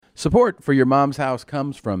Support for your mom's house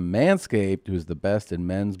comes from Manscaped, who's the best in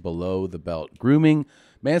men's below-the-belt grooming.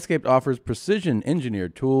 Manscaped offers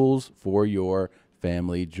precision-engineered tools for your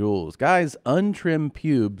family jewels. Guys, untrimmed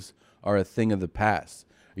pubes are a thing of the past.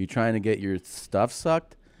 Are you trying to get your stuff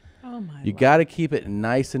sucked? Oh, my You got to keep it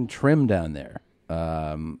nice and trim down there.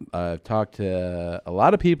 I've talked to a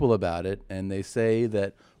lot of people about it, and they say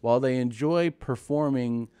that while they enjoy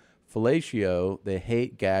performing fellatio, they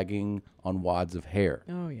hate gagging on wads of hair.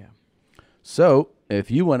 Oh, yeah. So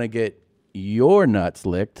if you want to get your nuts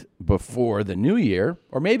licked before the new year,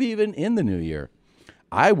 or maybe even in the new year,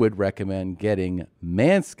 I would recommend getting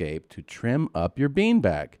Manscaped to trim up your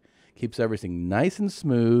beanbag. Keeps everything nice and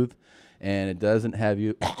smooth, and it doesn't have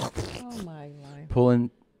you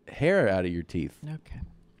pulling hair out of your teeth. Okay.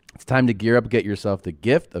 It's time to gear up, get yourself the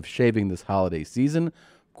gift of shaving this holiday season.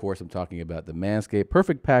 Of course, I'm talking about the Manscaped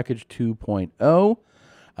Perfect Package 2.0.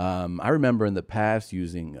 I remember in the past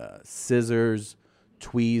using scissors,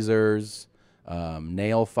 tweezers,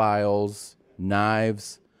 nail files,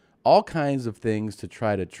 knives, all kinds of things to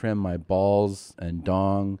try to trim my balls and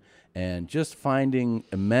dong, and just finding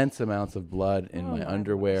immense amounts of blood in my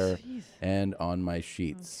underwear and on my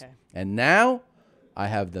sheets. Okay. And now I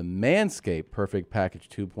have the Manscaped Perfect Package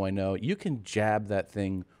 2.0. You can jab that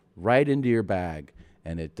thing right into your bag,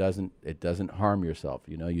 and it doesn't harm yourself.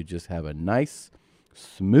 You know, you just have a nice,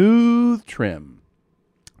 smooth trim.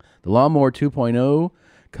 The Lawnmower 2.0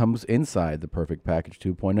 comes inside the Perfect Package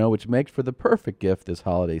 2.0, which makes for the perfect gift this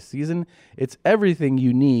holiday season. It's everything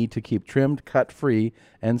you need to keep trimmed, cut-free,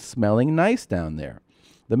 and smelling nice down there.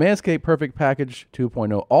 The Manscaped Perfect Package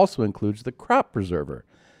 2.0 also includes the Crop Preserver,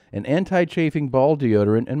 an anti-chafing ball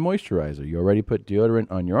deodorant and moisturizer. You already put deodorant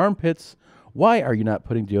on your armpits. Why are you not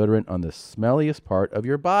putting deodorant on the smelliest part of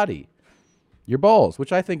your body? Your balls,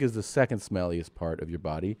 which I think is the second smelliest part of your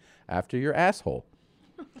body after your asshole.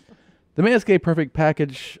 The Manscaped Perfect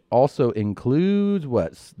Package also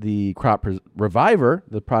includes the Crop Reviver.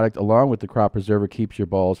 The product, along with the Crop Preserver, keeps your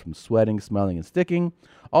balls from sweating, smelling, and sticking.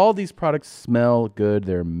 All these products smell good.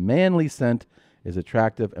 Their manly scent is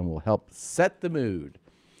attractive and will help set the mood.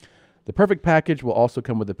 The Perfect Package will also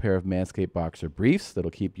come with a pair of Manscaped Boxer Briefs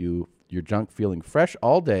that'll keep your junk feeling fresh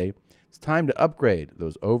all day. It's time to upgrade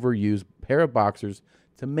those overused pair of boxers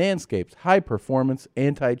to Manscaped's high-performance,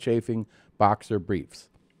 anti-chafing Boxer Briefs.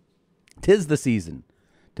 'Tis the season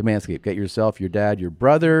to Manscaped. Get yourself, your dad, your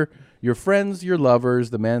brother, your friends, your lovers,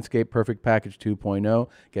 the Manscaped Perfect Package 2.0.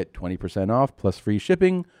 Get 20% off plus free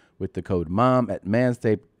shipping with the code MOM at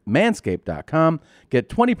manscaped.com. Get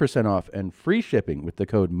 20% off and free shipping with the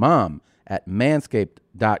code MOM at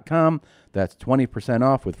manscaped.com. That's 20%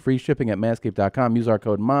 off with free shipping at manscaped.com. Use our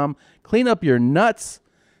code MOM. Clean up your nuts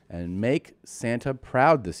and make Santa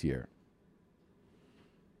proud this year.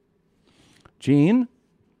 Gene,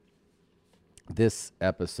 this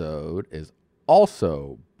episode is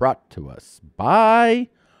also brought to us by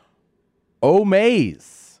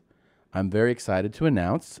Omaze. I'm very excited to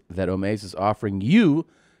announce that Omaze is offering you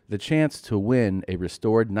the chance to win a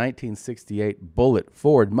restored 1968 Bullitt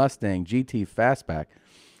Ford Mustang GT Fastback.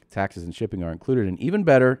 Taxes and shipping are included, and even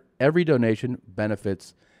better, every donation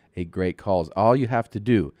benefits a great cause. All you have to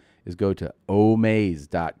do is go to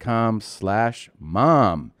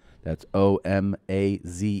omaze.com/mom. That's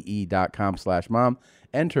OMAZE.com/mom.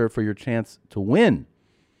 Enter for your chance to win.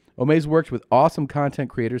 Omaze works with awesome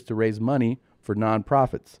content creators to raise money for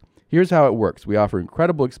nonprofits. Here's how it works. We offer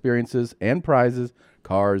incredible experiences and prizes,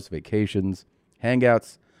 cars, vacations,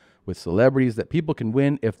 hangouts with celebrities that people can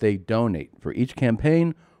win if they donate. For each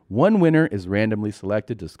campaign, one winner is randomly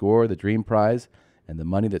selected to score the dream prize, and the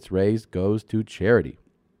money that's raised goes to charity.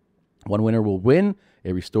 One winner will win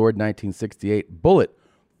a restored 1968 Bullitt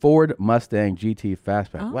Ford Mustang GT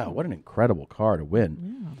Fastback. Oh. Wow, what an incredible car to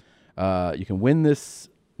win. Yeah. You can win this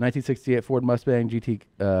 1968 Ford Mustang GT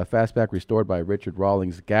Fastback restored by Richard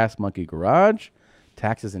Rawlings' Gas Monkey Garage.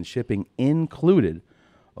 Taxes and shipping included.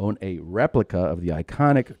 Own a replica of the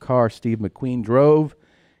iconic car Steve McQueen drove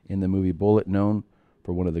in the movie Bullitt, known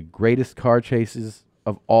for one of the greatest car chases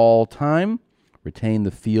of all time. Retain the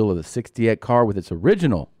feel of the 68 car with its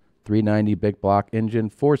original 390 big block engine,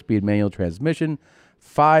 4-speed manual transmission,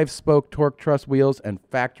 5-spoke torque truss wheels, and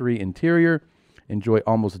factory interior. Enjoy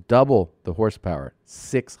almost double the horsepower,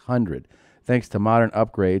 600, thanks to modern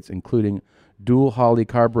upgrades, including dual Holley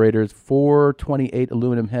carburetors, 428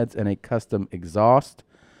 aluminum heads, and a custom exhaust.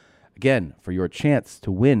 Again, for your chance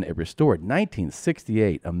to win a restored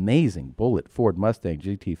 1968 amazing Bullitt Ford Mustang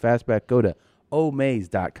GT Fastback, go to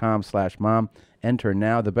omaze.com/mom. Enter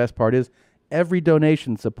now. The best part is every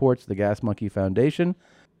donation supports the Gas Monkey Foundation.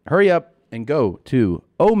 Hurry up. and go to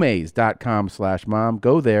omaze.com/mom.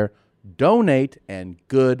 Go there, donate, and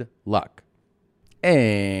good luck.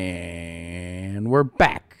 And we're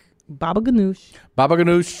back. Baba Ganoush. Baba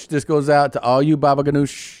Ganoush. This goes out to all you Baba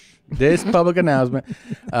Ganoush. This public announcement.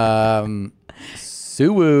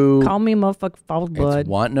 Suwu. Call me motherfucker false blood. It's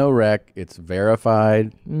want no wreck. It's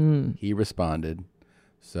verified. He responded.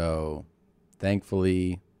 So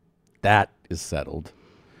thankfully that is settled.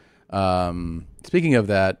 Speaking of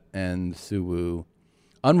that and Suwu,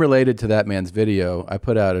 unrelated to that man's video, I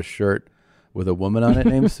put out a shirt with a woman on it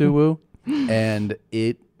named Suwu, and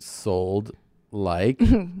it sold like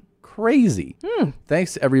crazy.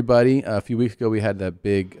 Thanks to everybody. A few weeks ago, we had that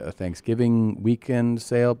big Thanksgiving weekend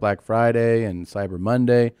sale, Black Friday and Cyber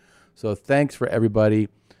Monday. So thanks for everybody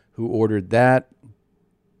who ordered that.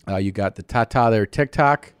 You got the Tata there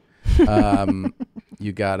TikTok.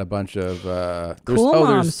 You got a bunch of Cool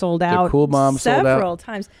Mom sold out. Cool Mom sold out several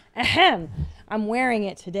times. Ahem. I'm wearing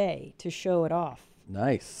it today to show it off.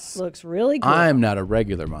 Nice. Looks really good. I'm not a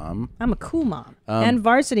regular mom. I'm a cool mom. And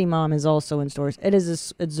Varsity Mom is also in stores.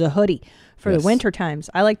 It's a hoodie for the winter times.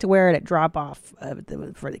 I like to wear it at drop off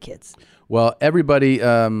for the kids. Well, everybody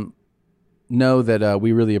know that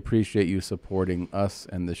we really appreciate you supporting us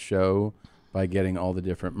and the show by getting all the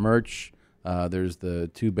different merch. There's the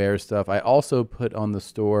Two Bears stuff. I also put on the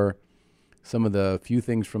store some of the few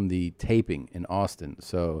things from the taping in Austin.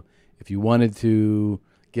 So if you wanted to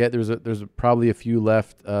get, there's probably a few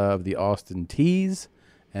left of the Austin tees,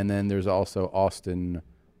 and then there's also Austin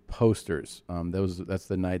posters. That's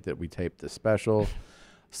the night that we taped the special.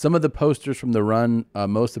 Some of the posters from the run,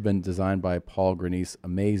 most have been designed by Paul Grenice,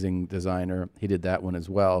 amazing designer. He did that one as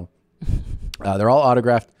well. They're all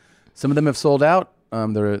autographed. Some of them have sold out.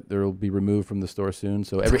 They'll be removed from the store soon.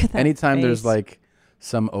 So anytime there's like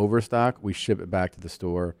some overstock, we ship it back to the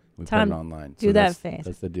store. We put it online. Do that face.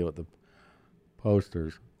 That's the deal with the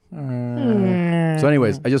posters. So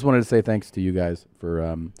anyways, I just wanted to say thanks to you guys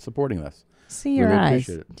for supporting us. See your eyes.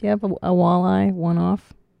 Do you have a walleye one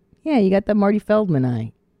off? Yeah, you got that Marty Feldman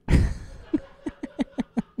eye.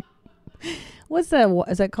 What's that?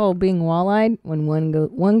 Is that called being wall-eyed? When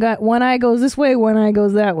one eye goes this way, one eye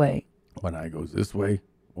goes that way. One eye goes this way,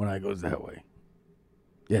 one eye goes that way.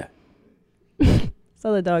 Yeah.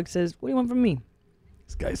 So the dog says, "What do you want from me?"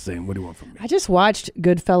 This guy's saying, "What do you want from me?" I just watched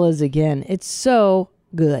Goodfellas again. It's so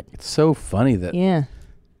good. It's so funny that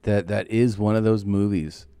that is one of those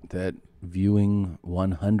movies that viewing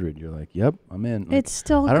 100, you're like, "Yep, I'm in." Like, it's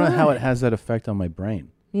still I don't good. know how it has that effect on my brain.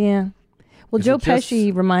 Yeah. Well, Joe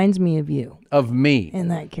Pesci reminds me of you. Of me. In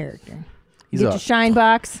that character. He's Get your shine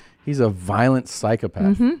box. He's a violent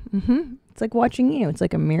psychopath. It's like watching you. It's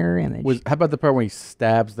like a mirror image. How about the part when he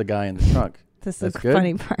stabs the guy in the trunk? This is the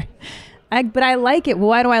funny part. But I like it.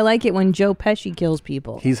 Why do I like it when Joe Pesci kills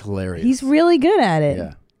people? He's hilarious. He's really good at it.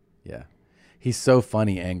 Yeah. Yeah. He's so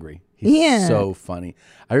funny, angry. He's so funny.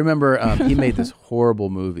 I remember he made this horrible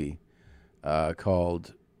movie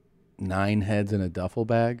called Nine Heads in a Duffel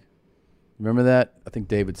Bag. Remember that? I think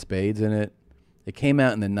David Spade's in it. It came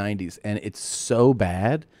out in the 90s, and it's so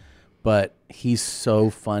bad, but he's so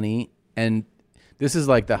funny. And this is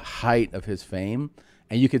like the height of his fame.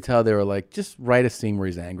 And you could tell they were like, just write a scene where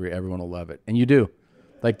he's angry. Everyone will love it. And you do.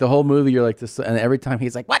 Like the whole movie, you're like this. And every time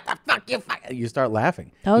he's like, "What the fuck, you start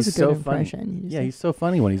laughing. That was he's a good so impression. Yeah, he's so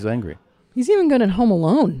funny when he's angry. He's even good at Home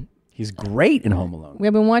Alone. He's great in Home Alone. We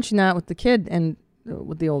have been watching that with the kid and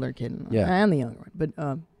with the older kid and the younger one.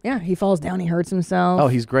 But yeah, he falls down, he hurts himself. Oh,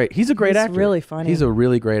 he's great. He's a great actor. He's really funny. He's a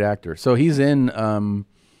really great actor. So he's in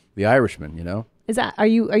The Irishman, you know? Are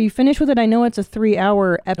you finished with it? I know it's a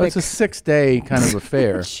 3-hour epic. Oh, it's a 6-day kind of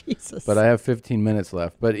affair. Jesus. But I have 15 minutes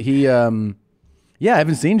left. But he, I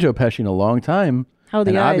haven't seen Joe Pesci in a long time. How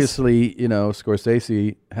the and eyes? Obviously,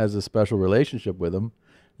 Scorsese has a special relationship with him.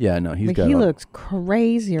 Yeah, no, he's got. He looks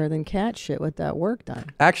crazier than cat shit with that work done.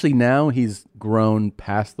 Actually, now he's grown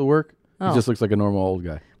past the work. Oh. He just looks like a normal old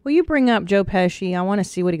guy. Well, you bring up Joe Pesci. I want to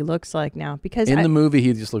see what he looks like now because in the movie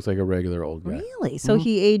he just looks like a regular old guy. Really? So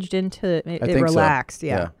he aged into it. I think relaxed.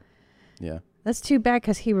 So. Yeah. That's too bad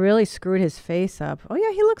because he really screwed his face up. Oh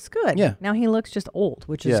yeah, he looks good. Yeah. Now he looks just old,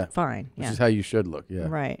 which is fine. Which is how you should look. Yeah.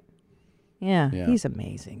 Right. Yeah. He's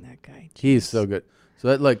amazing. That guy. Jeez. He's so good.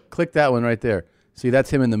 So click that one right there. See, that's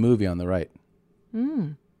him in the movie on the right.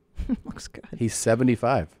 Looks good. He's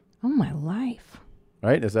 75. Oh my life.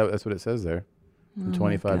 Right? That's what it says there. From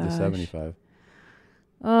 25 to 75.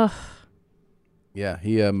 Ugh. Yeah,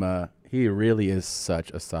 he really is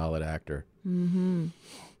such a solid actor. Mm-hmm.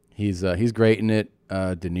 He's great in it.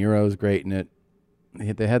 De Niro's great in it.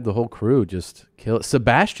 They had the whole crew just kill it.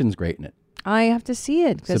 Sebastian's great in it. I have to see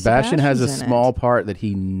it. Sebastian has a Sebastian's in small it. part that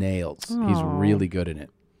he nails. He's Aw. really good in it.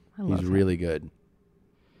 I love He's him. really good.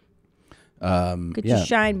 Get your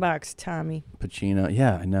shine box, Tommy. Pacino.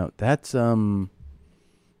 Yeah, I know. That's The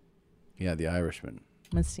Irishman.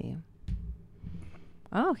 Let's see him.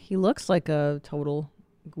 Oh, he looks like a total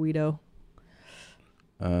Guido.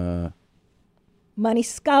 Uh,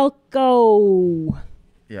 Maniscalco.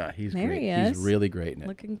 yeah, he's There great. he He's is. really great in it.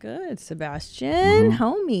 Looking good. Sebastian,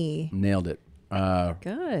 homie. Nailed it.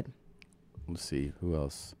 Good. Let's see. Who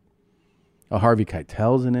else? Oh, Harvey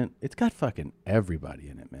Keitel's in it. It's got fucking everybody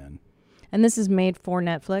in it, man. And this is made for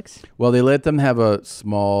Netflix? Well, they let them have a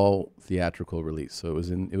small theatrical release, so it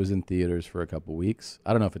was in theaters for a couple weeks.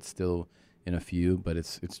 I don't know if it's still in a few, but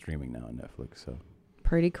it's streaming now on Netflix. So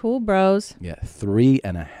Pretty cool, bros. yeah,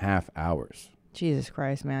 3.5 hours. Jesus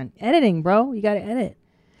Christ, man. Editing, bro. You got to edit.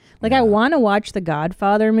 Like, I want to watch the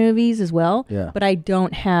Godfather movies as well, but I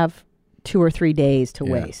don't have 2 or 3 days to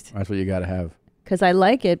waste. That's what you got to have. Because I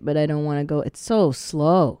like it, but I don't want to go. It's so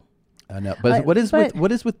slow. I know. But what is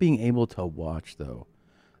with being able to watch, though,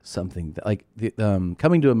 something like the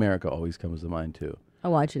Coming to America always comes to mind, too. I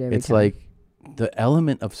watch it every time. It's like the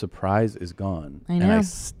element of surprise is gone. I know. And I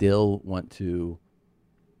still want to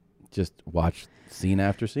just watch scene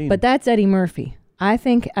after scene. But that's Eddie Murphy. I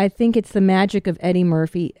think it's the magic of Eddie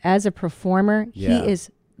Murphy as a performer. Yeah. He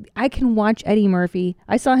is. I can watch Eddie Murphy.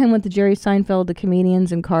 I saw him with the Jerry Seinfeld, the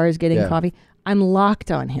comedians in cars getting coffee. I'm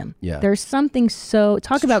locked on him. Yeah. There's something so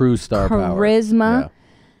talk about true star charisma. power. Yeah.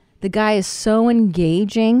 The guy is so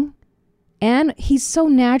engaging, and he's so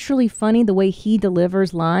naturally funny the way he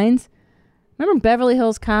delivers lines. Remember Beverly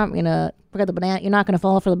Hills Cop? Forgot the banana. You're not going to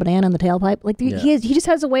fall for the banana in the tailpipe. Like he just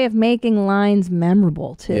has a way of making lines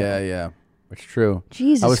memorable too. Yeah. It's true.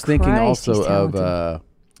 Jesus I was thinking Christ, also he's talented. of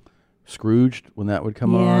Scrooged when that would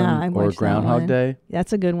come Yeah, on, I or watched that Groundhog one. Day.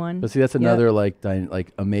 That's a good one. But see, that's another like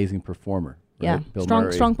amazing performer. Right? Yeah, Bill strong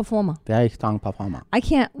Murray. performer. Very strong performer. I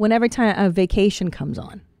can't. Whenever time a Vacation comes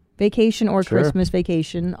on, Vacation or Sure. Christmas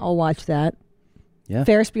Vacation, I'll watch that. Yeah.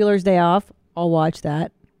 Ferris Bueller's Day Off, I'll watch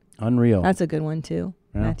that. Unreal. That's a good one too.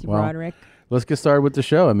 Yeah, Matthew well, Broderick. Let's get started with the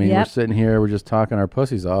show. I mean, Yep. we're sitting here, we're just talking our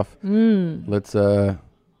pussies off. Let's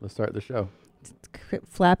start the show.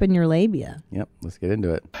 Flapping your labia. Yep, let's get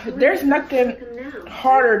into it. There's nothing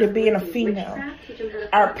harder than being a female.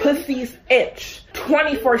 Our pussies itch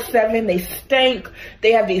 24/7. They stink.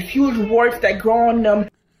 They have these huge warts that grow on them.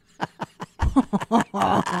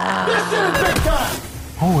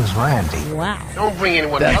 Who is Randy? Wow. Don't bring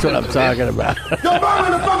anyone That's up what I'm into talking about.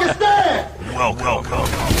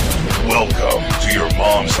 Welcome to your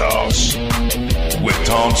mom's house with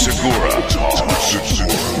Tom Segura.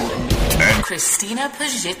 And Christina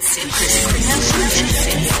Pajitsin.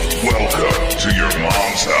 welcome to your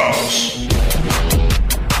mom's house.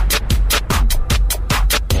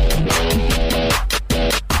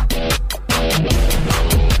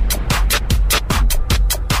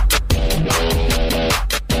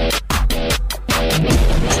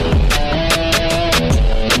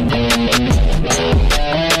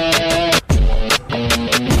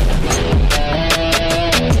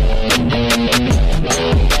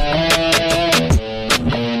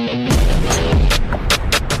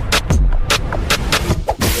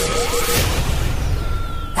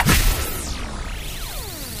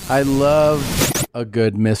 I love a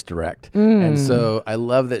good misdirect. And so I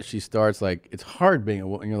love that she starts like, it's hard being a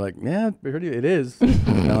woman. You're like, yeah, it is.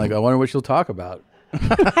 And I'm like, I wonder what she'll talk about.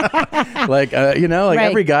 Like, Right.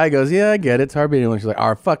 every guy goes, yeah, I get it. It's hard being a woman. She's like,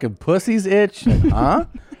 our fucking pussies itch. Like, huh?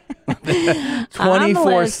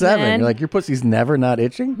 24/7. You're like, your pussy's never not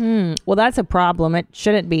itching? Well, that's a problem. It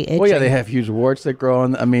shouldn't be itching. Well, yeah, they have huge warts that grow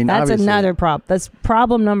on. I mean, That's obviously. another problem. That's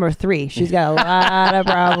problem number 3. She's got a lot of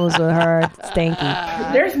problems with her stinky.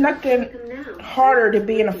 There's nothing harder than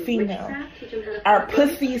being a female. Our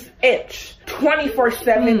pussies itch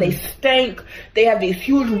 24/7. They stink. They have these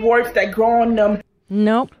huge warts that grow on them.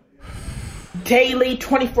 Nope. Daily,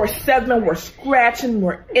 24/7, we're scratching,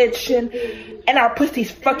 we're itching, and our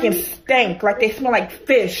pussies fucking stink. Like, they smell like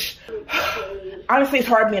fish. Honestly, it's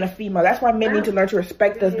hard being a female. That's why men need to learn to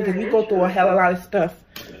respect us, because we go through a hell of a lot of stuff.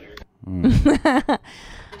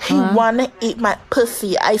 He wanna eat my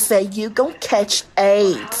pussy. I say, you gon' catch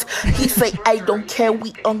AIDS. He say, I don't care,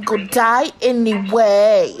 we gonna die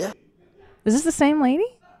anyway. Is this the same lady?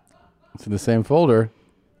 It's in the same folder.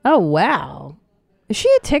 Oh, wow. Is she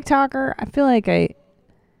a TikToker? I feel like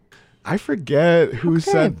I forget who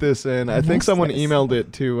sent this in. I think someone emailed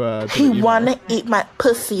it to He the email. wanna eat my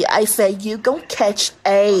pussy. I said, you gon' catch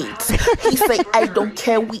AIDS. He said, I don't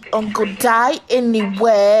care. We gonna die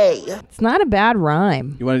anyway. It's not a bad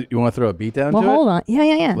rhyme. You want to throw a beat down Well, to it? hold on.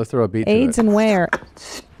 Yeah. Let's throw a beat AIDS to it. and where?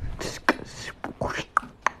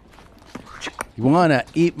 You want to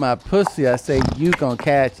eat my pussy? I say you gonna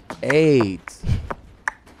catch AIDS.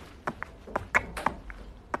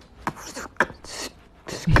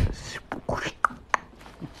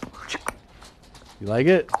 You like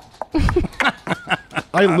it?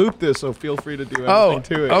 I looped this, so feel free to do anything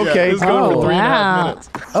to it. okay. Yeah, this is going for 3.5 wow. minutes.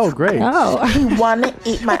 Oh, great. Oh. He wanna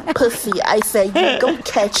eat my pussy. I say, you gon'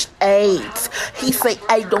 catch AIDS. He say,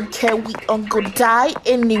 I don't care. We gonna die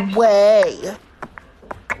anyway.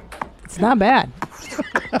 It's not bad.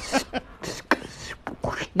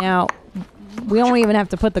 Now, we don't even have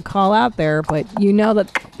to put the call out there, but you know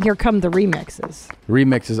that here come the remixes.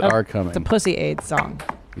 Remixes are coming. The Pussy AIDS song.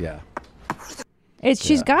 Yeah.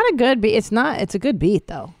 She's got a good beat. It's a good beat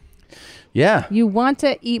though. Yeah. You want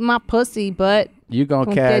to eat my pussy, but You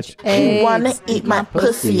gonna catch He AIDS. wanna eat my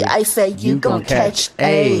pussy. I say, you gon' catch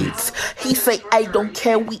AIDS. He say, I don't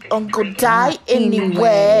care. We gonna die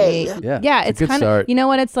anyway. Yeah. Yeah, it's a good kind of, start. you know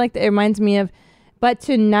what it's like? It reminds me of, but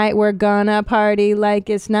tonight we're gonna party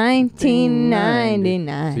like it's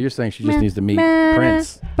 1999. So you're saying she just needs to meet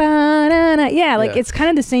Prince. Yeah, like Yeah. it's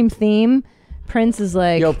kind of the same theme. Prince is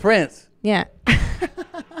like, Yo, Prince. yeah.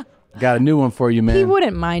 Got a new one for you, man. He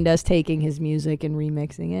wouldn't mind us taking his music and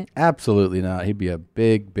remixing it. Absolutely not. He'd be a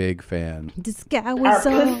big, big fan. This guy Our was so...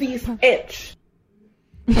 pussies itch.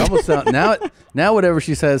 Almost sound, now whatever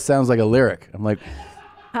she says sounds like a lyric. I'm like,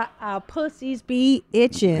 Our pussies be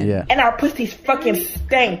itching. yeah. And our pussies fucking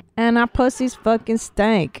stink. And our pussies fucking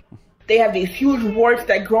stank. They have these huge warts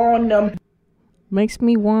that grow on them. Makes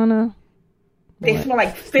me wanna... They smell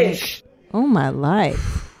like fish. Oh, my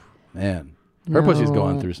life. Man. Her pussy's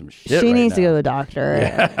going through some shit She right needs to now. go to the doctor.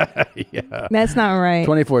 Yeah. That's not right.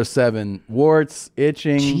 24/7. Warts,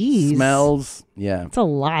 itching, Jeez. smells. Yeah. It's a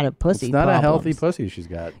lot of pussy It's not a healthy problems. pussy she's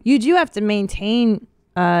got. You do have to maintain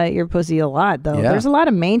your pussy a lot, though. Yeah. There's a lot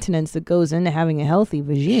of maintenance that goes into having a healthy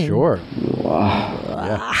vagina. Sure.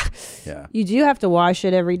 Yeah. Yeah. You do have to wash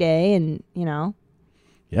it every day and, Yeah.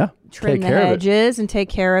 trim Take the care of it. hedges and take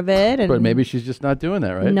care of it. And But maybe she's just not doing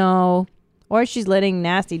that, right? No. Or she's letting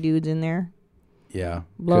nasty dudes in there. Yeah.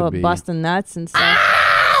 Blow could up be. busting nuts and stuff.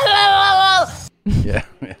 Yeah.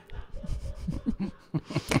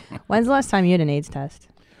 When's the last time you had an AIDS test?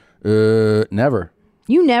 Never.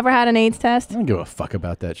 You never had an AIDS test? I don't give a fuck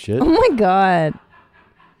about that shit. Oh my God.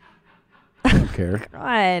 I don't care.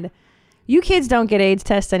 God. You kids don't get AIDS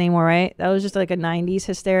tests anymore, right? That was just like a 90s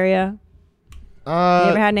hysteria. You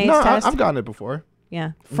ever had an AIDS no, test? I've gotten it before.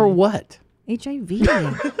 Yeah. For what? HIV.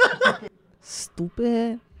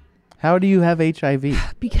 Stupid. How do you have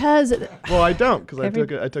HIV? Because Well, I don't, because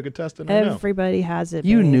Every- I took a test and I know. everybody has it.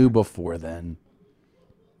 You babe. knew before then.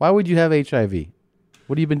 Why would you have HIV?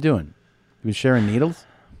 What have you been doing? You been sharing needles?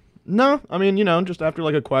 No, I mean, just after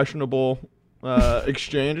like a questionable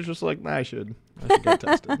exchange, it's just like, I should get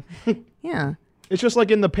tested. Yeah. It's just like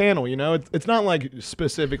in the panel, it's not like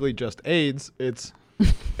specifically just AIDS. It's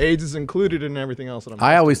AIDS is included in everything else that I'm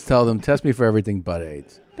I always tell them, test me for everything but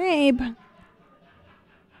AIDS. Babe.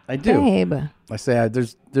 I do. Babe. I say,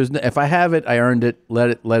 there's no, if I have it, I earned it. Let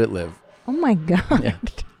it live. Oh my God. Yeah.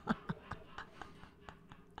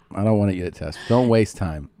 I don't want to get a test. Don't waste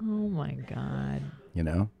time. Oh my God.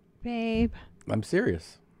 Babe. I'm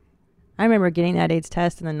serious. I remember getting that AIDS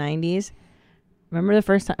test in the 90s. Remember the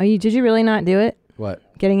first time? Did you really not do it? What?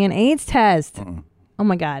 Getting an AIDS test. Oh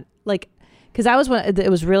my God. Like, because it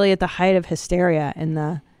was really at the height of hysteria in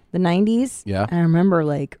the 90s. Yeah. And I remember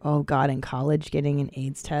like, oh God, in college getting an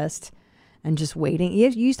AIDS test and just waiting. You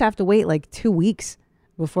used to have to wait like 2 weeks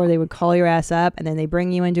before they would call your ass up, and then they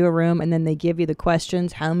bring you into a room and then they give you the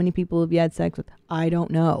questions. How many people have you had sex with? I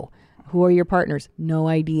don't know. Who are your partners? No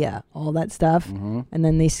idea. All that stuff. And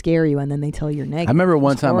then they scare you and then they tell you you're negative. I remember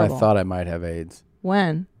one time horrible. I thought I might have AIDS.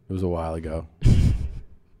 When? It was a while ago.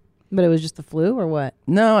 But it was just the flu or what?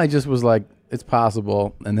 No, I just was like, it's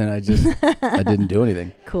possible. And then I didn't do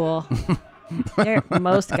anything. Cool.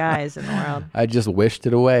 Most guys in the world. I just wished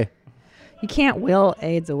it away. You can't will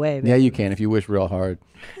AIDS away. Yeah, you can if you wish real hard.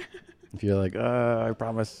 If you're like, I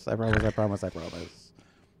promise.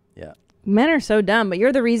 Yeah. Men are so dumb, but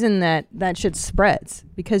you're the reason that shit spreads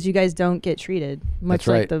because you guys don't get treated. Much That's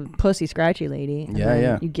right. like the pussy scratchy lady. And Yeah, then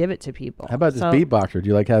yeah. You give it to people. How about this So- beatboxer? Do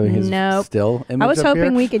you like having his Nope. still image I was up hoping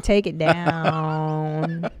here? we could take it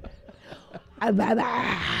down.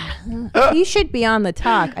 He should be on the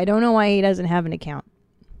talk. I don't know why he doesn't have an account.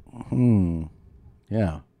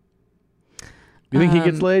 Yeah. You think he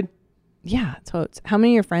gets laid? Yeah, totes. How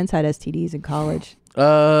many of your friends had STDs in college?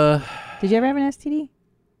 Did you ever have an STD?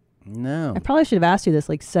 No. I probably should have asked you this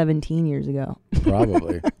like 17 years ago.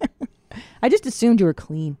 Probably. I just assumed you were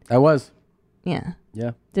clean. I was. Yeah.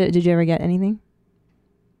 Yeah. Did you ever get anything?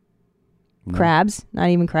 No. Crabs? Not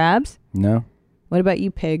even crabs? No. What about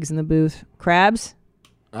you pigs in the booth? Crabs?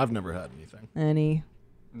 I've never had anything. Any?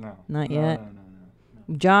 No. Not yet?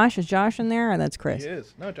 No. Josh? Is Josh in there? Or that's Chris? He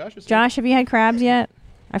is. No, Josh is. Josh, have you had crabs yet?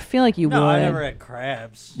 I feel like you would. No, I never had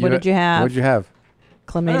crabs. What did you have? What did you have?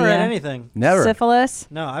 Chlamydia? I never had anything. Never. Syphilis?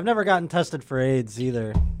 No, I've never gotten tested for AIDS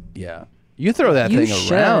either. Yeah. You throw that You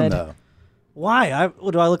thing around, should. though. Why?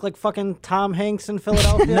 Do I look like fucking Tom Hanks in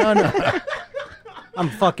Philadelphia? No. I'm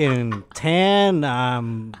fucking tan.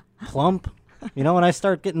 I'm plump. You know, when I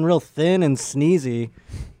start getting real thin and sneezy,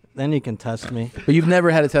 then you can test me. But you've never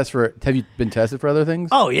had a test for... Have you been tested for other things?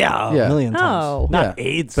 Oh, yeah. A million times. Oh. Not Yeah.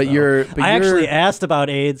 AIDS, But though. but I actually asked about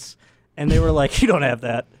AIDS, and they were like, you don't have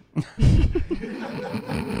that.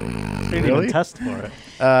 They didn't even test for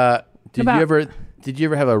it. Did you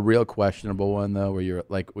ever have a real questionable one, though, where you're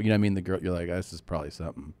like, you know what I mean? The girl, you're like, this is probably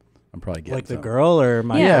something. I'm probably getting Like the something. girl or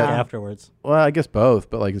my Yeah. dick afterwards? Well, I guess both.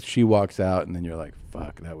 But like she walks out, and then you're like,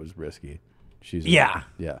 fuck, that was risky. She's Yeah.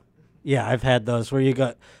 Yeah. Yeah, I've had those where you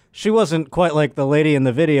got... She wasn't quite like the lady in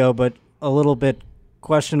the video, but a little bit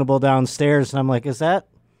questionable downstairs. And I'm like, is that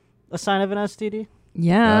a sign of an STD?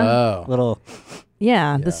 Yeah. Oh. Little...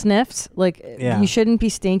 Yeah, the sniffs. Like, Yeah. you shouldn't be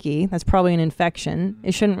stinky. That's probably an infection.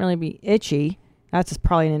 It shouldn't really be itchy. That's just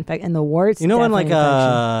probably an infection. And the warts. You know when like definitely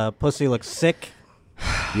an a pussy looks sick?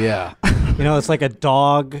 Yeah. You know, it's like a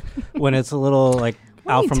dog when it's a little like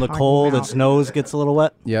What are out you from the talking cold, about? its nose gets a little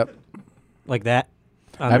wet. Yep. Like that.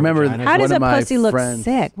 I remember infection. How does one a of my pussy look friends-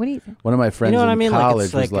 sick? What do you think? One of my friends You know what in I mean?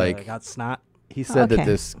 college Like it's was like like, got snot. he said Okay. that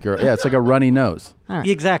this girl, yeah, it's like a runny nose. All right.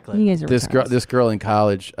 Exactly. You guys are This girl in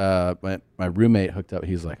college, my roommate hooked up.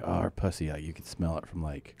 He's like, oh, her pussy, you could smell it from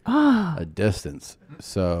like a distance.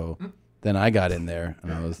 So then I got in there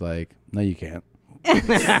and I was like, no, you can't.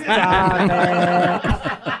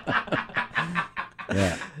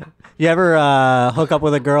 Yeah. You ever hook up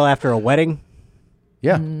with a girl after a wedding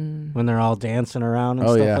Yeah. when they're all dancing around and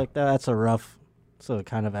Oh, stuff yeah. like that? That's a rough, so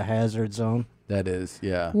kind of a hazard zone. That is,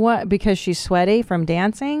 yeah. What? Because she's sweaty from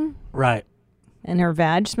dancing? Right. And her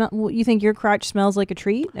vag smell? Well, you think your crotch smells like a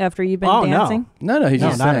treat after you've been Oh, no. dancing? No, he's No,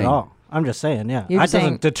 just not saying. at all. I'm just saying, yeah. You're That just saying-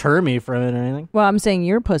 doesn't deter me from it or anything. Well, I'm saying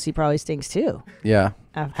your pussy probably stinks too. Yeah.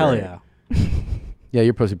 After Hell yeah. Yeah,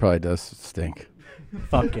 your pussy probably does stink.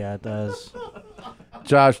 Fuck yeah, it does.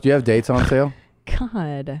 Josh, do you have dates on sale?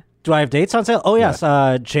 God. Do I have dates on sale? Oh, yes.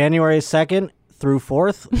 January 2nd through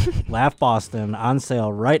 4th. Laugh Boston on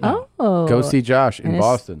sale right now. Oh. Go see Josh in And a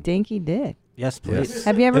Boston. Stinky dick. Yes, please.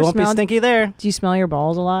 Have you ever It won't be smelled? stinky there. Do you smell your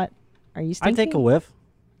balls a lot? Are you I stinky? take a whiff.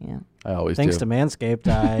 Yeah. I always Thanks do. to Manscaped,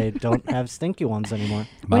 I don't have stinky ones anymore.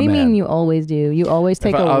 My What do you man. mean you always do? You always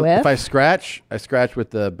take a If whiff? I scratch, I scratch with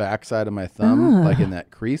the backside of my thumb, like in that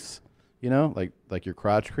crease, you know, like your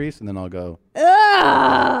crotch crease, and then I'll go,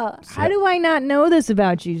 Ugh! How do I not know this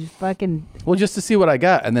about you? Fucking. well, just to see what I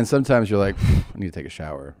got. And then sometimes you're like, I need to take a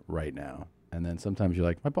shower right now. And then sometimes you're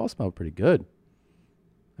like, my balls smell pretty good.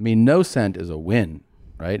 I mean, no scent is a win,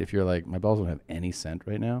 right? If you're like, my balls don't have any scent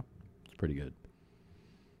right now, it's pretty good.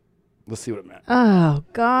 Let's see what I'm at. Oh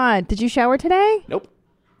God! Did you shower today? Nope.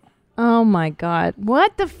 Oh my God!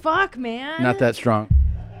 What the fuck, man? Not that strong.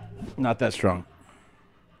 Not that strong.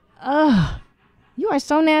 Ugh! You are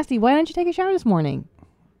so nasty. Why didn't you take a shower this morning?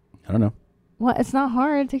 I don't know. What? It's not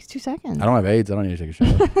hard. It takes 2 seconds. I don't have AIDS. I don't need to take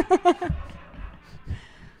a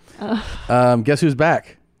shower. Guess who's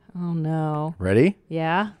back? Oh no. Ready?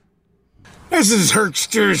 Yeah. This is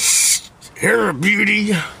Herkster's Hair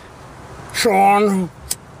Beauty, Sean,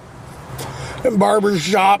 and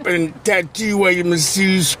barbershop and tattoo and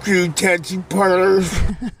masseuse screw tattoo parlors.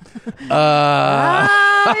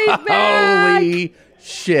 Holy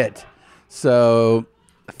shit. So,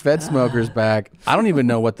 FedSmoker's back. I don't even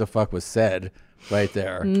know what the fuck was said right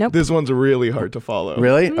there. Nope. This one's really hard to follow.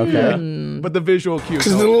 Really? Okay. But the visual cue.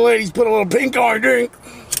 Because the little ladies put a little pink on my drink.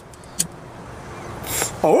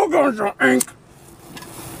 Oh, we're going to ink.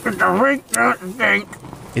 It's a rink, not a stink.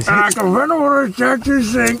 Is And I he, can run over to tattoo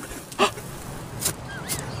sink.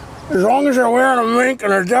 As long as they're wearing a mink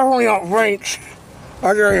and they're definitely not French,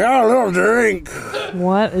 I can have a little drink.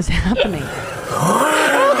 What is happening?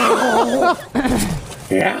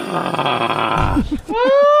 Yeah.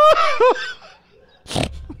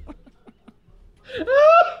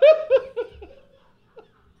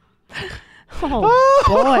 Oh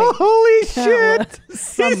boy! holy That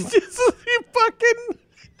shit. He's just he fucking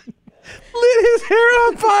his hair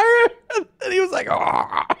on fire. And he was like,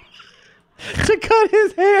 oh, to cut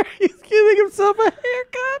his hair. He's giving himself a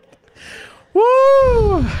haircut.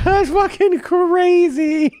 Woo! That's fucking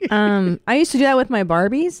crazy. I used to do that with my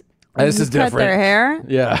Barbies. This is different. Cut their hair.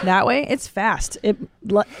 Yeah. That way, it's fast.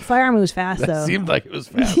 Fire moves fast, That though. seemed like it was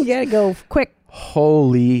fast. You gotta go quick.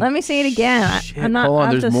 Holy Let me see it again. shit. I'm not. Hold on,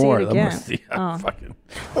 I have there's to more. See it Let me again. see. Oh. Fucking.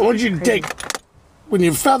 What'd you take? When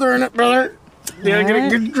you're feathering it, brother, you gotta get a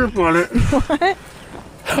good grip on it. What?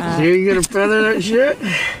 See, you gotta feather that shit.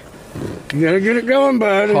 You gotta get it going,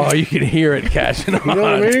 bud. Oh, you can hear it catching on. You know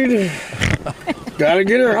what I mean? Gotta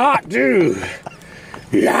get her hot, too.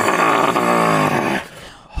 Yeah.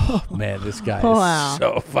 Oh, man, this guy Wow. is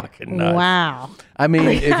so fucking nuts. Wow. I mean,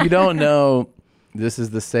 if you don't know, this is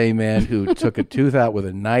the same man who took a tooth out with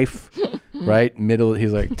a knife, right?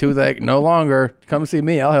 He's like, toothache, no longer. Come see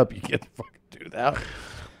me. I'll help you get the fucking tooth out.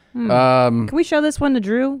 Can we show this one to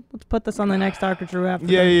Drew? Let's put this on the next Dr. Drew after.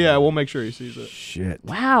 Yeah. We'll make sure he sees it. Shit.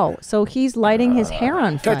 Wow. So he's lighting his hair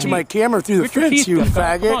on fire. Touching my camera through the fence, you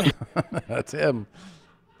faggot. That's him.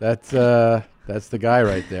 That's the guy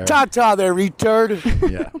right there. Ta-ta there, retard.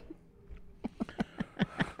 Yeah.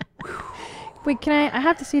 Wait, can I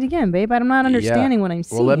have to see it again, babe. I'm not understanding what I'm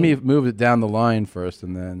seeing. Well, let me move it down the line first,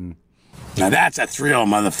 and then. Now that's a thrill,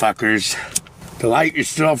 motherfuckers. To light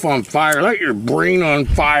yourself on fire. Light your brain on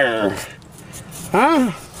fire.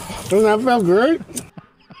 Huh? Doesn't that feel great?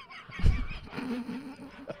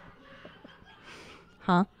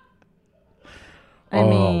 Huh?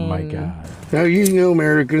 Oh my God. Now, you know,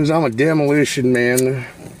 Americans, I'm a demolition man.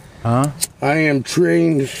 Huh? I am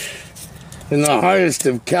trained in the highest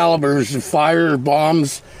of calibers of fire,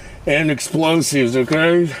 bombs, and explosives,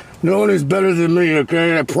 okay? No one is better than me,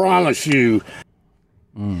 okay? I promise you.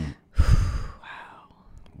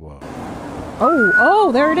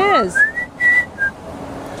 Oh, there it is.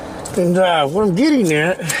 And what I'm getting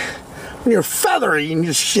at, when you're feathering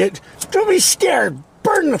this shit, don't be scared.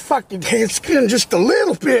 Burn the fucking skin just a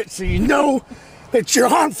little bit so you know that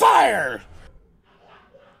you're on fire.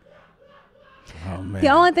 Oh man. The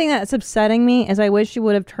only thing that's upsetting me is I wish you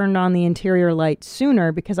would have turned on the interior light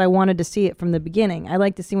sooner because I wanted to see it from the beginning. I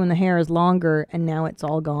like to see when the hair is longer and now it's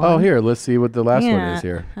all gone. Oh, here, let's see what the last one is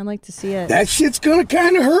here. I'd like to see it. That shit's gonna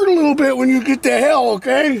kind of hurt a little bit when you get to hell,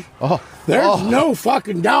 okay? Oh, There's no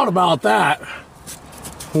fucking doubt about that.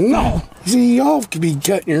 No. See, y'all could be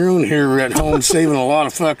cutting your own hair at home, saving a lot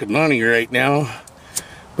of fucking money right now.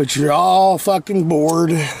 But you're all fucking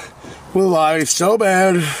bored with life so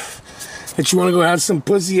bad that you want to go have some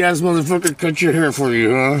pussy-ass motherfucker cut your hair for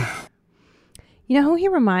you, huh? You know who he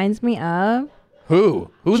reminds me of?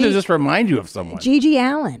 Who? Who does this remind you of someone? Gigi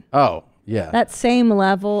Allen. Oh, yeah. That same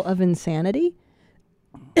level of insanity.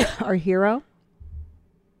 Our hero.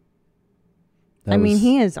 I mean,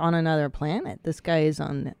 he is on another planet. This guy is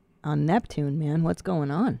on Neptune, man. What's going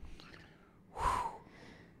on?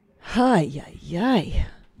 Hi, yay.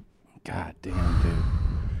 God damn, dude.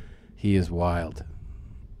 He is wild.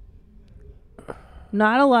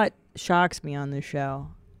 Not a lot shocks me on this show,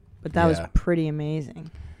 but that was pretty amazing.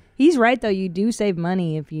 He's right, though. You do save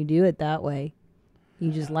money if you do it that way.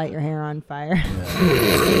 You just light your hair on fire.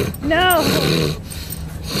 Yeah. No!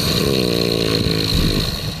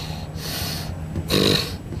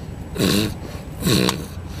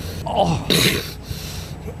 Oh.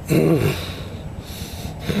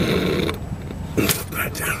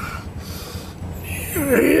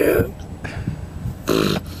 Yeah.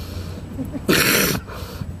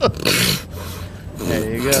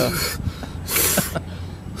 There you go.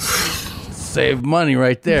 Save money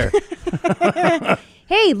right there.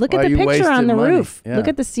 Hey, look at the picture on the roof. Yeah. Look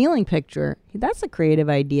at the ceiling picture. That's a creative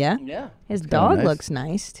idea. Yeah. His dog looks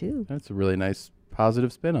nice, too. That's a really nice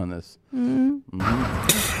positive spin on this.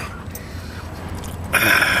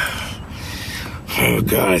 Oh,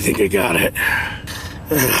 God, I think I got it.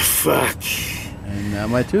 Oh, fuck. And now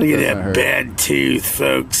my tooth Look doesn't at that hurt. bad tooth,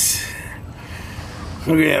 folks.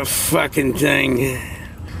 Look at that fucking thing.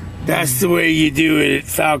 That's the way you do it at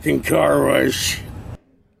Falcon Car Wash.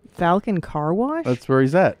 Falcon Car Wash? That's where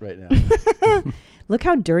he's at right now. Look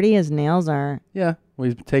how dirty his nails are. Yeah.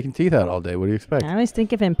 Well, he's taking teeth out all day. What do you expect? I always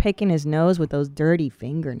think of him picking his nose with those dirty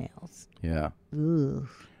fingernails. Yeah. Ugh.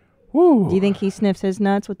 Woo. Do you think he sniffs his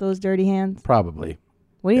nuts with those dirty hands? Probably.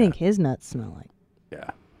 What do you think his nuts smell like?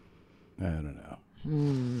 Yeah. I don't know.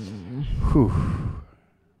 Whew.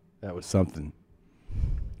 That was something.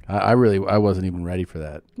 I wasn't even ready for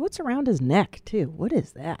that. What's around his neck, too? What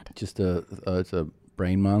is that? Just it's a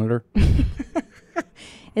brain monitor.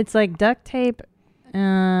 It's like duct tape.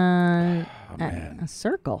 Man. A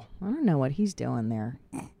circle. I don't know what he's doing there.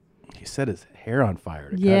 He set his hair on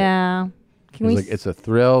fire. Yeah. He's like, it's a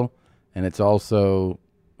thrill, and it's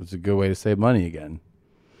a good way to save money again.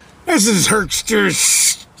 This is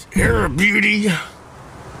Herkster's Hair of Beauty,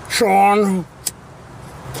 Sean,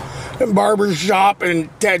 and barbershop and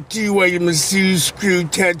tattoo masseuse screw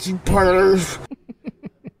tattoo parlors.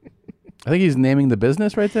 I think he's naming the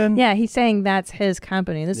business right then. Yeah, he's saying that's his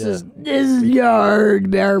company. This is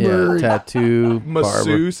Yard Barber. Yeah, tattoo,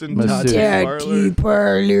 masseuse, and tattoo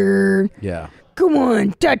parlor. Yeah. Come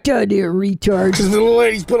on, ta-ta there, retard. Because the little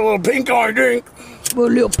ladies put a little pink on the dink.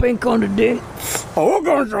 Put a little pink on the dink. Oh, we're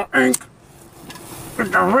going to ink.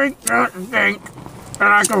 Get the pink, not the dink. And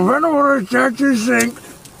I can run over to tattoo sink.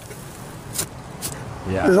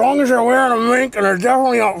 Yeah. As long as they're wearing a mink and they're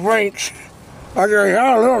definitely not French. I say,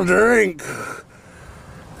 I love the ink.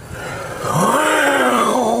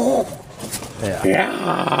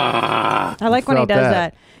 Yeah. I like when he does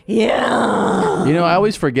that. Yeah. You know, I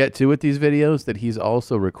always forget too with these videos that he's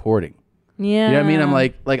also recording. Yeah. You know what I mean? I'm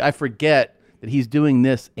like I forget that he's doing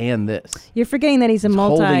this and this. You're forgetting that he's a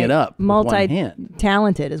holding it up with one hand.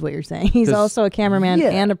 talented is what you're saying. He's also a cameraman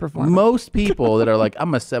and a performer. Most people that are like, I'm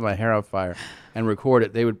gonna set my hair on fire and record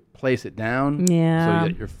it, they would place it down so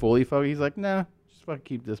that you're fully focused. He's like, nah, just fucking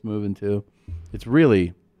keep this moving too. It's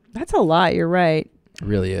really That's a lot, you're right. It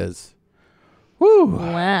really is. Woo.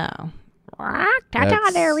 Wow. Ta-ta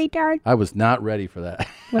there, retard. I was not ready for that.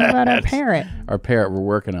 What about our parrot? Our parrot, we're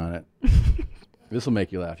working on it. This will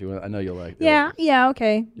make you laugh. I know you'll like it. Yeah,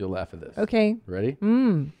 okay. You'll laugh at this. Okay. Ready?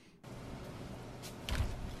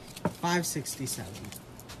 567.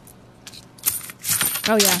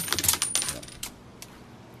 Oh, yeah.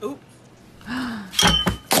 Oops.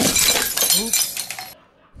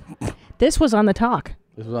 This was on the talk.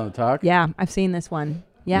 This was on the talk? Yeah, I've seen this one.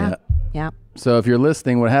 Yeah. So if you're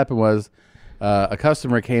listening, what happened was a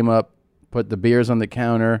customer came up, put the beers on the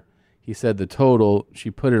counter. He said the total.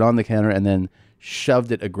 She put it on the counter and then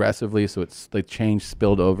shoved it aggressively so it's the change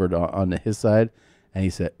spilled over onto his side. And he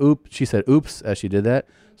said, oops. She said, oops, as she did that.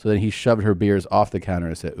 So then he shoved her beers off the counter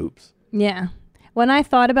and said, oops. Yeah. When I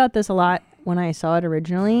thought about this a lot when I saw it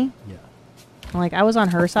originally, like I was on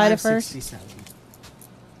her side at first. 567.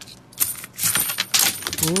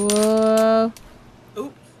 Whoa.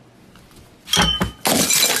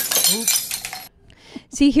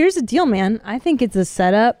 See, here's the deal, man. I think it's a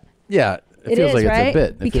setup. Yeah, it feels like right? it's a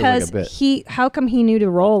bit. Because feels like a bit. how come he knew to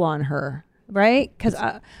roll on her, right? Because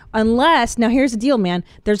unless, now here's the deal, man.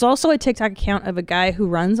 There's also a TikTok account of a guy who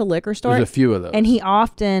runs a liquor store. There's a few of those. And he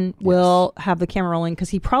often will have the camera rolling because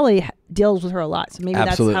he probably deals with her a lot. So maybe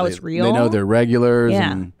that's how it's real. They know they're regulars.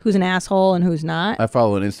 Yeah. And who's an asshole and who's not. I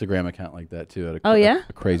follow an Instagram account like that too. At a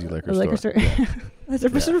crazy liquor store. Yeah.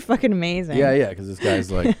 Those are fucking amazing. Yeah, because this guy's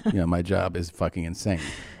like, my job is fucking insane.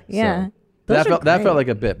 Yeah. So that felt like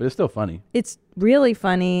a bit, but it's still funny. It's really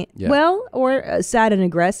funny. Yeah. Well, or sad and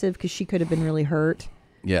aggressive because she could have been really hurt.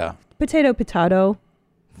 Yeah. Potato.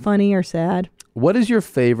 Funny or sad. What is your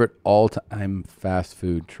favorite all-time fast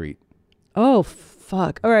food treat? Oh,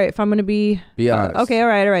 fuck. All right, if I'm going to be honest. Okay, all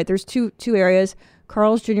right. There's two areas.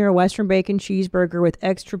 Carl's Jr. Western bacon cheeseburger with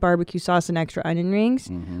extra barbecue sauce and extra onion rings.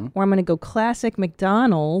 Mm-hmm. Or I'm going to go classic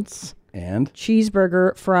McDonald's. And?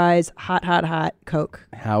 Cheeseburger, fries, hot, Coke.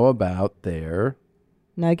 How about their...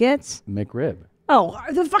 Nuggets? McRib. Oh,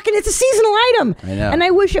 it's a seasonal item. I know. And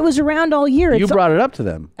I wish it was around all year. You brought it up to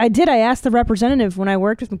them. I did. I asked the representative when I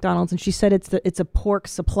worked with McDonald's, and she said it's a pork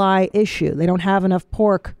supply issue. They don't have enough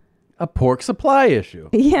pork. A pork supply issue?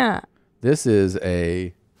 Yeah. This is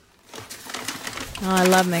a... Oh, I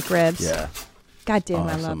love McRibs. Yeah. God damn,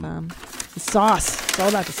 I love them. The sauce. It's all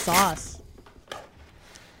about the sauce.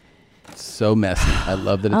 It's so messy. I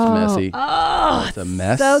love that it's messy. Oh, it's a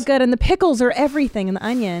mess. So good. And the pickles are everything, and the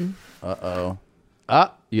onion. Uh-oh.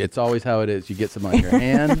 It's always how it is. You get some on your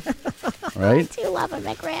hand, right? I do love a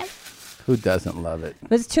McRib. Who doesn't love it?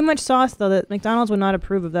 But it's too much sauce, though, that McDonald's would not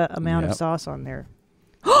approve of that amount of sauce on there.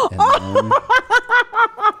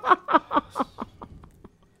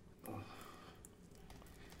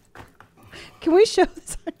 Can we show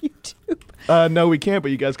this on YouTube? No, we can't,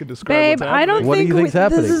 but you guys can describe Babe, what's happening. I don't What do think you think's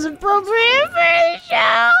happening? this is appropriate for the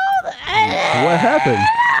show. What happened?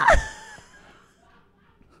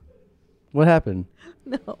 What happened?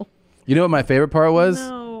 No. You know what my favorite part was?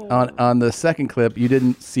 No. On the second clip, you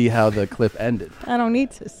didn't see how the clip ended. I don't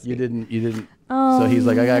need to see. You didn't. Oh, so he's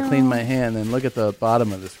like, I gotta clean my hand, and look at the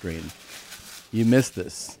bottom of the screen. You missed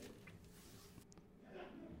this.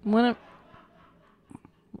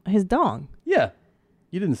 His dong. Yeah.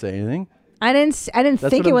 You didn't say anything. I didn't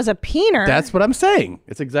think it was a peener. That's what I'm saying.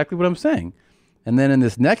 It's exactly what I'm saying. And then in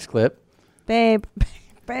this next clip, Babe.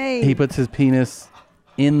 he puts his penis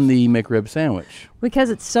in the McRib sandwich? Because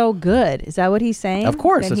it's so good. Is that what he's saying? Of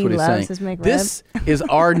course, That that's he what he's loves saying. his McRib? This is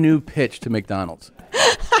our new pitch to McDonald's.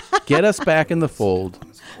 Get us back in the fold.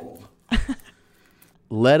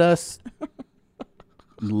 Let us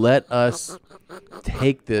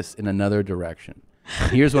take this in another direction.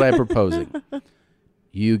 Here's what I'm proposing.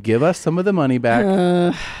 You give us some of the money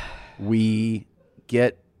back. We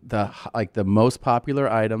get the most popular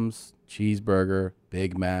items, cheeseburger,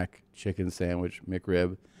 Big Mac, chicken sandwich,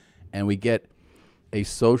 McRib, and we get a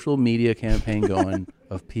social media campaign going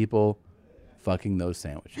of people fucking those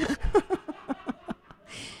sandwiches.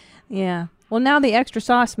 Yeah. Well, now the extra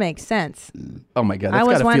sauce makes sense. Oh my God,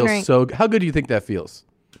 that's gotta feel so good. How good do you think that feels?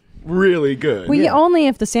 Really good. Well, only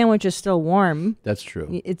if the sandwich is still warm. That's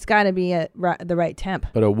true. It's got to be at the right temp.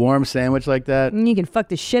 But a warm sandwich like that? And you can fuck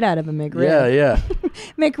the shit out of a McRib. Yeah.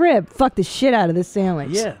 McRib, fuck the shit out of this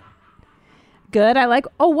sandwich. Yeah. Good. I like.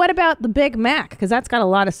 Oh, what about the Big Mac? Because that's got a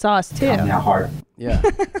lot of sauce too. Yeah.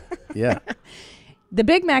 Yeah. The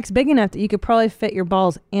Big Mac's big enough that you could probably fit your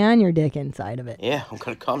balls and your dick inside of it. Yeah, I'm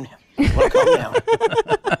gonna come now. I'm gonna come now.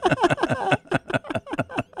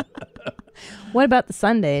 What about the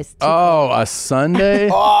Sundays? Oh, a Sunday?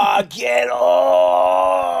 Oh, get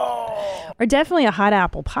off! Or definitely a hot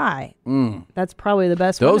apple pie. That's probably the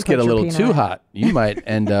best one. Those get a little too hot. You might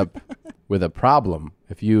end up with a problem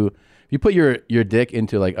if you put your dick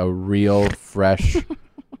into like a real fresh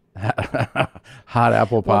hot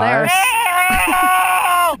apple pie.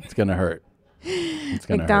 It's gonna hurt. It's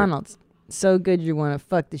gonna McDonald's, so good you want to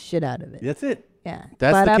fuck the shit out of it. That's it. Yeah.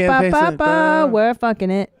 That's the campaign. We're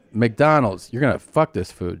fucking it. McDonald's, you're gonna fuck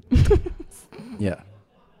this food. Yeah.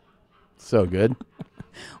 So good.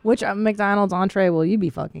 Which McDonald's entree will you be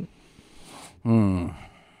fucking?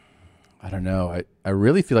 I don't know. I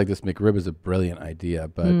really feel like this McRib is a brilliant idea,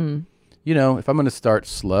 but you know, if I'm gonna start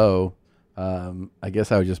slow, I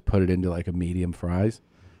guess I would just put it into like a medium fries.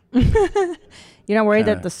 You're not worried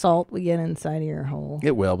that the salt will get inside of your hole?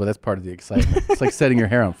 It will, but that's part of the excitement. It's like setting your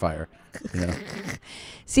hair on fire. You know?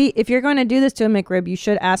 See, if you're going to do this to a McRib, you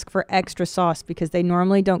should ask for extra sauce because they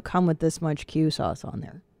normally don't come with this much Q sauce on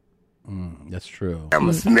there. That's true. I'm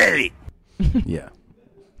a smelly. Yeah.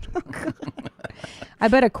 I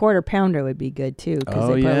bet a quarter pounder would be good too because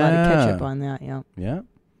they put a lot of ketchup on that. Yeah. Yeah.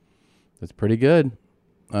 That's pretty good.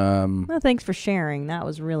 Well, thanks for sharing. That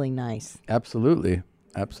was really nice. Absolutely.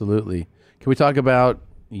 Absolutely. Can we talk about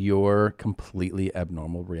your completely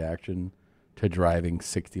abnormal reaction to driving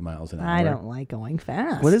 60 miles an hour? I don't like going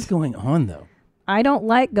fast. What is going on, though? I don't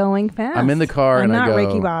like going fast. I'm in the car and I go... I'm not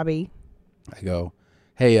Ricky Bobby. I go,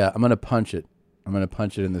 hey, I'm going to punch it. I'm going to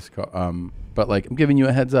punch it in this car. But, like, I'm giving you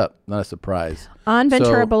a heads up, not a surprise. On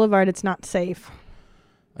Ventura Boulevard, it's not safe.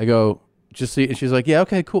 I go, just see... And she's like, yeah,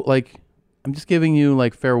 okay, cool. Like, I'm just giving you,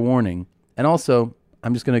 like, fair warning. And also,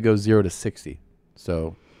 I'm just going to go 0 to 60.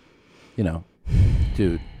 So, you know,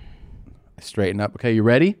 dude, I straighten up. Okay, you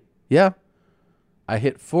ready? Yeah. I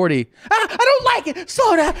hit 40. I don't like it.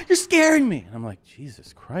 Slow down. You're scaring me. And I'm like,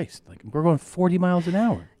 Jesus Christ. Like, we're going 40 miles an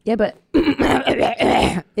hour. Yeah, but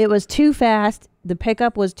it was too fast. The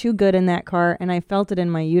pickup was too good in that car, and I felt it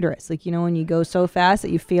in my uterus. Like, you know, when you go so fast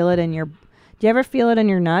that you feel it in your... Do you ever feel it in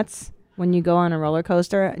your nuts when you go on a roller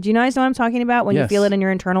coaster? Do you guys know what I'm talking about? When you feel it in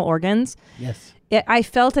your internal organs? Yes. I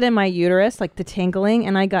felt it in my uterus, like the tingling,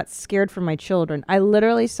 and I got scared for my children. I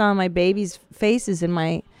literally saw my baby's faces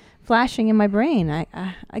flashing in my brain.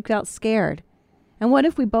 I felt scared. And what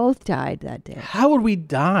if we both died that day? How would we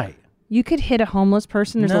die? You could hit a homeless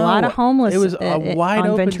person. There's a lot of homeless. It was a wide on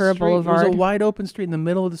open Ventura street. Boulevard. It was a wide open street in the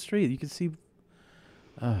middle of the street. You could see.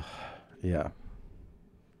 Yeah.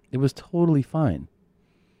 It was totally fine.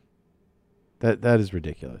 That is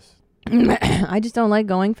ridiculous. I just don't like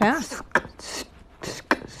going fast.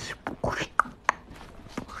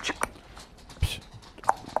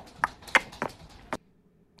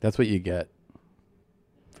 That's what you get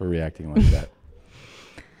for reacting like that.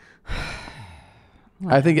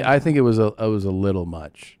 I think it was a little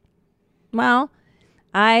much. Well,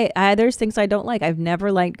 I there's things I don't like. I've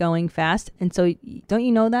never liked going fast, and so don't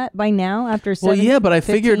you know that by now? After 15 but I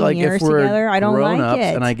figured like if we're together, I don't grown like ups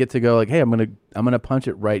it. and I get to go like, hey, I'm gonna punch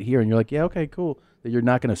it right here, and you're like, yeah, okay, cool. That you're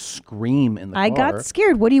not gonna scream in the car. I got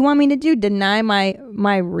scared. What do you want me to do? Deny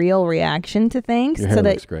my real reaction to things Your hair so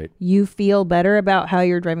looks that great. you feel better about how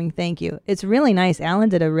you're driving? Thank you. It's really nice. Alan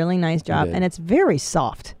did a really nice job, and it's very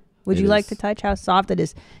soft. Would you like to touch how soft it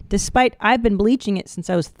is? Despite I've been bleaching it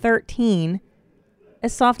since I was 13.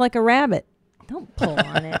 It's soft like a rabbit. Don't pull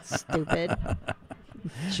on it, stupid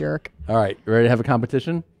jerk. All right, you ready to have a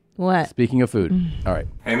competition? What? Speaking of food. All right.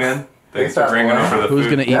 Hey, man. Thanks for bringing over the Who's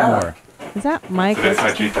food. going to eat more? Is that Mike? Today's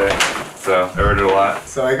my cheat day. so I ordered a lot.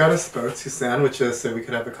 So I got us both 2 sandwiches so we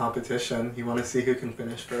could have a competition. You want to see who can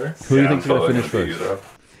finish first? Who do you think's going to finish first?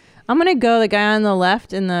 I'm going to go the guy on the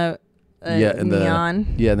left in the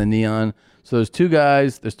neon. The neon. So there's 2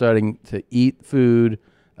 guys. They're starting to eat food.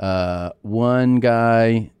 One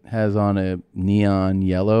guy has on a neon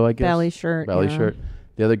yellow, I guess. Belly shirt. Shirt.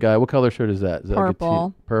 The other guy, what color shirt is that? Is that Purple.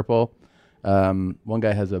 Like purple. One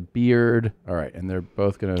guy has a beard. All right, and they're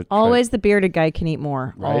both going to... Always the bearded guy can eat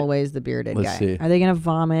more. Right? Always the bearded guy. Let's see. Are they going to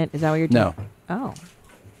vomit? Is that what you're doing? No. Oh.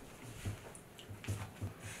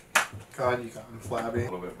 God, you got him flabby. A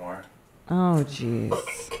little bit more. Oh, jeez.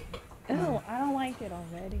 Ew, I don't like it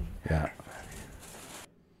already. Yeah.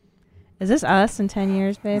 Is this us in 10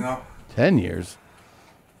 years, babe? No. 10 years?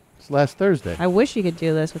 It's last Thursday. I wish you could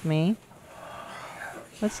do this with me.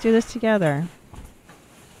 Let's do this together.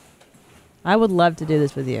 I would love to do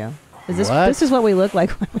this with you. This is what we look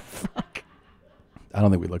like when we fuck. I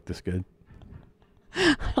don't think we look this good.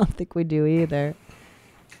 I don't think we do either.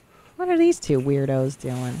 What are these 2 weirdos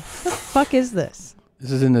doing? What the fuck is this?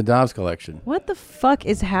 This is in the Dobbs collection. What the fuck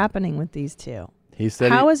is happening with these 2? He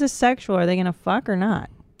said How is this sexual? Are they going to fuck or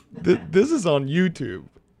not? This is on YouTube.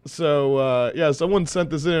 So, someone sent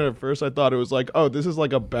this in at first. I thought it was like, oh, this is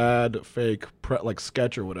like a bad fake like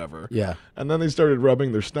sketch or whatever. Yeah. And then they started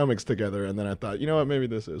rubbing their stomachs together. And then I thought, you know what? Maybe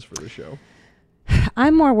this is for the show.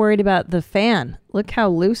 I'm more worried about the fan. Look how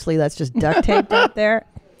loosely that's just duct taped up there.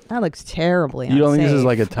 That looks terribly unsafe. You don't think this is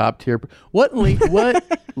like a top tier? What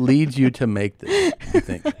leads you to make this, you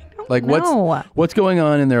think? Like, what's going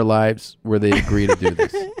on in their lives where they agree to do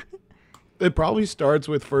this? It probably starts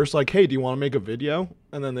with first like, hey, do you want to make a video?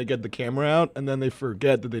 And then they get the camera out, and then they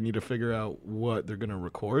forget that they need to figure out what they're going to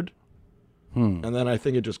record. And then I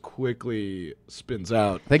think it just quickly spins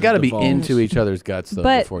out. They got to be into each other's guts, though,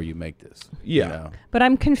 before you make this. Yeah. You know? But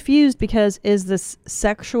I'm confused because is this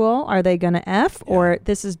sexual? Are they going to F? Or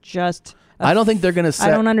this is just... I don't think they're going to... I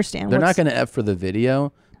don't understand. They're not going to F for the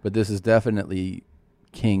video, but this is definitely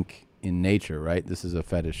kink in nature, right? This is a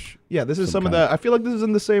fetish. Yeah, this is some of that. I feel like this is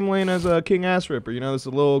in the same lane as King Ass Ripper. You know, this is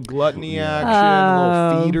a little gluttony action,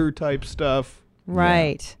 a little feeder type stuff.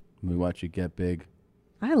 Right. Yeah. We watch you get big.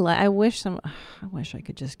 I wish I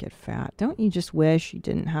could just get fat. Don't you just wish you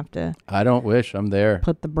didn't have to? I don't wish. I'm there.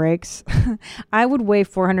 Put the brakes. I would weigh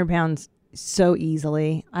 400 pounds so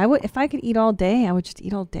easily. I would, if I could eat all day, I would just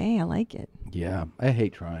eat all day. I like it. Yeah, I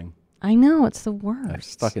hate trying. I know, it's the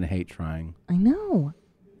worst. I fucking hate trying. I know.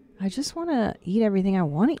 I just want to eat everything I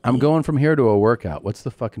want to eat. I'm going from here to a workout. What's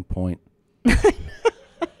the fucking point?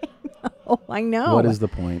 Oh, I know. What is the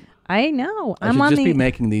point? I know. I should just be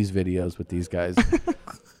making these videos with these guys.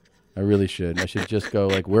 I really should. I should just go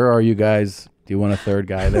like, where are you guys? Do you want a third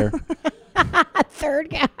guy there? A third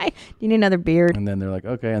guy? You need another beard? And then they're like,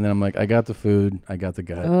 okay. And then I'm like, I got the food. I got the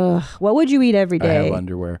gut. Ugh. What would you eat every day? I have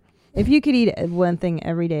underwear. If you could eat one thing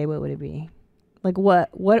every day, what would it be? Like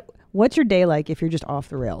what's your day like if you're just off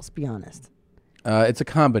the rails? Be honest. It's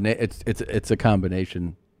a it's a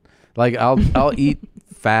combination. Like I'll eat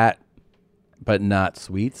fat, but not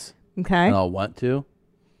sweets. Okay. And I'll want to.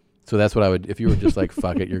 So that's what I would. If you were just like,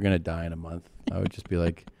 fuck it, you're gonna die in a month. I would just be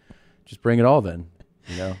like, just bring it all then.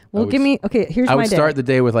 You know. Well, here's my day. I would start the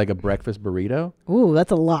day with like a breakfast burrito. Ooh,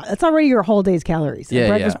 that's a lot. That's already your whole day's calories. Yeah, a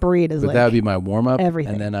breakfast burrito is but like that would be my warm up.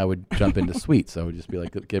 Everything. And then I would jump into sweets. I would just be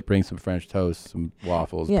like, bring some French toast, some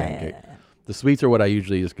waffles, pancake. Yeah. The sweets are what I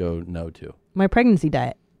usually just go no to. My pregnancy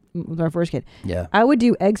diet with our first kid. Yeah. I would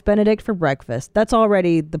do Eggs Benedict for breakfast. That's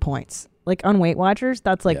already the points. Like on Weight Watchers,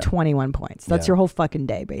 that's like 21 points. That's your whole fucking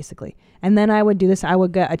day, basically. And then I would do this. I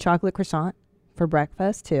would get a chocolate croissant for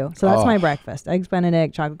breakfast, too. So that's my breakfast. Eggs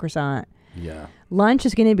Benedict, chocolate croissant. Yeah. Lunch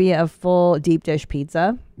is going to be a full deep dish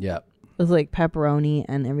pizza. Yeah. With like pepperoni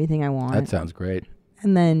and everything I want. That sounds great.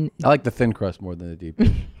 And then... I like the thin crust more than the deep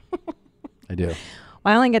dish. I do. Well,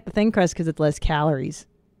 I only get the thin crust because it's less calories.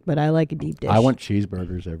 But I like a deep dish. I want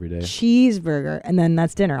cheeseburgers every day. Cheeseburger. And then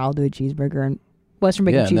that's dinner. I'll do a cheeseburger and Western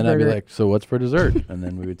bacon cheeseburger. And then I'd be like, so what's for dessert? And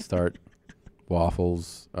then we would start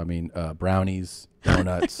waffles, brownies,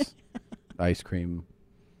 donuts, ice cream.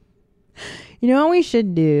 You know what we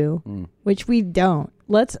should do, which we don't.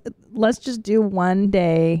 Let's just do one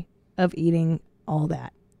day of eating all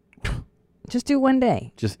that. Just do one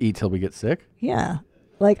day. Just eat till we get sick? Yeah.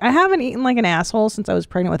 Like, I haven't eaten like an asshole since I was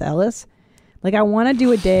pregnant with Ellis. Like, I want to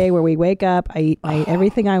do a day where we wake up, I eat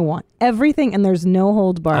everything I want. Everything, and there's no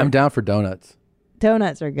holds barred. I'm down for donuts.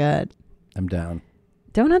 Donuts are good. I'm down.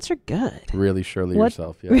 Donuts are good. Really, surely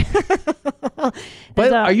yourself, yeah.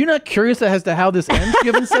 But are you not curious as to how this ends?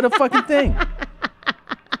 You haven't said a fucking thing.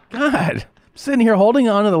 God. I'm sitting here holding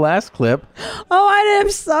on to the last clip. Oh,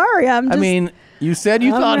 I'm sorry. You said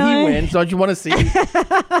you thought he wins. Don't you want to see?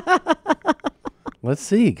 Let's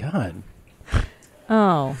see. God.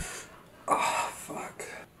 Oh. Oh, fuck.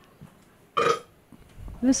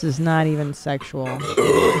 This is not even sexual.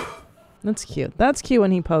 That's cute. That's cute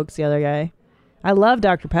when he pokes the other guy. I love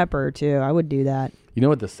Dr. Pepper, too. I would do that. You know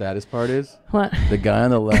what the saddest part is? What? The guy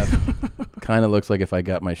on the left kind of looks like if I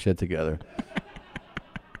got my shit together.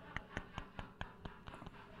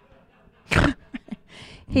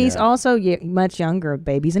 He's also much younger,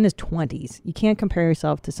 babe. He's in his 20s. You can't compare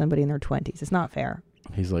yourself to somebody in their 20s. It's not fair.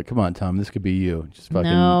 He's like, come on, Tom, this could be you. Just fucking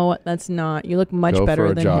No, that's not. You look much go better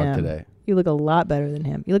for a than jog him. today. You look a lot better than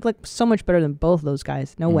him. You look like so much better than both of those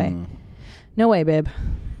guys. No way. No way, babe.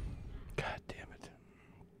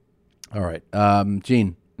 All right.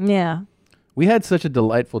 Gene. Yeah. We had such a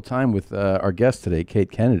delightful time with our guest today,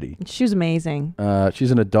 Kate Kennedy. She was amazing.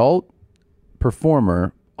 She's an adult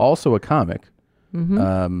performer, also a comic.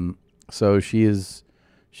 Mhm. So she's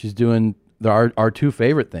doing our two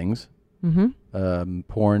favorite things,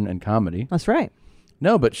 porn and comedy. That's right.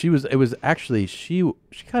 No, but she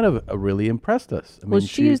kind of really impressed us. I Well, mean,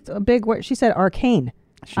 she used a big word. She said arcane.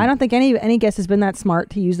 I don't think any guest has been that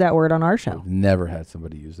smart to use that word on our show. Never had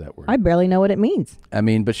somebody use that word. I barely know what it means. I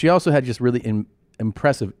mean, but she also had just really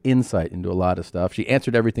impressive insight into a lot of stuff. She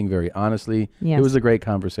answered everything very honestly. Yes. It was a great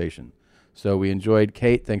conversation. So we enjoyed.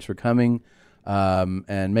 Kate, thanks for coming.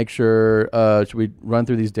 And make sure, should we run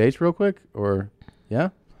through these dates real quick? Or, yeah?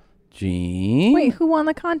 Gene? Wait, who won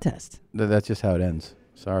the contest? That's just how it ends.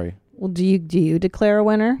 Sorry. Well, do you declare a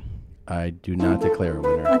winner? I do not declare a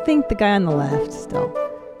winner. I think the guy on the left still.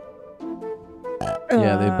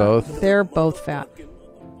 Yeah, They're both fat.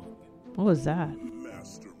 What was that?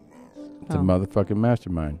 It's a motherfucking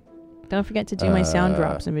mastermind. Don't forget to do my sound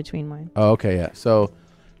drops in between mine. Oh, okay, yeah. So,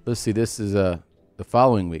 let's see. This is the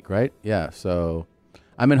following week, right? Yeah. So,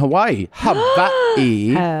 I'm in Hawaii.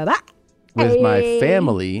 Hawaii. With my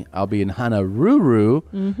family. I'll be in Honolulu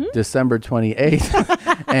December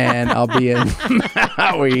 28th. And I'll be in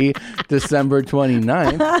Maui December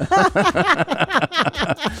 29th.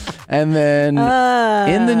 And then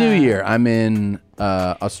in the new year, I'm in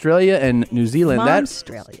Australia and New Zealand.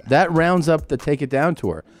 That rounds up the Take It Down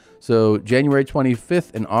tour. So January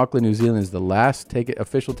 25th in Auckland, New Zealand is the last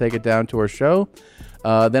official Take It Down tour show.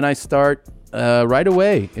 Then I start right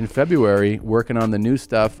away in February working on the new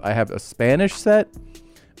stuff. I have a Spanish set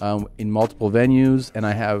in multiple venues, and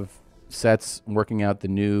I have sets working out the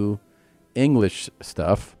new English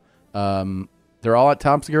stuff. They're all at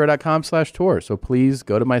tomsegura.com/tour. So please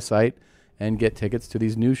go to my site and get tickets to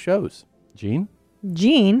these new shows. Gene,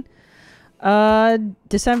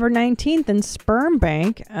 December 19th in Sperm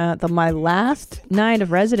Bank, my last night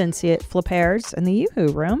of residency at Flippers in the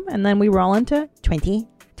Yoo-Hoo room, and then we roll into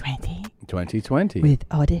 2020 with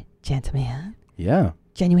all the gentlemen. Yeah.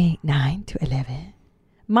 January 9 to 11.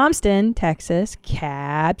 Momston, Texas,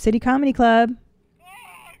 Cab City Comedy Club.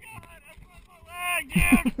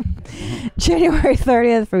 January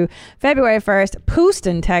 30th through February 1st,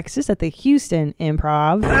 Houston, Texas at the Houston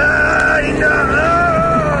Improv.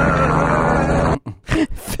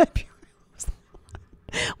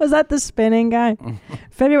 Was that the spinning guy?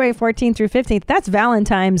 February 14th through 15th. That's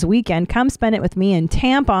Valentine's weekend. Come spend it with me in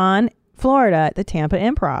Tampon, Florida at the Tampa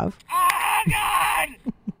Improv.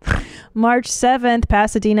 March 7th,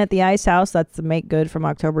 Pasadena at the Ice House. That's the Make Good from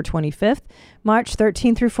October 25th. March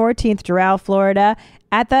 13th through 14th, Doral, Florida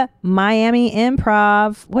at the Miami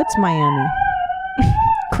Improv. What's Miami?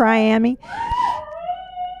 Cryami.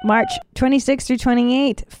 March 26th through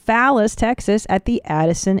 28th, Fallas, Texas at the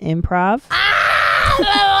Addison Improv.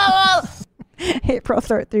 April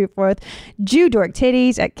 3rd through 4th, Jew Dork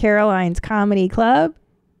Titties at Caroline's Comedy Club.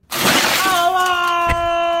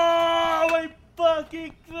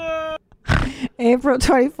 April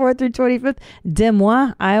 24th through 25th, Des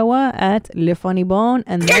Moines, Iowa at Le Funny Bone.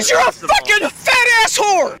 And Because you're a fucking fat ass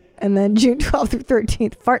whore! And then June 12th through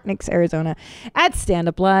 13th, Fartnix, Arizona at Stand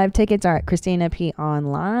Up Live. Tickets are at Christina P.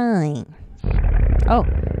 Online. Oh.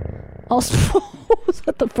 Also,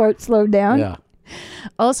 let the fart slow down. Yeah.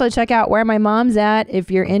 Also, check out Where My Mom's At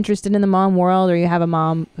if you're interested in the mom world or you have a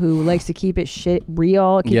mom who likes to keep it shit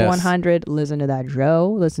real, keep it 100. Listen to that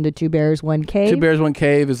show. Listen to Two Bears, One Cave. Two Bears, One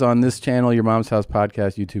Cave is on this channel, Your Mom's House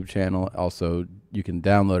Podcast YouTube channel. Also, you can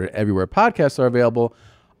download it everywhere podcasts are available.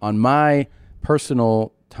 On my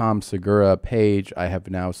personal Tom Segura page, I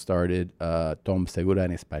have now started Tom Segura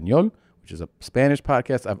en Español, which is a Spanish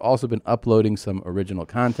podcast. I've also been uploading some original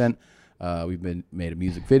content. We've made a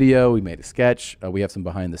music video. We made a sketch. We have some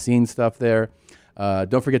behind the scenes stuff there.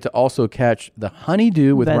 Don't forget to also catch The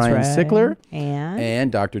Honeydew with That's Ryan right. Sickler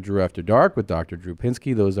And Dr. Drew After Dark with Dr. Drew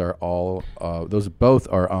Pinsky. Those are all. Those both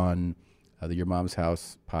are on the Your Mom's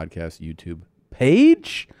House podcast YouTube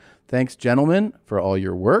page. Thanks, gentlemen, for all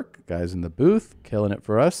your work. Guys in the booth, killing it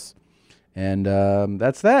for us. And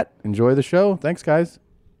that's that. Enjoy the show. Thanks, guys.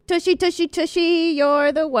 Tushy, tushy, tushy,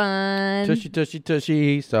 you're the one. Tushy, tushy,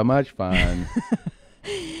 tushy. So much fun.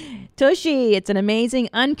 Tushy, it's an amazing,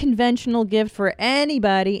 unconventional gift for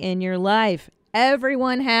anybody in your life.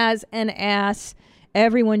 Everyone has an ass.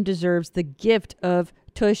 Everyone deserves the gift of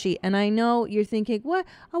Tushy. And I know you're thinking, what?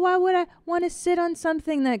 Why would I want to sit on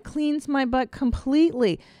something that cleans my butt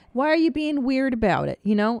completely? Why are you being weird about it?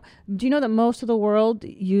 You know, do you know that most of the world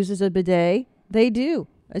uses a bidet? They do.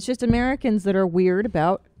 It's just Americans that are weird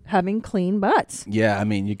about having clean butts. Yeah, I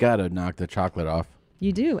mean, you got to knock the chocolate off.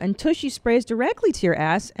 You do. And Tushy sprays directly to your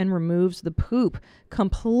ass and removes the poop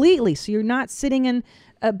completely. So you're not sitting in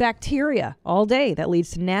bacteria all day that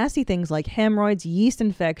leads to nasty things like hemorrhoids, yeast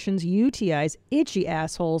infections, UTIs, itchy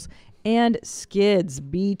assholes, and skids.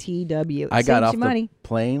 BTW. I got off money. the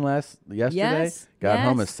plane yesterday. Yes, Got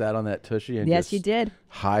home and yes. sat on that Tushy and Yes, just you did.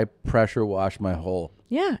 high pressure wash my hole.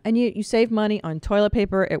 Yeah, and you save money on toilet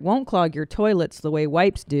paper. It won't clog your toilets the way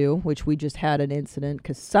wipes do, which we just had an incident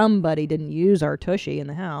because somebody didn't use our Tushy in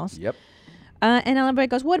the house. Yep. And everybody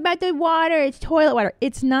goes, what about the water? It's toilet water.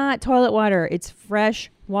 It's not toilet water. It's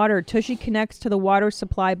fresh water. Tushy connects to the water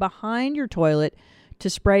supply behind your toilet to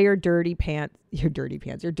spray your dirty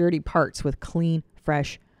parts with clean,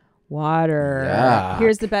 fresh water. Yeah.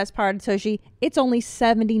 Here's the best part of Tushy. It's only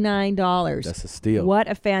 $79. That's a steal. What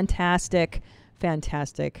a fantastic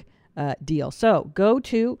deal. So go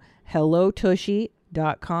to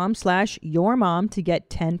hellotushy.com/yourmom to get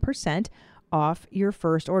 10% off your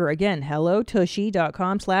first order. Again,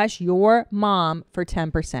 hellotushy.com/yourmom for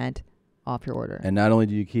 10% off your order. And not only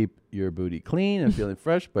do you keep your booty clean and feeling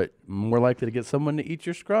fresh, but more likely to get someone to eat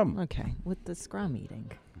your scrum. Okay, with the scrum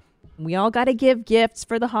eating. We all got to give gifts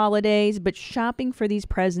for the holidays, but shopping for these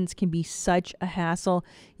presents can be such a hassle.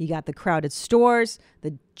 You got the crowded stores,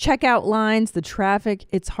 the checkout lines, the traffic.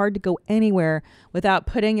 It's hard to go anywhere without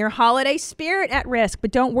putting your holiday spirit at risk. But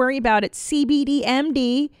don't worry about it.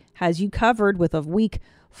 CBDMD has you covered with a week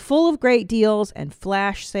full of great deals and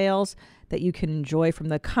flash sales that you can enjoy from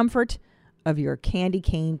the comfort of your candy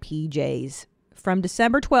cane PJs. From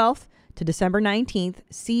December 12th to December 19th,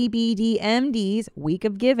 CBDMD's Week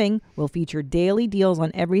of Giving will feature daily deals on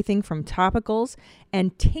everything from topicals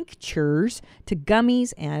and tinctures to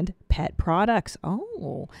gummies and pet products.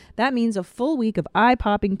 Oh, that means a full week of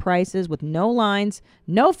eye-popping prices with no lines,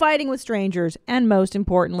 no fighting with strangers, and most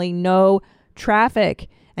importantly, no traffic.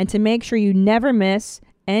 And to make sure you never miss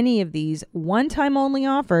any of these one-time only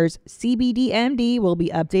offers, CBDMD will be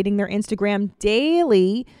updating their Instagram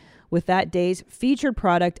daily with that day's featured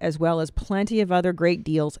product, as well as plenty of other great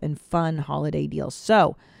deals and fun holiday deals.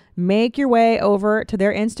 So make your way over to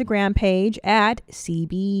their Instagram page at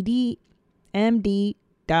cbdmd.usa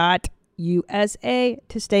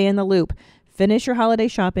to stay in the loop. Finish your holiday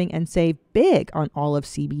shopping and save big on all of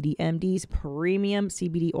CBDMD's premium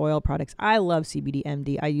CBD oil products. I love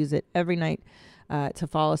CBDMD. I use it every night to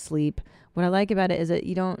fall asleep. What I like about it is that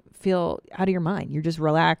you don't feel out of your mind. You're just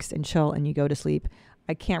relaxed and chill and you go to sleep.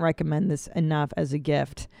 I can't recommend this enough as a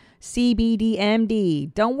gift.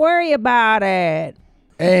 CBDMD. Don't worry about it.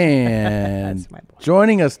 And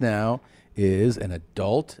joining us now is an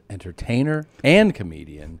adult entertainer and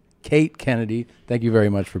comedian, Kate Kennedy. Thank you very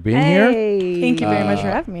much for being here. Thank you very much for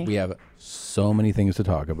having me. We have so many things to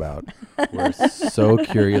talk about. We're so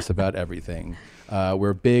curious about everything.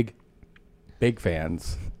 We're big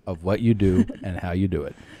fans of what you do and how you do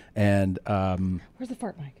it. And where's the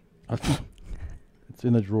fart mic? It's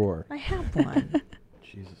in the drawer. I have one.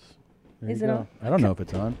 Jesus. There Is you it go. on? I don't know if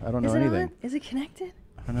it's on. I don't know Is it anything. on? Is it connected?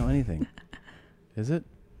 I don't know anything. Is it?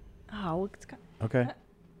 Oh, it's got. Okay.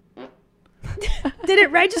 Did it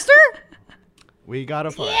register? We got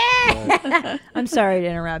a fight. Yeah. I'm sorry to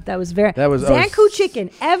interrupt. That was Zanku chicken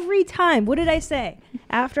every time. What did I say?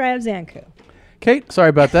 After I have Zanku. Kate, sorry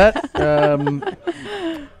about that.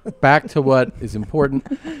 Back to what is important.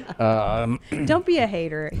 Don't be a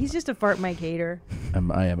hater. He's just a fart mic hater.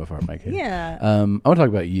 I am a fart mic hater. Yeah. I want to talk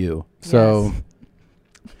about you. So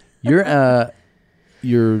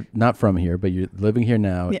you're not from here, but you're living here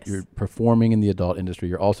now. Yes. You're performing in the adult industry.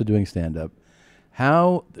 You're also doing stand-up.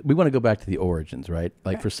 How we want to go back to the origins, right?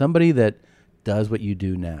 Like for somebody that does what you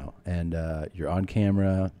do now, and you're on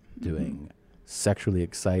camera doing sexually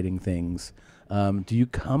exciting things. Do you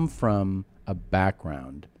come from a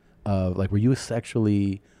background of like, were you a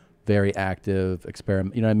sexually very active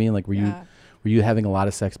experiment? You know what I mean? Like, were Were you having a lot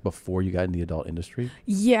of sex before you got in the adult industry?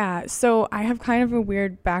 Yeah, so I have kind of a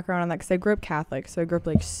weird background on that because I grew up Catholic, so I grew up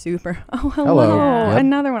like super. Oh, Hello. Yep.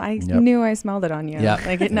 Another one. I knew I smelled it on you. Yep.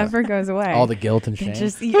 Like it never goes away. All the guilt and shame.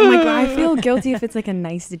 Oh my god, I feel guilty if it's like a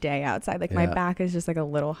nice day outside. Like my back is just like a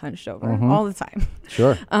little hunched over all the time.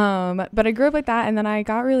 Sure. But I grew up like that, and then I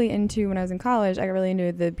got really into when I was in college. I got really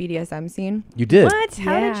into the BDSM scene. You did. What?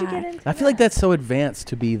 How did you get into? I feel like that's so advanced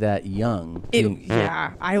to be that young.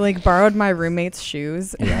 Yeah, I like borrowed my roommate's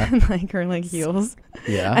shoes, and like her like heels.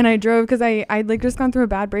 Yeah. And I drove because I'd like just gone through a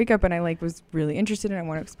bad breakup, and I like was really interested in it. I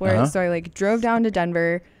want to explore it. So I like drove down to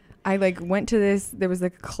Denver. I like went to there was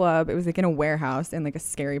like a club. It was like in a warehouse in like a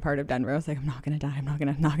scary part of Denver. I was like, I'm not gonna die. I'm not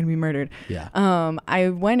gonna be murdered. Yeah. I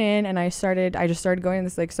went in and I just started going to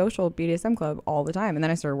this like social BDSM club all the time, and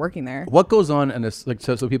then I started working there. What goes on in a like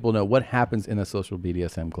so people know what happens in a social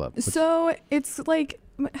BDSM club? So it's like.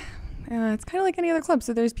 It's kind of like any other club.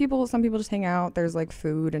 So there's some people just hang out. There's like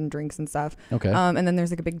food and drinks and stuff. Okay. And then there's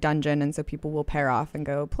like a big dungeon. And so people will pair off and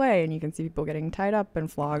go play. And you can see people getting tied up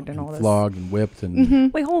and flogged and all this. Flogged and whipped.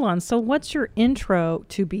 And Wait, hold on. So what's your intro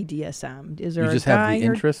to BDSM? Is there you just a guy have the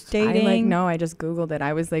you're interest? dating? No, I just Googled it.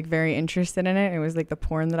 I was like very interested in it. It was like the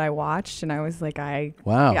porn that I watched. And I was like,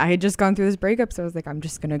 wow. I had just gone through this breakup. So I was like, I'm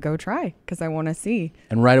just going to go try because I want to see.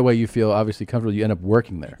 And right away you feel obviously comfortable. You end up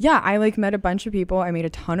working there. Yeah. I like met a bunch of people. I made a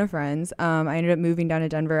ton of friends. I ended up moving down to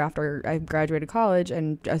Denver after I graduated college,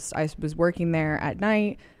 and I was working there at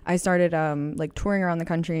night. I started like touring around the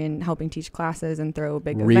country and helping teach classes and throw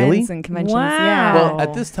big events and conventions. Wow. Yeah. Well,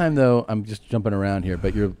 at this time though, I'm just jumping around here,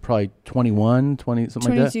 but you're probably 21, 20,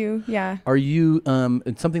 something 22, like that. 22, yeah. Are you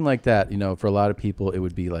and something like that, you know, for a lot of people it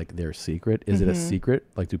would be like their secret. Is it a secret?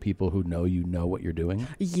 Like do people who know you know what you're doing?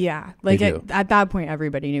 Yeah. Like at that point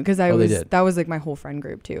everybody knew because that was like my whole friend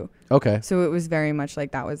group too. Okay. So it was very much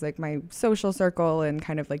like that was like my social circle and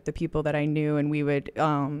kind of like the people that I knew, and we would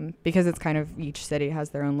because it's kind of each city has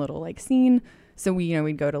their own little like scene. So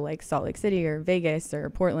we'd go to like Salt Lake City or Vegas or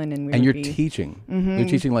Portland, and you're teaching. You're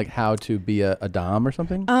teaching like how to be a dom or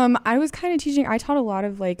something. I was kind of teaching. I taught a lot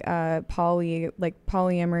of like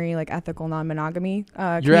polyamory, like ethical non-monogamy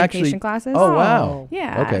communication classes. Oh wow.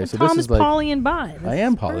 Yeah. Okay. So Tom this is is like poly and bi. I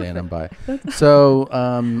am poly and I'm bi.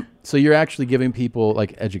 So so you're actually giving people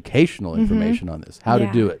like educational information on this, how to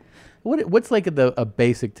do it. What's like a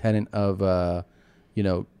basic tenet of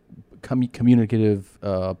communicative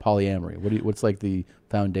polyamory? What's like the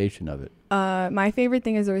foundation of it? My favorite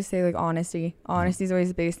thing is always say like honesty. Honesty is always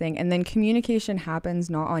the biggest thing, and then communication happens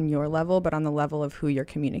not on your level but on the level of who you're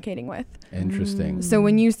communicating with. Interesting. So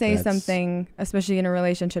when you say something, especially in a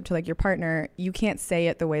relationship to like your partner, you can't say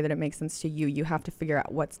it the way that it makes sense to you. You have to figure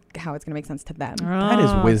out how it's going to make sense to them. That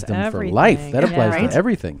is wisdom for life. That applies to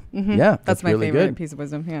everything. Yeah, that's my really favorite good. piece of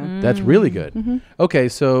wisdom. Yeah, that's really good. Okay,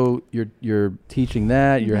 so you're teaching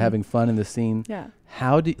that. You're having fun in the scene. Yeah.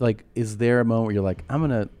 How do is there a moment where you're like, I'm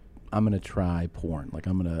gonna try porn, like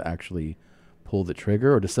I'm gonna actually pull the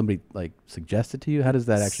trigger, or does somebody like suggest it to you? How does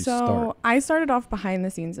that actually start? So I started off behind the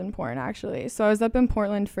scenes in porn actually. So I was up in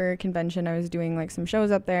Portland for a convention. I was doing like some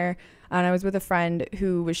shows up there, and I was with a friend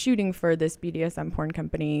who was shooting for this BDSM porn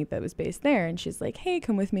company that was based there, and she's like, hey,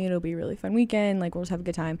 come with me, it'll be a really fun weekend, like we'll just have a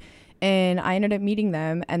good time. And I ended up meeting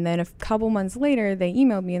them, and then a couple months later they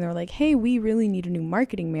emailed me and they were like, hey, we really need a new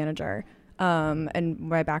marketing manager. And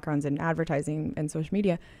my background's in advertising and social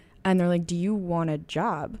media. And they're like, do you want a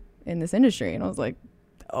job in this industry? And I was like,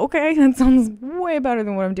 okay, that sounds way better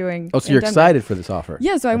than what I'm doing. Oh, so you're excited for this offer?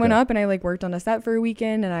 Yeah, so I went up and I like worked on a set for a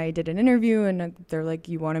weekend, and I did an interview, and they're like,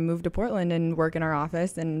 you want to move to Portland and work in our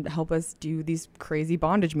office and help us do these crazy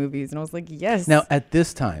bondage movies? And I was like, yes. Now, at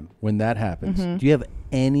this time, when that happens, do you have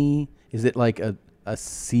is it like a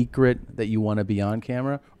secret that you want to be on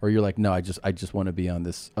camera, or you're like, no, I just want to be on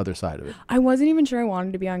this other side of it? I wasn't even sure I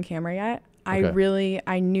wanted to be on camera yet.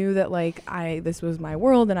 I knew that like this was my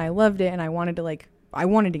world and I loved it, and I wanted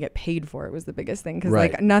to get paid for it was the biggest thing, because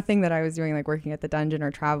like nothing that I was doing, like working at the dungeon or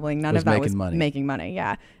traveling, none of that was making money.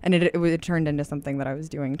 Yeah. And it turned into something that I was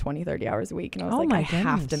doing 20-30 hours a week, and I was I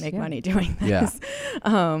have to make money doing this.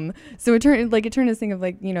 So it turned this thing of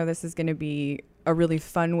like, this is going to be a really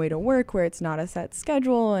fun way to work where it's not a set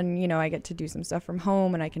schedule, and I get to do some stuff from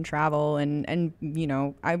home, and I can travel, and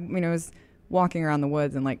I was walking around the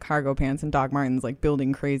woods in like cargo pants and Doc Martens, like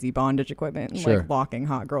building crazy bondage equipment and like locking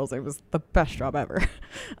hot girls. It was the best job ever.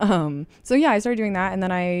 So yeah, I started doing that, and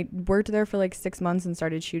then I worked there for like 6 months and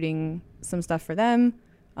started shooting some stuff for them.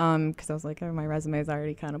 Because I was like, oh, my resume is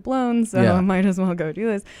already kind of blown, so I might as well go do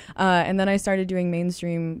this. And then I started doing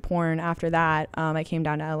mainstream porn after that. I came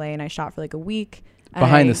down to LA and I shot for like a week.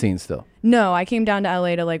 Behind the scenes still. No, I came down to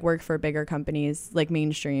LA to like work for bigger companies, like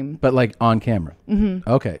mainstream. But like on camera. Mm-hmm.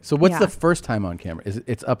 Okay. So what's Yeah. the first time on camera?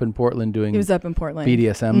 It's up in Portland doing It was up in Portland.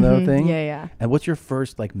 BDSM though Mhm. thing? Yeah, yeah. And what's your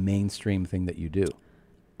first like mainstream thing that you do?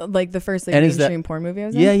 Like the first like And is that- mainstream porn movie I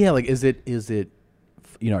was in? Yeah, yeah. Like is it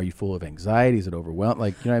are you full of anxiety? Is it overwhelmed?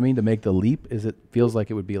 Like, you know what I mean? To make the leap, feels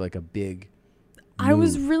like it would be like a big I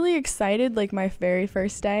was move. really excited like my very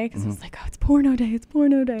first day because I was like, oh, it's porno day. It's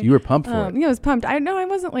porno day. You were pumped for it. Yeah, I was pumped. I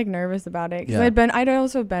wasn't like nervous about it because Yeah. I'd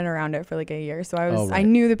also been around it for like a year. So I was, Oh, right. I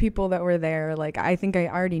knew the people that were there. Like, I think I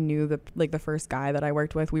already knew the first guy that I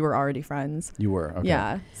worked with. We were already friends. You were, okay.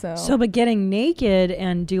 Yeah. So, but getting naked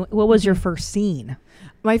and doing, what was your first scene?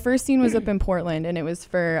 My first scene was up in Portland, and it was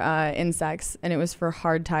for insects, and it was for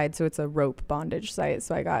hard tied, so it's a rope bondage site.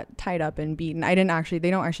 So I got tied up and beaten. They don't actually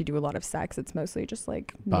do a lot of sex. It's mostly just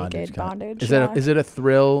like naked bondage. Is it a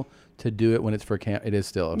thrill to do it when it's for camp? It is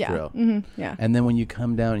still a thrill. Mm-hmm. Yeah. And then when you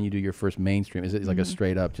come down and you do your first mainstream, is it like a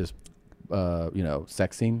straight up just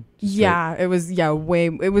sex scene? Yeah, it was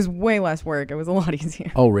way less work. It was a lot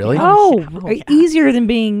easier. Oh, really? Easier than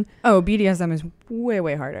being. Oh, BDSM is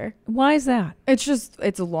way harder. Why is that?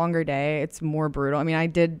 It's a longer day. It's more brutal. I mean, I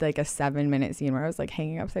did like a 7-minute scene where I was like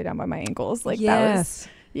hanging upside down by my ankles. Like that was,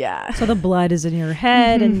 yeah. So the blood is in your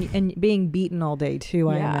head and being beaten all day too,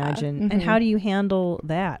 I Yeah. imagine. And how do you handle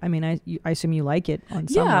that? I mean, I assume you like it on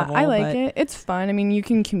some level. Yeah, I like it. It's fun. I mean, you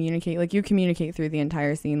can communicate. Like you communicate through the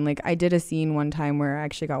entire scene. Like I did a scene one time where I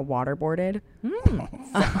actually got waterboarded.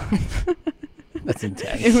 That's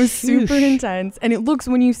intense. It was super intense, and it looks,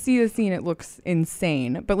 when you see the scene, it looks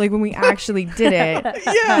insane. But like when we actually did it,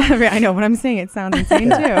 I know what I'm saying. It sounds insane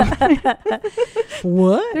too.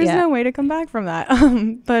 What? There's no way to come back from that.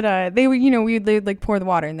 But they would, they'd like pour the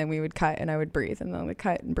water, and then we would cut, and I would breathe, and then we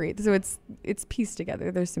cut and breathe. So it's pieced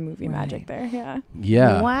together. There's some movie magic there. Yeah.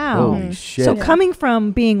 Yeah. Wow. Holy shit. So coming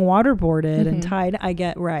from being waterboarded and tied, I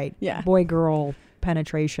get right. Yeah. Boy girl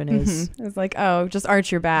penetration is. It's like, oh, just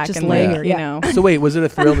arch your back Just and lay like, here, you know. So wait, was it a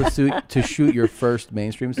thrill to shoot your first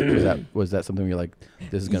mainstream scene? Was that something where you're like,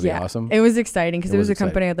 this is gonna be awesome? It was exciting because it was a exciting.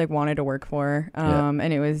 company I'd like wanted to work for.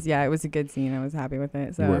 And it was a good scene. I was happy with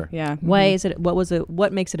it. So You were. yeah. Why is it?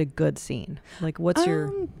 What makes it a good scene? Like, what's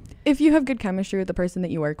your? If you have good chemistry with the person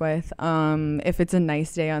that you work with, if it's a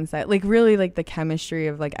nice day on set, like really like the chemistry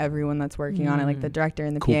of like everyone that's working on it, like the director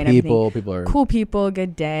and the Cool PA and people, everything. people are cool people,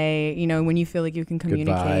 good day, when you feel like you can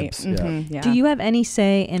communicate. vibes, Yeah. Do you have any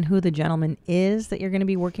say in who the gentleman is that you're going to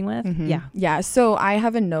be working with? Yeah. Yeah. So I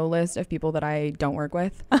have a no list of people that I don't work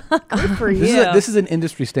with. Good for you. This is an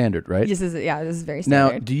industry standard, right? This is very Now,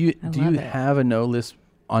 standard. do you love it. have a no list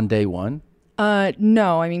on day one?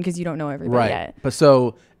 No, I mean, because you don't know everybody yet. But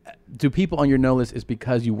so, do people on your no list is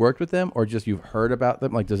because you worked with them, or just you've heard about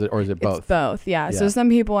them? Like, is it both? It's both, yeah. So some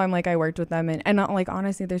people I'm like, I worked with them, and not like,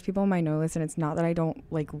 honestly, there's people on my no list, and it's not that I don't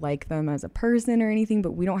like them as a person or anything,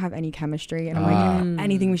 but we don't have any chemistry, and I'm like,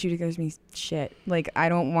 anything we shoot gives me shit. Like, I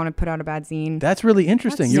don't want to put out a bad scene. That's really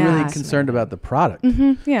interesting. You're really concerned about the product.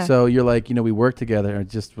 Yeah. So you're like, we worked together,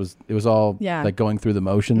 and it was all like going through the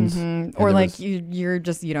motions. Or like you're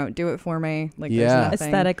just, you don't do it for me. Like, there's nothing.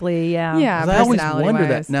 Aesthetically, yeah. Yeah. I always personality wonder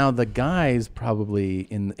that. wise. Now the guys probably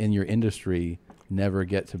in your industry never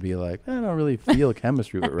get to be like, I don't really feel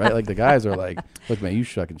chemistry with it, right? Like the guys are like, look, man, you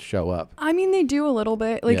fucking show up. I mean, they do a little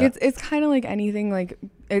bit. Like Yeah. it's kind of like anything. Like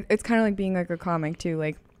it's kind of like being like a comic too.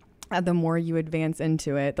 Like the more you advance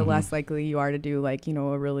into it, the less likely you are to do like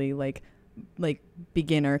a really like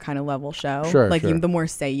beginner kind of level show. Sure, like sure. the more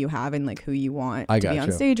say you have in like who you want I to be on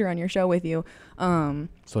gotcha. stage or on your show with you.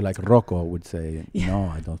 So like Rocco would say, no,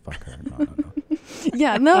 I don't fuck her. No.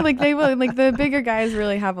 Yeah, no, like they will. Like the bigger guys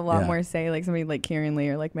really have a lot Yeah. more say. Like somebody like Kieran Lee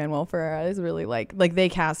or like Manuel Ferreira is really like they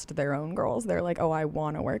cast their own girls. They're like, oh, I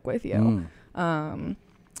want to work with you.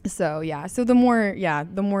 So yeah, so the more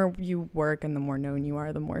you work and the more known you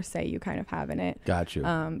are, the more say you kind of have in it. Got you.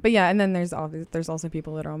 But yeah, and then there's also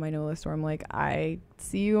people that are on my no list where I'm like, I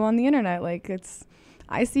see you on the internet, like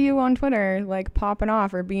I see you on Twitter, like popping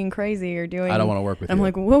off or being crazy or doing. I don't want to work with I'm you.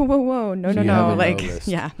 like, whoa, no, So you have a like, list.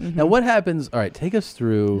 yeah. Now what happens? All right, take us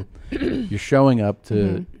through. You're showing up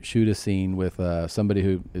to shoot a scene with somebody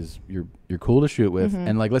who is you're cool to shoot with,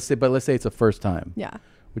 and like let's say it's a first time. Yeah.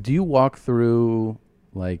 Do you walk through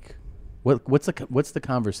like what's the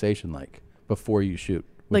conversation like before you shoot?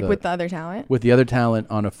 With the other talent? With the other talent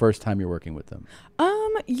on a first time you're working with them?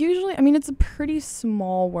 Usually, I mean, it's a pretty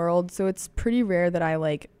small world, so it's pretty rare that I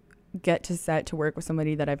like get to set to work with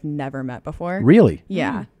somebody that I've never met before. Really?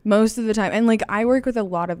 Yeah. Most of the time. And like I work with a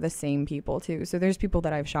lot of the same people too. So there's people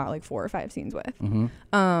that I've shot like 4 or 5 scenes with.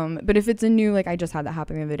 But if it's a new, like I just had that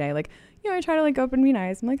happen the other day, like, you know, I try to like go up and be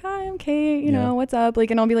nice. I'm like, hi, I'm Kate, you know, what's up?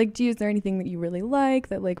 Like, and I'll be like, is there anything that you really like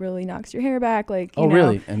that like really knocks your hair back? Like, you know.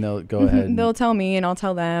 Really? And they'll go ahead. And they'll tell me and I'll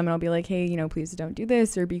tell them and I'll be like, hey, you know, please don't do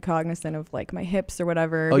this or be cognizant of like my hips or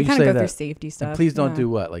whatever. Oh, we you kind of say go that. through safety stuff. And please don't do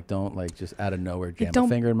what? Like, don't like just out of nowhere jam a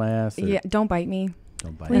finger in my ass. Or? Yeah, don't bite me.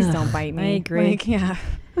 Don't bite Please me. don't bite me. I agree. Like, yeah.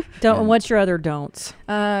 Don't. What's your other don'ts?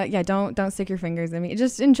 Yeah, don't stick your fingers in me.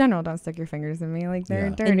 Just in general, don't stick your fingers in me. Like they're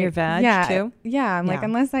dirty. In your vag too. Yeah, I'm like,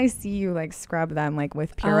 unless I see you like scrub them like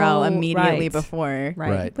with Purell immediately before.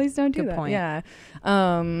 Right. Please don't do Good that. point. Yeah.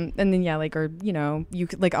 And then like, or you know, you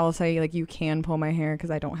could like, I'll say like you can pull my hair because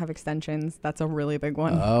I don't have extensions. That's a really big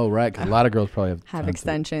one. Oh right, because a lot of girls probably have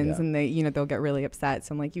extensions and they, you know, they'll get really upset.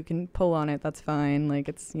 So I'm like, you can pull on it. That's fine. Like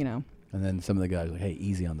it's, you know. And then some of the guys are like, hey,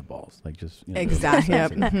 easy on the balls. Like just, you know, exactly.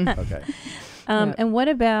 Yep. Okay. And what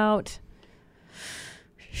about,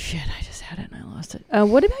 shit, I just had it and I lost it.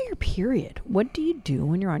 What about your period? What do you do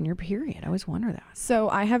when you're on your period? I always wonder that. So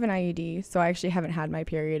I have an IUD. So I actually haven't had my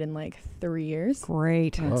period in like 3 years.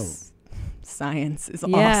 Great. Science is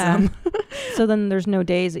awesome. So then there's no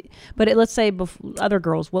days. But let's say other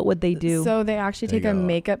girls, what would they do? So they actually take a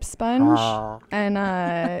makeup sponge and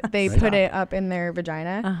they put it up in their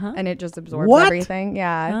vagina and it just absorbs everything.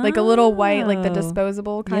 Yeah. Like a little white, like the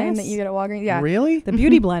disposable kind that you get at Walgreens. Yeah. Really? The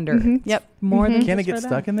beauty blender. Yep. More than Can it get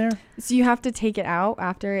stuck in there? So you have to take it out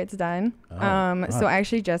after it's done. So I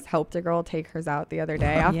actually just helped a girl take hers out the other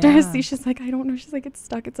day after she's like, I don't know. She's like, it's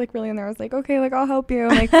stuck. It's like really in there. I was like, okay, like I'll help you.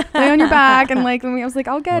 Like lay on your back and like I was like,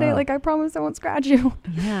 I'll get it. Like I promise I won't scratch you.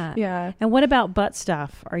 Yeah. Yeah. And what about butt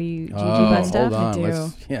stuff? Do you do butt stuff? Hold on.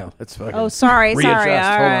 I do. Let's fucking Oh, sorry. readjust.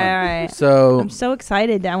 All Hold on. right. So I'm so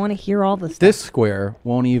excited. I want to hear all this. This square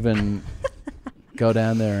won't even go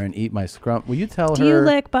down there and eat my scrump. Will you tell her? Do you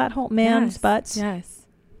lick men's butts? Yes.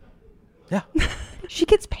 Yeah. She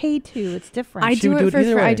gets paid to. It's different. I do it for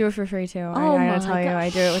free. way. I do it for free too. Oh I gotta tell you, gosh. I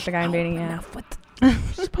do it with the guy I'm dating. Yeah.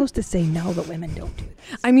 You're supposed to say no, but women don't do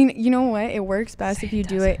this. I mean, you know what? It works best if you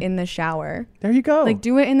do it in the shower. There you go. Like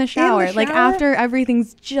do it in the shower. Like shower? after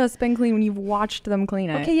everything's just been clean when you've watched them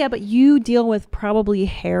clean it. Okay, yeah, but you deal with probably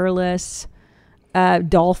hairless,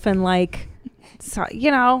 dolphin-like,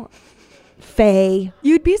 fey,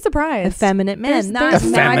 You'd be surprised. effeminate men, not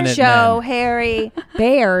Effeminate macho, men. hairy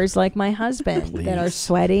bears like my husband that are Please.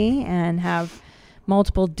 sweaty and have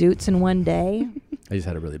multiple doots in one day. I just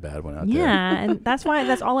had a really bad one out there. Yeah, and that's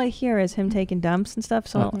all I hear is him taking dumps and stuff.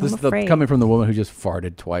 So This I'm is afraid. coming from the woman who just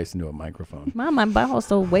farted twice into a microphone. Mom, my butthole's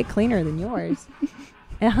still way cleaner than yours.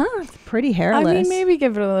 It's pretty hairless. I mean, maybe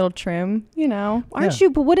give it a little trim, you know. Aren't you?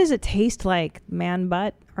 But what does it taste like, man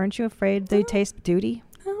butt? Aren't you afraid they taste duty?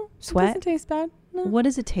 No, Sweat? It doesn't taste bad. No. What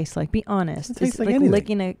does it taste like? Be honest. It tastes Is like it like anything.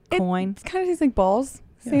 licking a coin? It kind of tastes like balls.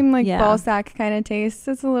 Same like Yeah. ball sack kind of taste.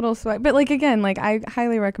 It's a little sweat. But like again, like I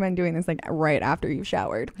highly recommend doing this like right after you've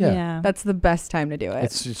showered. Yeah. That's the best time to do it.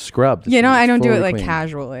 It's just scrubbed. You know, I don't do it fully like clean.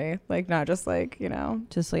 casually. Like not just like, you know.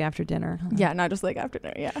 Just like after dinner. Yeah, not just like after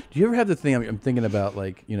dinner. Yeah. Do you ever have the thing I'm thinking about,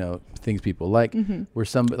 like, you know, things people like, where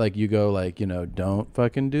some, like, you go, like, you know, don't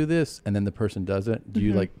fucking do this, and then the person does it? Do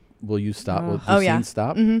you, like, will you stop? Will the scene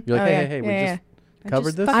stop? You're like, hey, we just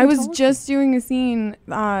covered this? I was just doing a scene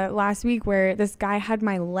last week where this guy had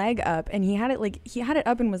my leg up, and he had it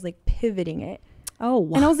up and was, like, pivoting it. Oh,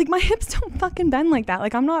 wow. And I was like, my hips don't fucking bend like that.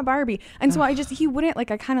 Like, I'm not Barbie. And so he wouldn't,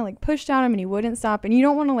 like, I kind of, like, pushed on him and he wouldn't stop. And you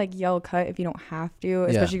don't want to, like, yell cut if you don't have to,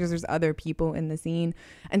 especially because there's other people in the scene.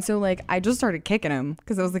 And so, like, I just started kicking him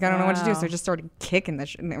because I was like, I don't know what to do. So I just started kicking the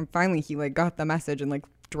shit. And finally he, like, got the message and, like,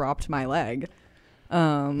 dropped my leg.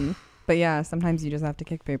 But yeah, sometimes you just have to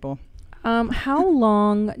kick people. How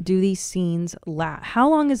long do these scenes last? How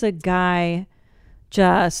long is a guy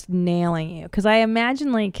just nailing you? Because I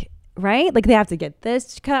imagine, like, right? Like, they have to get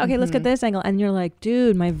this cut. Okay, let's get this angle. And you're like,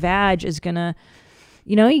 dude, my vag is going to,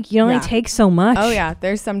 you know, you only take so much. Oh, yeah.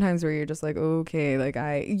 There's sometimes where you're just like, okay, like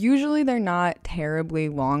usually they're not terribly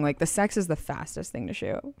long. Like, the sex is the fastest thing to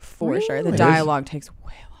shoot, for sure. The dialogue takes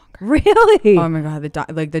way longer. Really? Oh my God.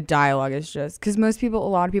 The dialogue is just, because a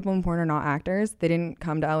lot of people in porn are not actors. They didn't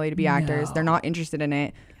come to LA to be actors. They're not interested in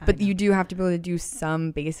it. But you do have to be able to do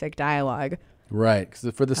some basic dialogue. Right,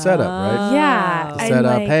 because for the setup, right? Yeah. The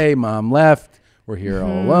setup, hey, mom left. we're here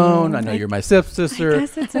all alone. I know you're my stepsister. I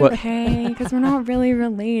guess it's okay because we're not really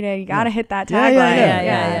related. You got to hit that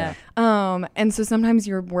tagline. Yeah. And so sometimes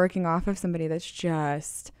you're working off of somebody that's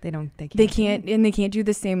just they can't do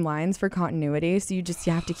the same lines for continuity. So you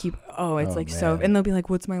have to keep. So, and they'll be like,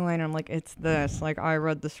 "What's my line?" And I'm like, "It's this." Like I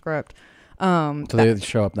read the script. So they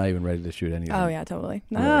show up not even ready to shoot anything. Oh yeah, totally.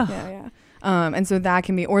 Yeah. And so that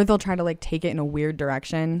can be, or they'll try to like take it in a weird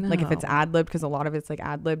direction, like if it's ad-libbed, because a lot of it's like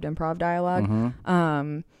ad-libbed improv dialogue.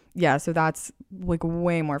 So that's like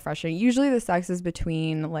way more frustrating. Usually the sex is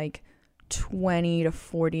between like 20 to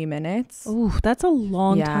 40 minutes. Ooh, that's a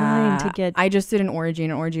long time to get. I just did an orgy,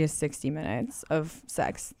 and an orgy is 60 minutes of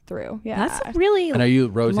sex through. Yeah, that's really and are you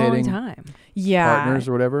rotating long time? Partners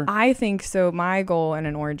or whatever? I think so. My goal in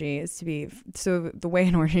an orgy is to be, so the way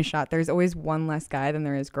an orgy is shot, there's always one less guy than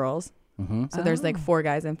there is girls. So there's like 4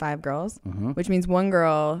 guys and 5 girls, which means one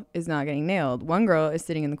girl is not getting nailed. One girl is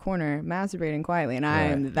sitting in the corner masturbating quietly, and I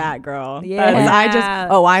am that girl. Yeah.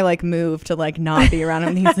 I like move to like not be around him.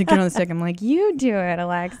 And he's like, get on the stick. I'm like, you do it,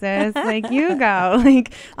 Alexis. Like you go.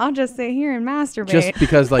 Like I'll just sit here and masturbate. Just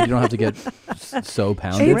because like you don't have to get so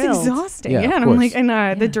pounded. It's exhausting. Yeah, and I'm like, and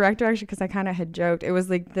the director actually, because I kind of had joked, it was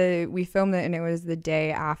like we filmed it, and it was the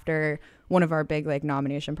day after one of our big like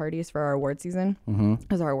nomination parties for our award season,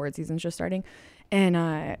 because our award season's just starting. And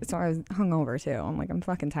so I was hungover too. I'm like, I'm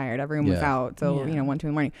fucking tired. Everyone was out till 1, 2 in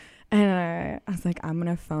the morning. And I was like, I'm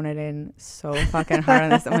gonna phone it in so fucking hard on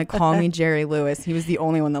this. I'm like, call me Jerry Lewis. He was the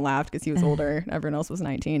only one that laughed because he was older. Everyone else was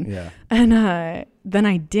 19. Yeah. And then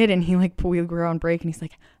I did, and he like, we were on break, and he's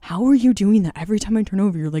like, how are you doing that? Every time I turn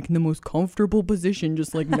over, you're like in the most comfortable position,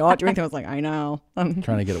 just like not doing anything. I was like, I know. I'm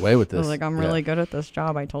trying to get away with this. I was like, I'm really good at this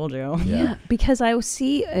job. I told you. Yeah, because I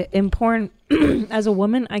see in porn, as a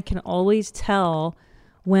woman, I can always tell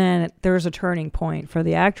when there's a turning point for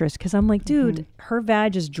the actress, because I'm like, dude, her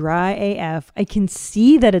vag is dry AF. I can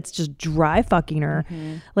see that it's just dry fucking her.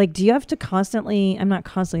 Like, do you have to constantly, I'm not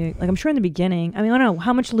constantly, like I'm sure in the beginning, I mean, I don't know,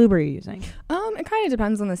 how much lube are you using? It kind of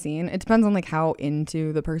depends on the scene. It depends on like how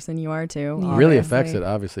into the person you are too. It really affects it,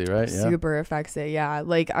 obviously, right? Yeah. Super affects it, yeah.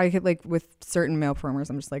 Like I could, like with certain male performers,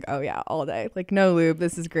 I'm just like, oh yeah, all day. Like no lube,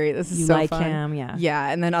 this is great. This is so like fun. him, yeah. Yeah,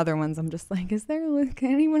 and then other ones, I'm just like,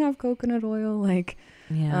 can anyone have coconut oil? Like,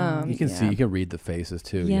 yeah. You can see, you can read the faces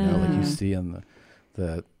too. Yeah. You know, like you see on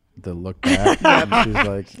the look back.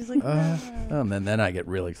 And she's like, and then I get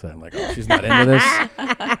really excited. I'm like, oh, she's not into this.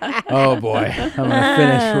 Oh boy, I'm gonna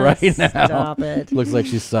finish right now. Stop it. Looks like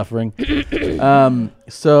she's suffering.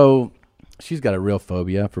 So she's got a real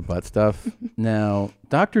phobia for butt stuff. Now,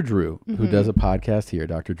 Dr. Drew, who does a podcast here,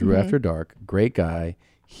 Dr. Drew After Dark, great guy.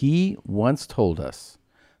 He once told us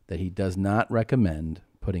that he does not recommend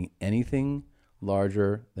putting anything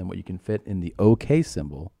larger than what you can fit in the OK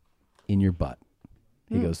symbol in your butt.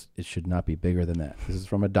 He goes, it should not be bigger than that. This is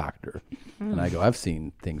from a doctor. And I go, I've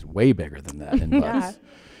seen things way bigger than that in butts.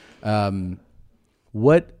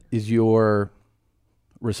 What is your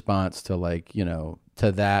response to like, you know,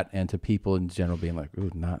 to that and to people in general being like,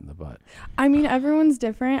 ooh, not in the butt? I mean, everyone's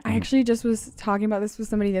different. I actually just was talking about this with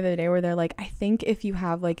somebody the other day where they're like, I think if you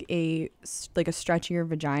have like a stretchier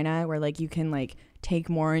vagina where like you can like take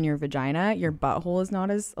more in your vagina, your butthole is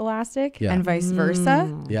not as elastic, and vice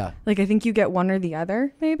versa. Yeah. Like I think you get one or the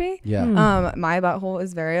other, maybe. Yeah. My butthole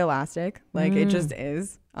is very elastic. Like it just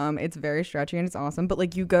is. It's very stretchy and it's awesome. But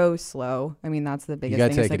like you go slow. I mean, that's the biggest thing.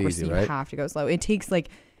 Take is, like, it easy, right? You have to go slow. It takes like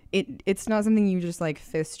it's not something you just like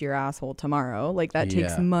fist your asshole tomorrow. Like that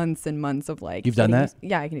takes months and months of like. You've done that?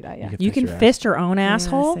 Yeah, I can do that. Yeah. You can fist your own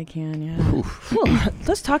asshole? Yes, I can. Yeah.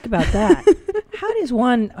 Let's talk about that.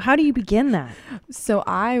 How do you begin that? So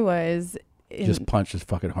I was just punch as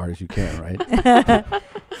fucking hard as you can, right?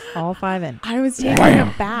 All 5 in. I was taking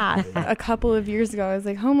a bath a couple of years ago. I was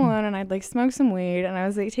like home alone and I'd like smoke some weed and I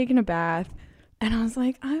was like taking a bath and I was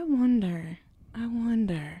like, I wonder.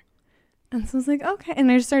 And so I was like, okay. And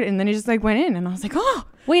I just started, and then he just like went in and I was like, oh.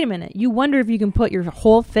 Wait a minute. You wonder if you can put your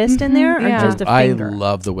whole fist in there or just a finger? I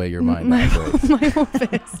love the way your mind operates. My whole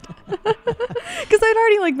fist. Because I'd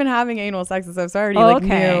already like been having anal sex and stuff, so I already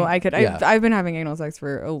knew I could. Yeah. I've been having anal sex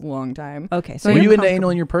for a long time. Okay. So were you into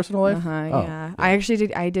anal in your personal life? Yeah. I actually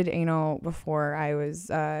did. I did anal before I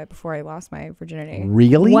lost my virginity.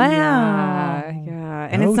 Really? Wow. Yeah.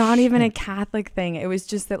 And it's not even a Catholic thing. It was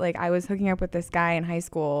just that like I was hooking up with this guy in high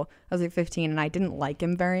school. I was like 15 and I didn't like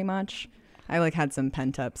him very much. I like had some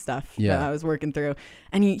pent up stuff that I was working through,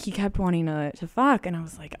 and he kept wanting to fuck, and I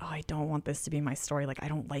was like, oh, I don't want this to be my story. Like I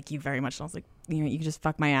don't like you very much. And I was like, you know, you can just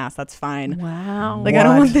fuck my ass. That's fine. Wow. Like I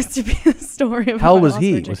don't want this to be a story of how old was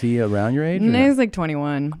he? Was he around your age? No, he was like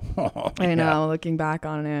 21. I know. Looking back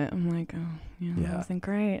on it, I'm like, oh That wasn't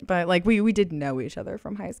great. But like we did know each other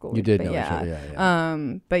from high school. You did know each other,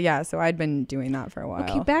 yeah. But yeah, so I'd been doing that for a while.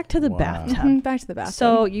 Okay, back to the bathtub. Back to the bathtub.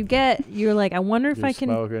 So you're like, I wonder if I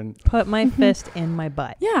can put my fist in my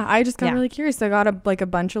butt. Yeah, I just got really curious. So I got a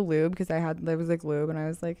bunch of lube because there was like lube, and I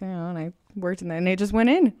was like, and I worked in that, and it just went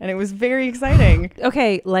in, and it was very exciting.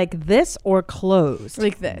 Okay, like this or closed?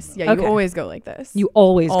 Like this. Yeah, you always go like this. You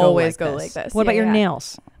always go like this. What about your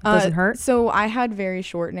nails? Doesn't hurt? So I had very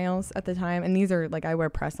short nails at the time, and these are like I wear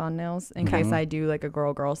press-on nails in case I do like a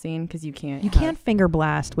girl scene because you can't finger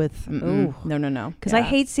blast with no because I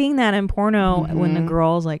hate seeing that in porno when the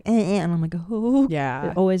girl's like and I'm like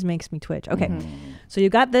it always makes me twitch. Okay, so you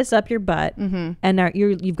got this up your butt and now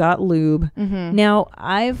you've got lube. Now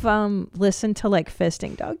I've listened to like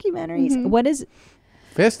fisting documentaries. What is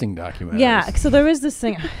fisting documentaries? Yeah, so there was this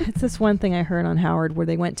thing. It's this one thing I heard on Howard where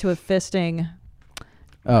they went to a fisting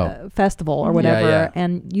festival or whatever,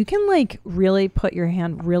 and you can like really put your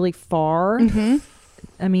hand really far.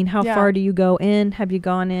 I mean, how far do you go in? Have you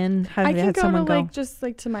gone in? I can go to like just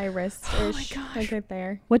like to my wrist-ish, like right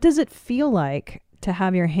there. What does it feel like to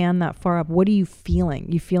have your hand that far up? What are you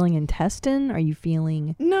feeling? You feeling intestine? Are you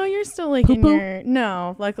feeling? No, you're still like in your.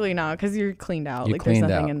 No, luckily not, because you're cleaned out. Like there's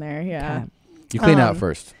nothing in there. Yeah. Okay. You clean out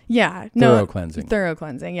first. Yeah. Thorough cleansing. Thorough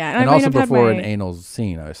cleansing, yeah. And also before an anal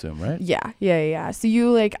scene, I assume, right? Yeah. So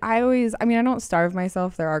you like, I don't starve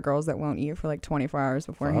myself. There are girls that won't eat for like 24 hours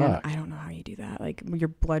beforehand. I don't know how you do that. Like your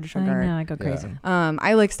blood sugar. I know, I go crazy.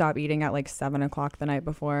 I like stop eating at like 7 o'clock the night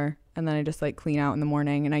before. And then I just like clean out in the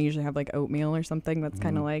morning, and I usually have like oatmeal or something that's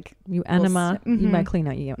kind of like you enema. You might clean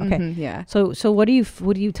out. Okay. Yeah. So what are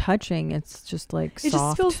you touching? It's just like it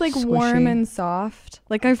soft, just feels like squishy. warm and soft.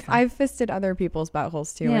 Like I've fisted other people's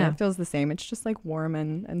buttholes too, and it feels the same. It's just like warm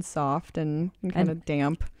and soft and kind of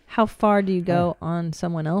damp. How far do you go on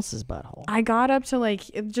someone else's butthole? I got up to like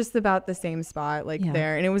just about the same spot, like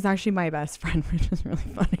there, and it was actually my best friend, which was really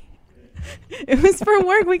funny. It was for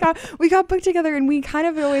work. We got booked together, and we kind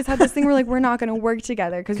of always had this thing where like we're not going to work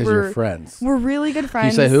together because we're friends. We're really good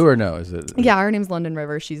friends. Can you say who or no? Is it? Yeah, her name's London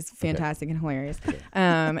River. She's fantastic and hilarious.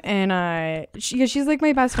 And she's like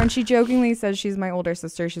my best friend. She jokingly says she's my older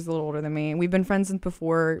sister. She's a little older than me. We've been friends since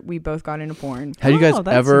before we both got into porn. Have you guys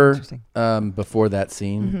ever before that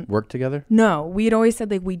scene worked together? No, we had always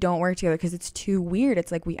said like we don't work together because it's too weird.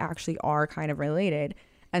 It's like we actually are kind of related.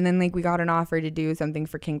 And then like we got an offer to do something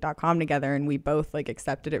for kink.com together, and we both like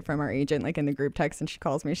accepted it from our agent, like in the group text. And she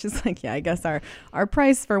calls me, she's like, yeah, I guess our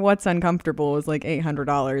price for what's uncomfortable was like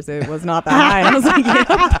 $800. It was not that high. And I was like, yep.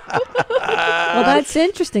 Well, that's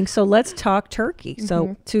interesting. So let's talk turkey.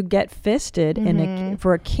 So to get fisted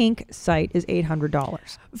for a kink site is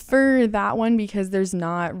 $800 for that one, because there's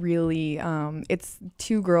not really it's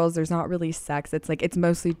two girls, there's not really sex. It's like it's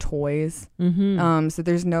mostly toys. So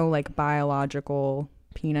there's no like biological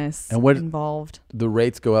penis involved. The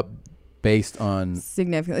rates go up based on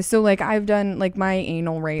significantly. So like I've done like my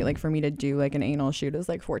anal rate, like for me to do like an anal shoot is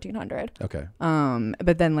like $1,400. Okay.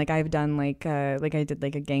 But then like I've done like I did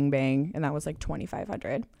like a gangbang, and that was like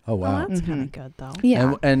 $2,500. Oh wow. Oh, that's kind of good though.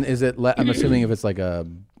 Yeah. And is it? I'm assuming if it's like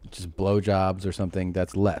just blowjobs or something,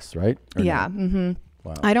 that's less, right? Or yeah. No?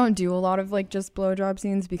 Wow. I don't do a lot of like just blowjob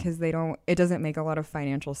scenes because it doesn't make a lot of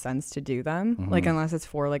financial sense to do them. Like unless it's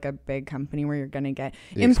for like a big company where you're going to get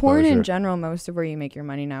in porn in general, most of where you make your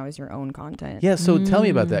money now is your own content. Yeah. So tell me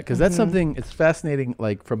about that. Cause that's something, it's fascinating.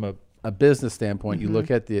 Like from a business standpoint, you look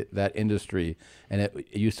at that industry, and it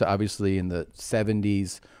used to obviously in the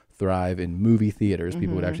 70s thrive in movie theaters.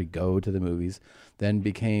 People would actually go to the movies. Then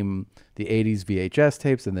became the 80s VHS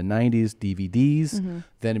tapes, and the 90s DVDs.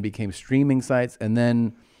 Then it became streaming sites, and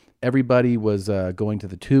then everybody was going to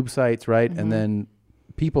the tube sites, right? And then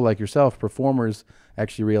people like yourself, performers,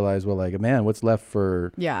 actually realized, well, like, man, what's left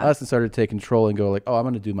for us? And started to take control and go like, oh, I'm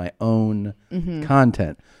going to do my own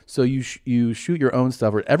content. So you shoot your own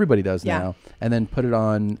stuff, or everybody does now, and then put it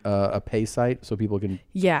on a pay site so people can.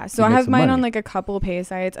 Yeah, so I have mine on like a couple of pay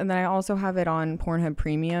sites, and then I also have it on Pornhub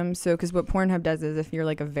Premium. So because what Pornhub does is if you're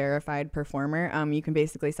like a verified performer, you can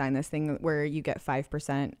basically sign this thing where you get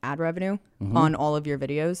 5% ad revenue on all of your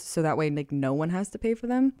videos. So that way like no one has to pay for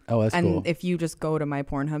them. Oh, that's cool. And if you just go to my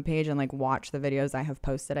Pornhub page and like watch the videos I have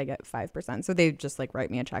posted, I get 5%. So they just like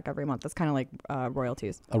write me a check every month. That's kind of like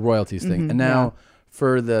royalties. A royalties thing. And now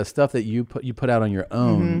for the stuff that you put out on your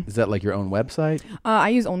own, is that like your own website? I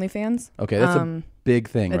use OnlyFans. Okay, that's big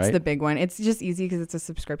thing, right? It's the big one. It's just easy because it's a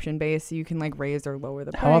subscription base, so you can like raise or lower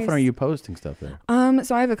the price. How often are you posting stuff there?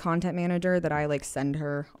 So I have a content manager that I like send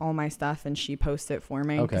her all my stuff and she posts it for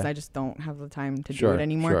me because I just don't have the time to do it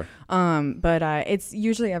anymore. But it's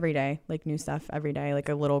usually every day, like new stuff every day, like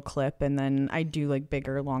a little clip, and then I do like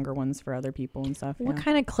bigger, longer ones for other people and stuff. What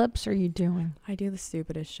kind of clips are you doing? I do the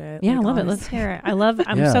stupidest shit. Yeah, like, I love it. Let's hear it.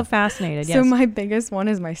 I'm so fascinated. So my biggest one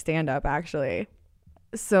is my stand-up, actually.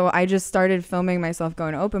 So I just started filming myself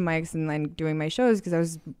going to open mics and then doing my shows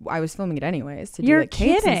because I was filming it anyways to do like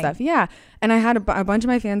cakes and stuff. Yeah, and I had a bunch of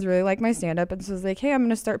my fans really like my stand up, and so I was like, hey, I'm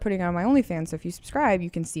gonna start putting it on my OnlyFans. So if you subscribe, you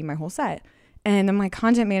can see my whole set. And then my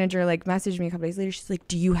content manager like messaged me a couple days later. She's like,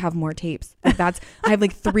 do you have more tapes? Like I have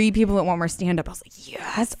like 3 people that want more stand up. I was like,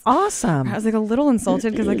 yes, that's awesome. I was like a little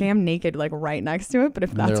insulted because like I am naked like right next to it. But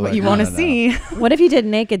if that's what you want to see, what if you did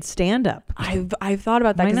naked stand up? I've thought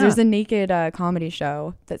about that because there's a naked comedy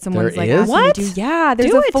show that someone's like asking me to do. Yeah,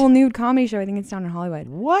 there's a full nude comedy show. I think it's down in Hollywood.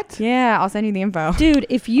 What? Yeah, I'll send you the info, dude.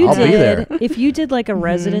 If you did like a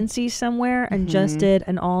residency somewhere and just did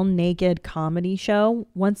an all naked comedy show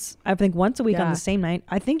once a week on the same night,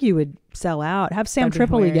 I think you would sell out. Have Sam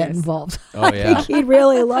Tripoli get involved. Oh, I think he'd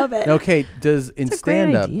really love it. Okay, in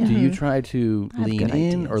stand-up, do you try to lean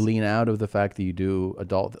in or lean out of the fact that you do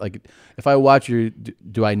adult? Like, if I watch you,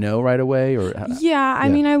 do I know right away? Or I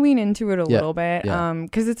mean, I lean into it a little bit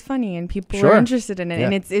because it's funny and people are interested in it.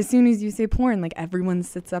 And it's as soon as you say porn, like everyone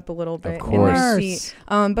sits up a little bit in their seat.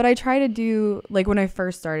 But I try to do, like when I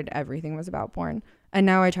first started, everything was about porn. And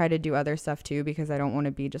now I try to do other stuff too because I don't want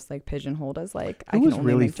to be just like pigeonholed as like I can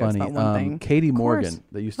only make jokes about one thing. Katie Morgan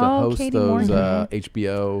that used to host those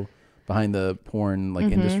HBO behind the porn like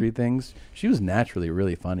industry things. She was naturally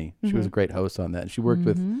really funny. She was a great host on that. And she worked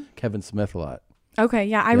with Kevin Smith a lot. Okay,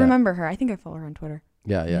 yeah, I remember her. I think I follow her on Twitter.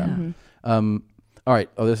 Yeah. All right.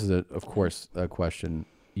 Oh, this is of course a question.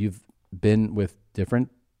 You've been with different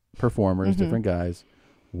performers, different guys.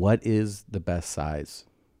 What is the best size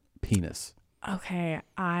penis? Okay,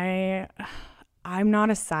 I'm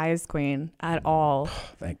not a size queen at all.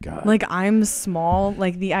 Thank God. Like I'm small.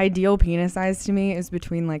 Like the ideal penis size to me is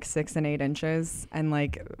between like 6 and 8 inches and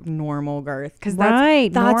like normal girth. Because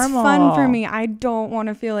that's fun for me. I don't want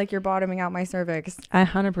to feel like you're bottoming out my cervix. I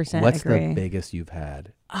 100% What's agree. the biggest you've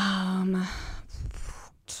had?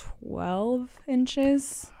 12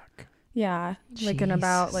 inches. Yeah, like and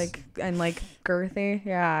about like and like girthy.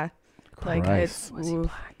 Yeah, Christ. Like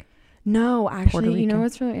it's. No, actually, you know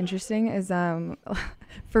what's really interesting is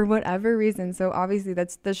for whatever reason, so obviously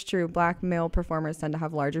that's true. Black male performers tend to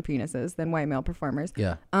have larger penises than white male performers.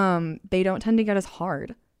 Yeah. They don't tend to get as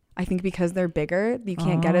hard. I think because they're bigger, you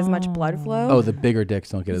can't get as much blood flow. Oh, the bigger dicks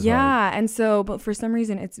don't get as hard. Yeah, and so, but for some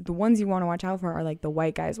reason, it's the ones you want to watch out for are like the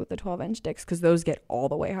white guys with the 12-inch dicks because those get all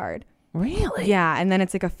the way hard. Really? Yeah, and then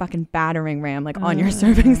it's like a fucking battering ram like on your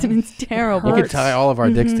cervix, and it's terrible. We could tie all of our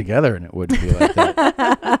dicks together, and it wouldn't be like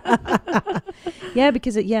that. Yeah,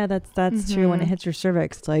 because that's true. When it hits your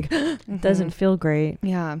cervix, it's like it doesn't feel great.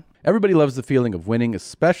 Yeah. Everybody loves the feeling of winning,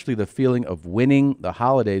 especially the feeling of winning the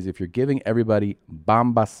holidays. If you're giving everybody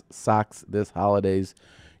Bombas socks this holidays,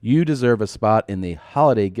 you deserve a spot in the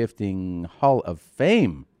Holiday Gifting Hall of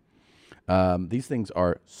Fame. These things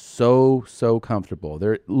are so comfortable.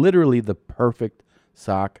 They're literally the perfect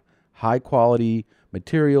sock, high quality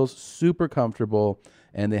materials, super comfortable,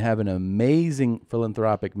 and they have an amazing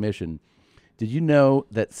philanthropic mission. Did you know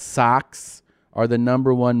that socks are the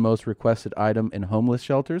 #1 most requested item in homeless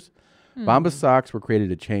shelters? Bombas socks were created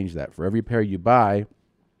to change that. For every pair you buy,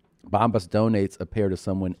 Bombas donates a pair to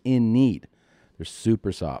someone in need. They're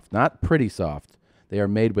super soft, not pretty soft. They are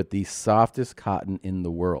made with the softest cotton in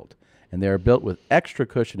the world. And they are built with extra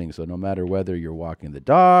cushioning, so no matter whether you're walking the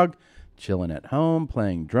dog, chilling at home,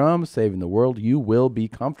 playing drums, saving the world, you will be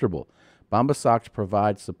comfortable. Bombas socks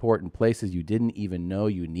provide support in places you didn't even know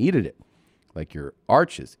you needed it, like your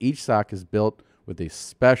arches. Each sock is built with a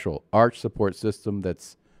special arch support system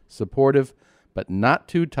that's supportive, but not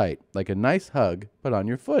too tight, like a nice hug, but on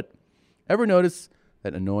your foot. Ever notice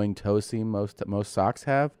that annoying toe seam most socks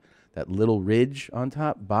have? That little ridge on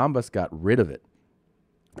top? Bombas got rid of it.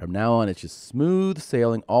 From now on, it's just smooth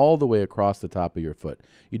sailing all the way across the top of your foot.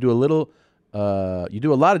 You do a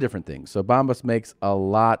lot of different things. So Bombas makes a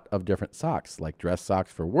lot of different socks, like dress socks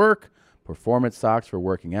for work, performance socks for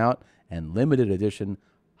working out, and limited edition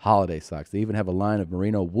holiday socks. They even have a line of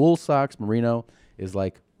merino wool socks. Merino is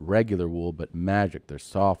like regular wool, but magic. They're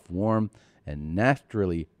soft, warm, and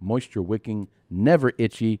naturally moisture wicking, never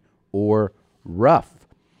itchy or rough.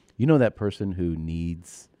 You know that person who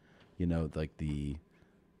needs, like the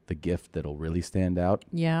gift that'll really stand out?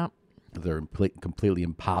 Yeah. They're completely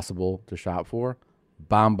impossible to shop for.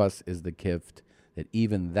 Bombas is the gift that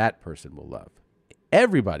even that person will love.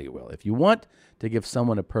 Everybody will. If you want to give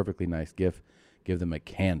someone a perfectly nice gift, give them a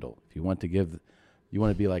candle. If you want to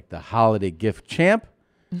be like the holiday gift champ,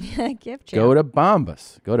 go to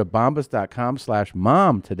Bombas. Go to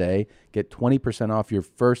bombas.com/mom today. Get 20% off your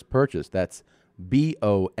first purchase. That's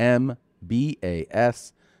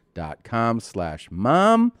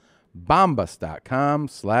BOMBAS.com/mom.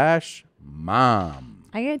 Bombas.com/mom.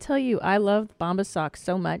 I gotta tell you, I love Bombas socks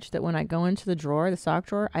so much that when I go into the sock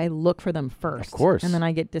drawer, I look for them first. Of course. And then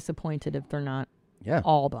I get disappointed if they're not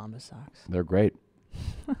all Bombas socks. They're great.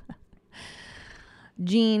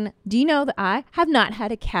 Jean, do you know that I have not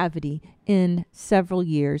had a cavity in several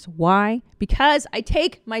years? Why? Because I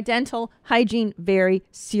take my dental hygiene very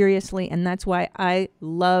seriously, and that's why I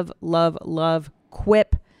love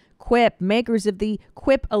Quip. Quip, makers of the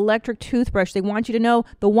Quip electric toothbrush. They want you to know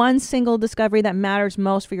the one single discovery that matters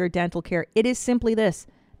most for your dental care. It is simply this,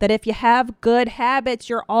 that if you have good habits,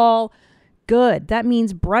 you're all good. That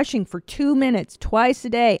means brushing for 2 minutes twice a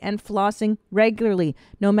day and flossing regularly.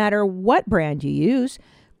 No matter what brand you use,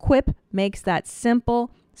 Quip makes that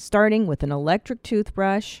simple, starting with an electric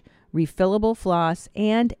toothbrush, refillable floss,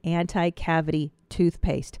 and anti-cavity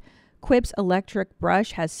toothpaste. Quip's electric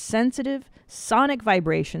brush has sensitive sonic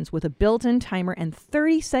vibrations with a built-in timer and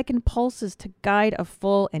 30-second pulses to guide a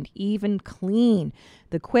full and even clean.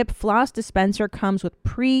 The Quip floss dispenser comes with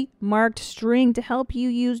pre-marked string to help you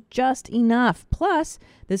use just enough. Plus,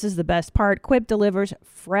 this is the best part, Quip delivers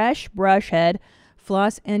fresh brush head,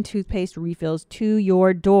 floss, and toothpaste refills to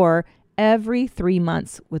your door every 3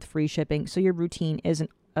 months with free shipping, so your routine is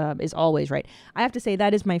always right. I have to say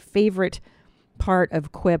that is my favorite part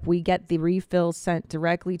of Quip. We get the refills sent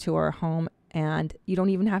directly to our home, and you don't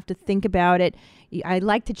even have to think about it. I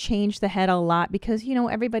like to change the head a lot because,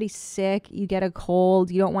 everybody's sick. You get a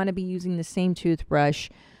cold. You don't want to be using the same toothbrush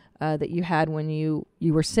that you had when you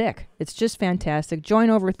were sick. It's just fantastic. Join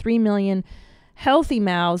over 3 million healthy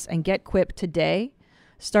mouths and get Quip today,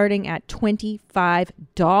 starting at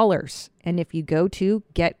 $25. And if you go to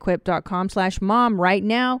getquip.com/mom right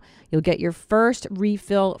now, you'll get your first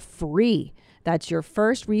refill free. That's your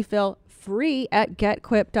first refill free at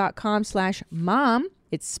getquip.com/mom.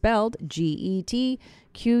 It's spelled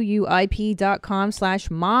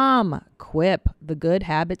GETQUIP.com/mom. Quip, the good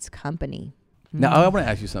habits company. Now, I want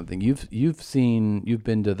to ask you something. You've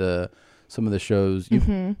been to some of the shows.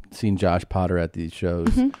 You've seen Josh Potter at these shows.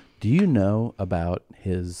 Do you know about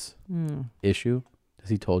his issue?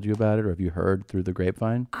 Has he told you about it, or have you heard through the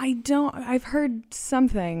grapevine? I don't. I've heard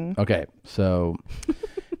something. Okay, so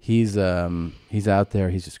he's out there.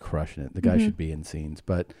 He's just crushing it. The guy should be in scenes,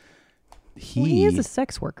 but he is a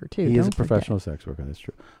sex worker too. He is a professional sex worker. That's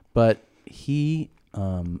true. But he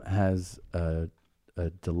has a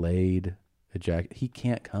delayed ejaculation. He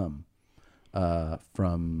can't come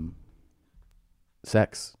from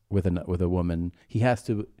sex with a woman. He has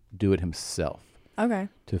to do it himself. Okay.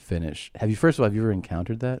 To finish. Have you ever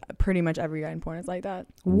encountered that? Pretty much every guy in porn is like that.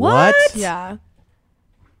 What? Yeah.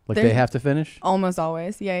 Like they have to finish? Almost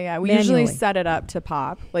always. Yeah. We usually set it up to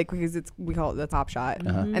pop, because we call it the top shot.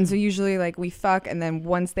 And so usually we fuck, and then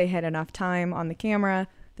once they hit enough time on the camera,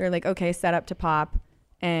 they're like, okay, set up to pop,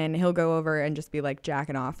 and he'll go over and just be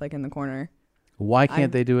jacking off in the corner. Why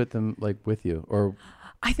can't they do it with you? Or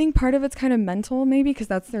I think part of it's kind of mental, maybe, because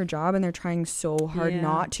that's their job, and they're trying so hard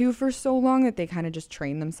not to for so long that they kind of just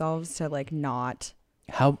train themselves to not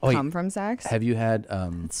come from sex. Have you had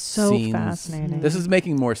it's so scenes, fascinating. This is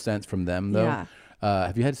making more sense from them though. Yeah.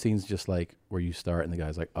 Have you had scenes just where you start and the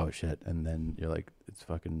guy's like, oh shit, and then you're like, it's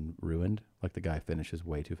fucking ruined? Like the guy finishes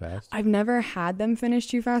way too fast? I've never had them finish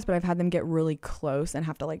too fast, but I've had them get really close and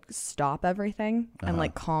have to stop everything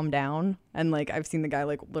and calm down. And I've seen the guy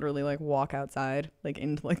literally walk outside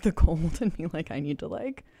into the cold and be like, I need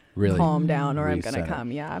to really calm down or reset. I'm gonna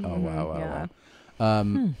come. Yeah. Oh wow.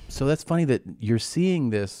 So that's funny that you're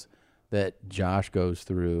seeing this, that Josh goes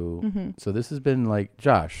through. So this has been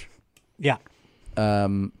Josh. Yeah.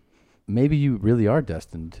 Maybe you really are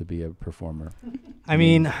destined to be a performer. I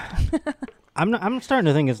mean, I'm starting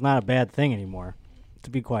to think it's not a bad thing anymore, to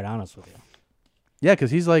be quite honest with you. Yeah,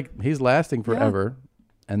 because he's lasting forever,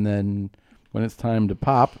 and then when it's time to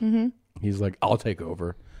pop, he's like, I'll take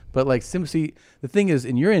over. But see, the thing is,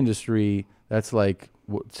 in your industry, that's what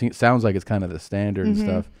sounds like it's kind of the standard and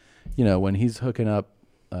stuff. When he's hooking up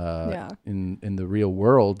in the real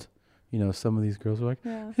world, some of these girls are like,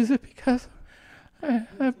 is it because I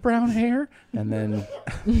have brown hair? And then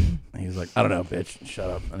he's like, I don't know, bitch,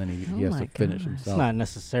 shut up. And then he has to finish himself. It's not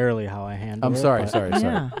necessarily how I handle it. I'm sorry.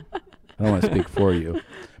 Yeah. I don't want to speak for you.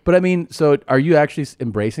 But I mean, so are you actually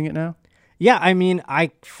embracing it now? Yeah, I mean, I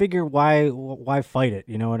figure why fight it?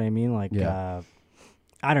 You know what I mean? Like,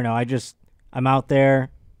 I don't know. I'm out there.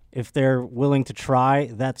 If they're willing to try,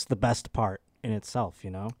 that's the best part in itself, you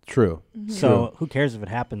know? True. So who cares if it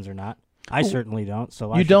happens or not? I certainly don't.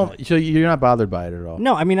 So So you're not bothered by it at all?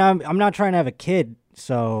 No, I mean, I'm not trying to have a kid.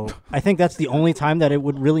 So I think that's the only time that it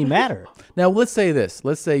would really matter. Now, let's say this.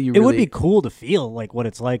 Let's say It would be cool to feel like what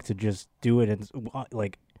it's like to just do it and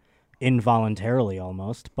like involuntarily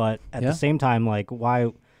almost. But at the same time, like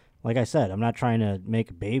why? Like I said, I'm not trying to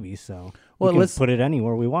make a baby, so we can put it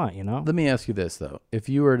anywhere we want. You know. Let me ask you this though: if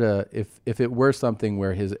you were to, if it were something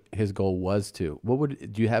where his goal was to,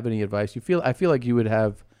 do you have any advice? I feel like you would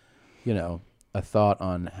have, you know, a thought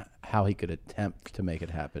on how he could attempt to make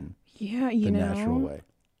it happen. Yeah, the natural way.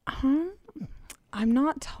 I'm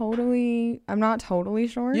not totally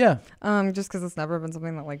sure. Yeah. Just because it's never been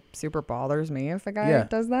something that like super bothers me if a guy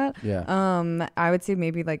does that. Yeah. I would say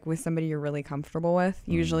maybe like with somebody you're really comfortable with.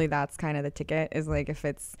 Usually that's kind of the ticket, is like if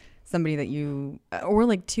it's somebody that you, or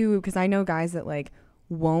like too, because I know guys that like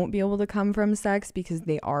won't be able to come from sex because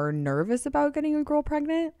they are nervous about getting a girl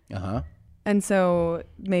pregnant. And so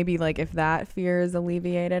maybe like if that fear is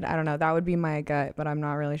alleviated, I don't know, that would be my gut, but I'm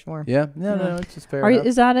not really sure. Yeah, no, it's just fair.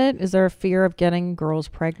 Is that it? Is there a fear of getting girls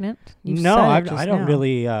pregnant? No, I don't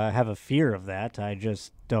really have a fear of that. I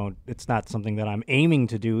just don't. It's not something that I'm aiming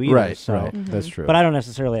to do either. Right, so. right. That's true. But I don't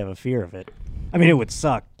necessarily have a fear of it. I mean, it would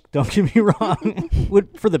suck. Don't get me wrong.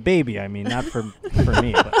 For the baby, I mean, not for me.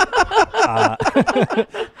 But,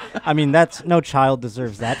 I mean, no child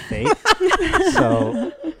deserves that fate.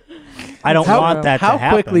 So. I don't want that to happen.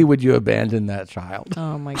 How quickly would you abandon that child?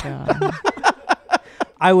 Oh my God.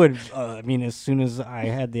 I would. I mean, as soon as I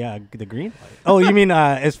had the green light. Oh, you mean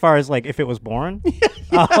as far as like if it was born?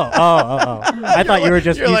 Oh. I thought you were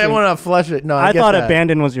just. You're like, I want to flush it. No, I thought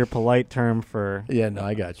abandon was your polite term for. Yeah, no,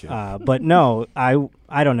 I got you. But no,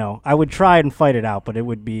 I don't know. I would try and fight it out, but it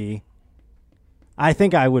would be. I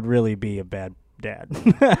think I would really be a bad dad.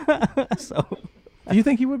 So. Do you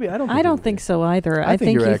think he would be? I don't think so either. I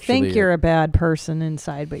think you think you're a bad person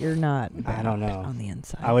inside, but you're not. I don't know. On the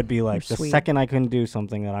inside, I would be like you're the sweet. second I couldn't do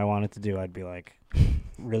something that I wanted to do, I'd be like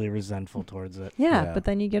really resentful towards it. Yeah, but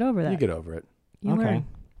then you get over that. You get over it. You learn.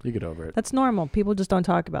 You get over it. That's normal. People just don't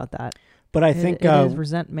talk about that. But I think it is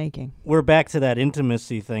resent making. We're back to that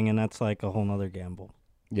intimacy thing, and that's like a whole nother gamble.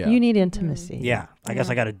 Yeah, you need intimacy. Yeah, I guess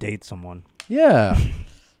I got to date someone. Yeah.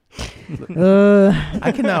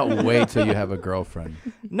 I cannot wait till you have a girlfriend.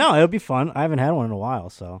 No, it'll be fun. I haven't had one in a while,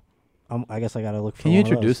 so I guess I got to look for. Can you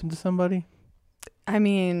introduce him to somebody? I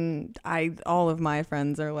mean, all of my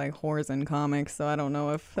friends are like whores and comics, so I don't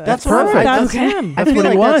know if that's perfect. That's him. I feel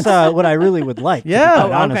like that's what I really would like.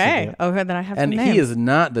 Yeah. Okay. Okay, then I have. And some he names. is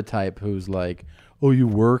not the type who's like, "Oh, you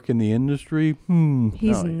work in the industry?"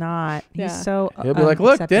 He's not. He's so. He'll be like,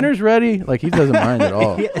 "Look, accepting. Dinner's ready." Like he doesn't mind at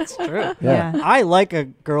all. Yeah, it's true. Yeah. I like a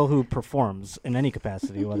girl who performs in any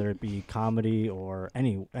capacity, whether it be comedy or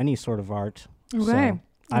any sort of art. Okay. So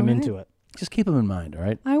I'm into it. Just keep them in mind, all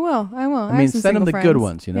right? I will. I mean, send them the good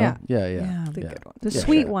ones, you know? Yeah. The good ones. The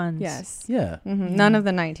sweet ones. Yes. Yeah. Mm-hmm. None of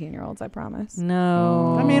the 19-year-olds, I promise.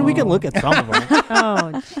 No. I mean, we can look at some of them.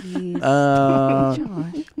 Oh, jeez.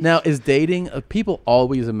 Now, is dating, people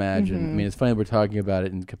always imagine, I mean, it's funny we're talking about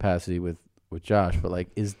it in capacity with Josh, but like,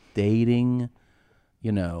 is dating,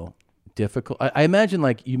 you know, difficult? I imagine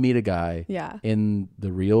like you meet a guy in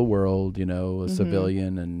the real world, you know, a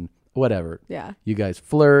civilian and whatever. Yeah. You guys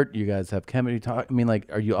flirt. You guys have chemistry talk. I mean, like,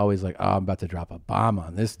 are you always like, oh, I'm about to drop a bomb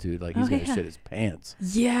on this dude. Like, he's going to shit his pants.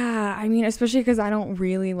 Yeah. I mean, especially because I don't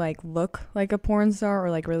really like look like a porn star or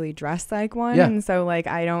like really dress like one. Yeah. And so like,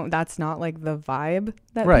 that's not like the vibe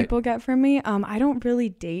that Right. people get from me. I don't really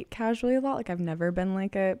date casually a lot. Like I've never been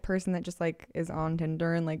like a person that just like is on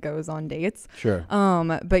Tinder and like goes on dates. Sure.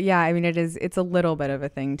 But yeah, I mean, it's a little bit of a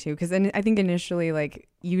thing too. Cause I think initially, like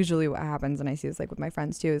usually what happens, and I see this like with my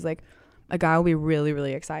friends too, is like, a guy will be really,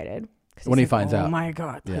 really excited when he finds out. Oh my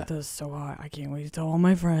God, like, this is so hot. I can't wait to tell all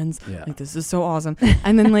my friends. Yeah. Like, this is so awesome.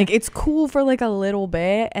 And then like, it's cool for like a little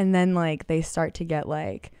bit. And then like, they start to get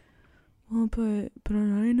like, well, but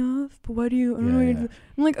aren't I enough? But why do you? I'm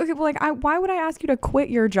like, okay, well, like, why would I ask you to quit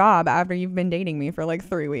your job after you've been dating me for like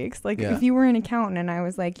 3 weeks? Like, if you were an accountant and I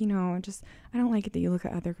was like, you know, I don't like it that you look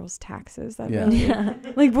at other girls' taxes. That really,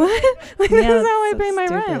 like, what? Like, this is how I pay my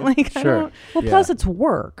rent. Like, I don't. Well, plus it's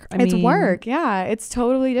work. It's work. Yeah, it's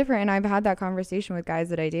totally different. And I've had that conversation with guys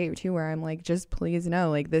that I date too, where I'm like, just please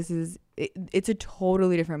know, like, this is it's a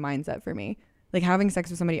totally different mindset for me. Like having sex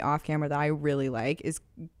with somebody off camera that I really like is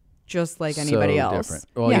just like anybody else. Different.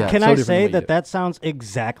 Well, Can I say that sounds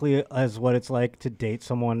exactly as what it's like to date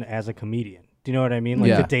someone as a comedian? Do you know what I mean?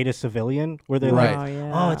 Like to date a civilian, where they're like,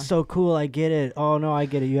 "Oh, it's so cool, I get it. Oh no, I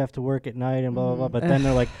get it. You have to work at night and blah blah blah." But then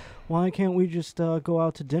they're like, "Why can't we just go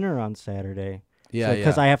out to dinner on Saturday?" Yeah,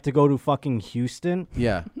 because I have to go to fucking Houston.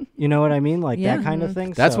 Yeah, you know what I mean, like that kind of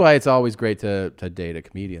thing. That's why it's always great to date a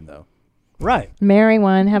comedian, though. Right. Marry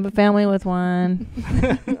one, have a family with one.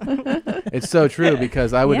 It's so true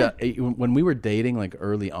because I would when we were dating, like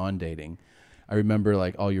early on dating, I remember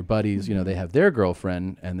like all your buddies, you know, they have their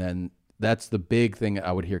girlfriend, and then that's the big thing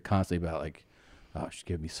I would hear constantly about, like, oh, she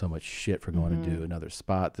gave me so much shit for going to do another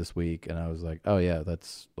spot this week, and I was like, oh yeah,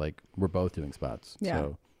 that's like we're both doing spots. Yeah.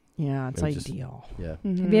 So yeah, it's ideal. Yeah.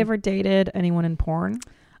 Have you ever dated anyone in porn?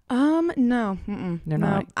 No. They're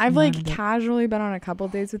not. I've like casually been on a couple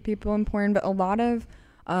dates with people in porn, but a lot of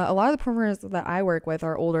the performers that I work with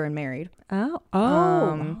are older and married. Right.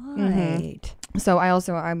 So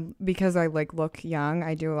I'm because I like look young,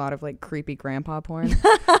 I do a lot of like creepy grandpa porn.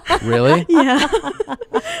 Really? Yeah.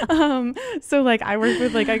 So like I've worked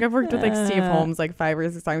with like Steve Holmes like 5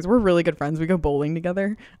 or 6 times. We're really good friends. We go bowling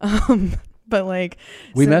together. But like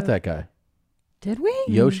we met that guy. Did we?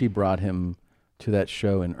 Yoshi brought him to that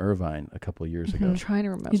show in Irvine a couple of years ago. I'm trying to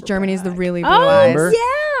remember. He's Germany's the really blue eyes.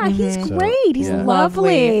 Yeah, he's great. He's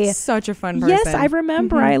lovely. Such a fun person. Yes, I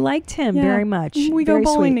remember. I liked him very much. We go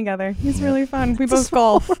bowling together. He's really fun. We both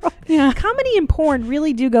golf. Yeah. Comedy and porn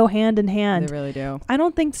really do go hand in hand. They really do. I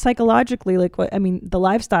don't think psychologically, like the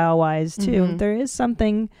lifestyle wise too, there is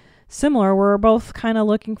something similar. We're both kind of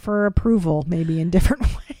looking for approval, maybe in different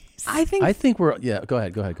ways. I think we're go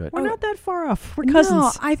ahead. We're not that far off. We're cousins.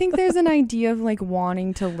 No, I think there's an idea of like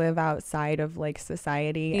wanting to live outside of like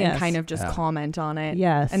society and kind of just comment on it.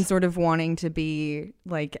 Yes. And sort of wanting to be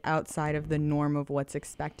like outside of the norm of what's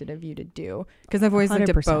expected of you to do. Because I've always looked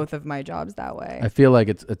at both of my jobs that way. I feel like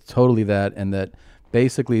it's totally that, and that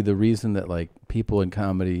basically the reason that like people in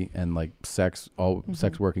comedy and like sex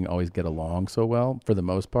working always get along so well for the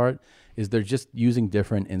most part is they're just using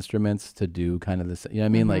different instruments to do kind of this, you know what I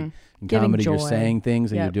mean? Like in comedy, you're saying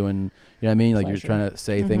things and you're doing, you know what I mean? Like you're trying to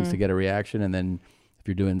say things to get a reaction. And then if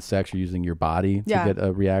you're doing sex, you're using your body to get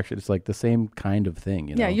a reaction. It's like the same kind of thing,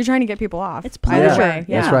 you know? Yeah, you're trying to get people off. It's pleasure.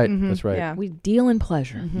 Yeah. That's right. That's right. Yeah. We deal in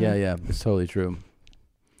pleasure. Yeah. It's totally true.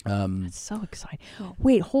 That's so exciting.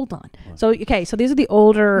 Wait, hold on. So these are the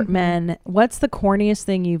older men. What's the corniest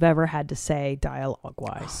thing you've ever had to say dialogue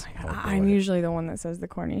wise? I'm usually the one that says the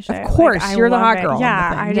corny shit. Of course, like, you're the hot girl.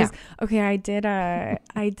 Yeah,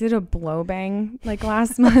 I did a blow bang like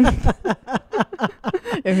last month.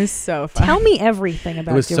 It was so fun. Tell me everything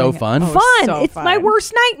about it. It was so fun. It's my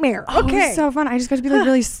worst nightmare. Okay. It was so fun. I just got to be like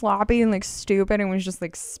really sloppy and like stupid and was just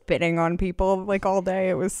like spitting on people like all day.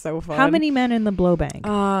 It was so fun. How many men in the blow bang?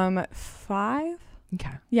 5. Okay.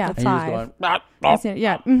 Yeah, and 5.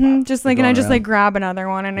 Yeah. Just like, and I just around. like grab another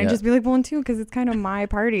one and I just be like, well, and 2, because it's kind of my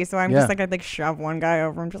party. So I'm just like, I'd like shove one guy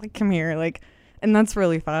over and just like, come here. Like, and that's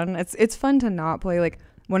really fun. It's fun to not play like.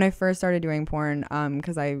 When I first started doing porn,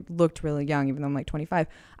 because I looked really young, even though I'm like 25,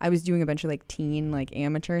 I was doing a bunch of like teen, like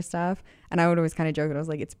amateur stuff. And I would always kind of joke that I was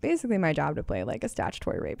like, it's basically my job to play like a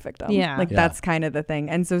statutory rape victim. Yeah. Like that's kind of the thing.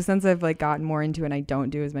 And so since I've like gotten more into it and I don't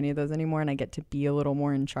do as many of those anymore and I get to be a little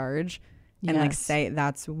more in charge and like say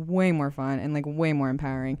that's way more fun and like way more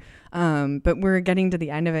empowering. But we're getting to the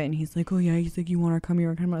end of it and he's like, oh yeah, he's like, you want to come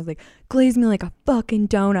here? I was like, glaze me like a fucking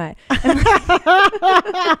donut. And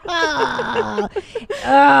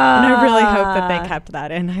I really hope that they kept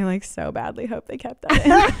that in. I like so badly hope they kept that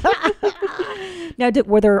in. Now,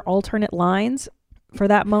 were there alternate lines for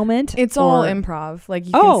that moment? It's all improv. Like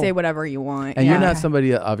you can say whatever you want. And you're not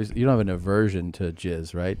somebody, obviously, you don't have an aversion to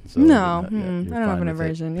jizz, right? So no, I don't have an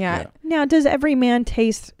aversion. Yeah. Now, does every man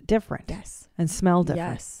taste different? Yes. And smell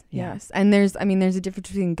different? Yes. Yeah. Yes. And there's a difference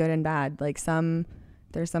between good and bad. Like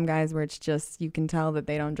there's some guys where it's just, you can tell that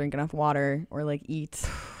they don't drink enough water or like eat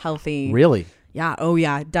healthy. Really? Yeah. Oh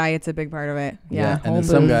yeah. Diet's a big part of it. Yeah. And then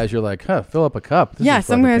some guys you're like, fill up a cup. This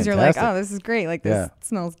some guys fantastic. you're like, oh, this is great. Like this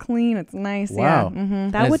smells clean. It's nice. Wow. Yeah.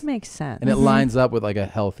 That would make sense. And it lines up with like a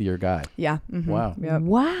healthier guy. Yeah. Wow. Yep.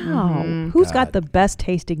 Wow. Who's got the best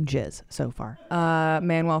tasting jizz so far?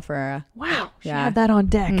 Manuel Ferreira. Wow. She had that on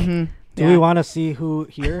deck. Do we want to see who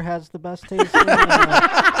here has the best tasting?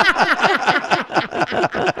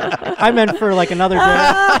 I meant for like another day.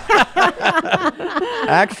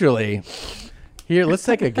 Actually, here, let's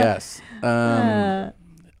take a guess.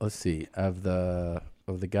 Let's see. Of the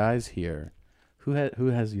guys here, who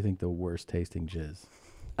has you think the worst tasting jizz?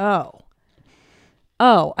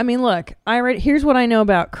 Oh, I mean, look, here's what I know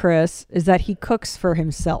about Chris is that he cooks for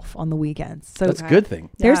himself on the weekends. So that's a good thing.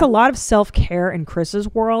 There's a lot of self-care in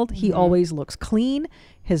Chris's world. He always looks clean.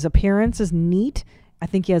 His appearance is neat. I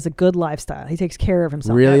think he has a good lifestyle. He takes care of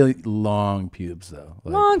himself. Really long pubes, though.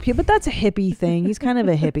 Long pubes, but that's a hippie thing. He's kind of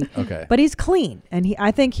a hippie. Okay. But he's clean, and I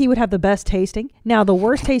think he would have the best tasting. Now, the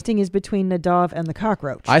worst tasting is between Nadav and the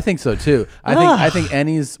cockroach. I think so, too. I think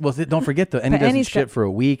Ennie's, well, don't forget, though, Ennie doesn't shit for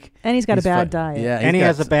a week. Ennie's got a bad diet. Yeah, Ennie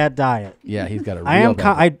has a bad diet. Yeah, he's got a real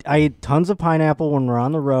bad I eat tons of pineapple when we're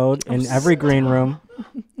on the road in every green room.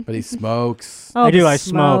 But he smokes. I do. I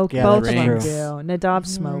smoke. Yeah, both that's of them true. do. Nadav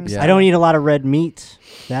smokes. I don't eat a lot of red meat.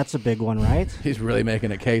 That's a big one, right? He's really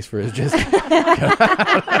making a case for his just.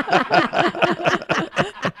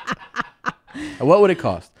 What would it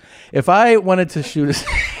cost if I wanted to shoot a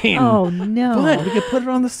scene? Oh no! What? We could put it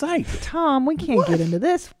on the site. Tom, we can't get into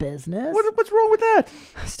this business. What's wrong with that?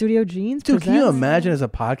 Studio Jeans, dude. Can you imagine as a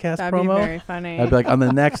podcast That'd promo? be very funny. I'd be like, on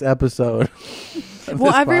the next episode.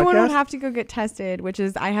 Well, everyone would have to go get tested, which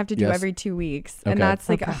is I have to do every 2 weeks, and that's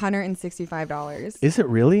like $165. Is it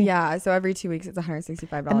really? Yeah. So every 2 weeks, it's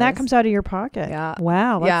 $165, and that comes out of your pocket. Yeah.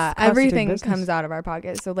 Wow. Yeah. Everything comes out of our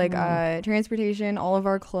pocket. So like transportation, all of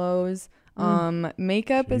our clothes.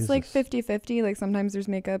 Makeup is like 50-50. Like sometimes there's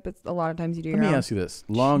makeup. It's a lot of times you do your own. Let me ask you this: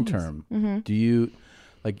 long term, do you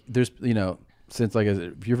like? There's since like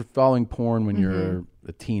if you're following porn when you're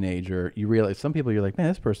a teenager, you realize some people you're like, man,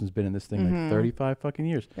 this person's been in this thing like 35 fucking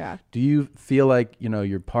years. Yeah. Do you feel like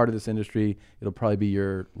you're part of this industry? It'll probably be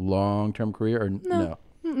your long term career, or no?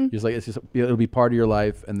 Just like it'll be part of your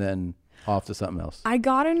life, and then off to something else. I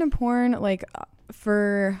got into porn like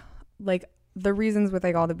for like the reasons with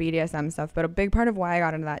like all the BDSM stuff, but a big part of why I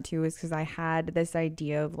got into that too is because I had this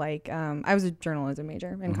idea of like I was a journalism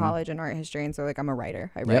major in college and art history, and so like I'm a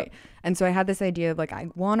writer. I write, and so I had this idea of like I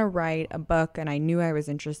want to write a book, and I knew I was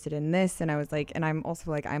interested in this, and I was like, and I'm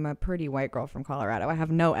also like I'm a pretty white girl from Colorado. I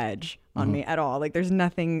have no edge on me at all. Like there's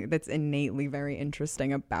nothing that's innately very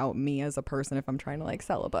interesting about me as a person if I'm trying to like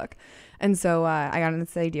sell a book. And so I got into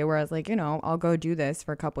this idea where I was like, I'll go do this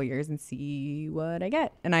for a couple years and see what I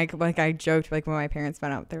get. And I joked like when my parents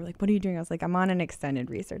found out, they were like, what are you doing? I was like, I'm on an extended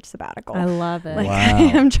research sabbatical. I love it. Like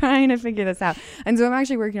Wow. I'm trying to figure this out. And so I'm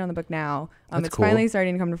actually working on the book now. That's it's cool. finally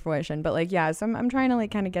starting to come to fruition. But like, yeah, so I'm trying to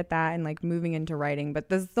like kind of get that and like moving into writing. But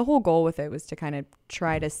the whole goal with it was to kind of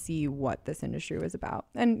try to see what this industry was about.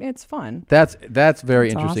 And it's fun. That's very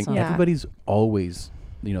interesting. awesome. Yeah. Everybody's always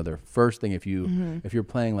their first thing, if you're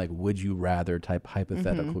playing like would you rather type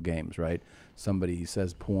hypothetical games, right? Somebody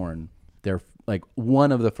says porn, they're like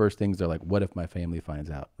one of the first things they're like, what if my family finds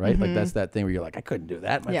out, right? Like that's that thing where you're like, I couldn't do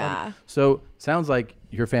that. My family. So sounds like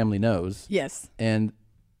your family knows. Yes. And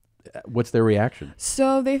what's their reaction?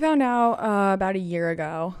 So they found out about a year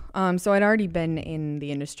ago. So I'd already been in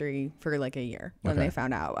the industry for like a year when they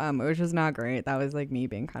found out, which was not great. That was like me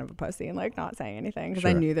being kind of a pussy and like not saying anything because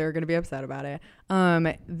I knew they were going to be upset about it.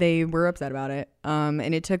 They were upset about it.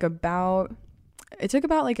 And it took about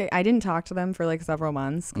like I didn't talk to them for like several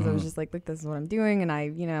months because I was just like this is what I'm doing, and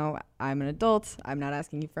I'm an adult. I'm not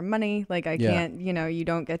asking you for money. Like I can't, you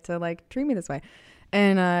don't get to like treat me this way.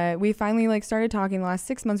 And we finally like started talking. The last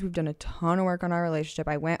 6 months, we've done a ton of work on our relationship.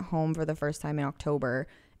 I went home for the first time in October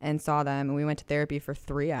and saw them, and we went to therapy for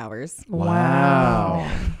 3 hours. Wow.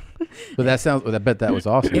 But I bet that was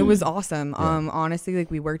awesome. It was awesome. Yeah. Honestly,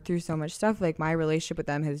 like we worked through so much stuff. Like my relationship with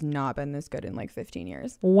them has not been this good in like 15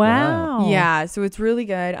 years. Wow. Yeah. So it's really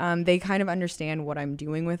good. They kind of understand what I'm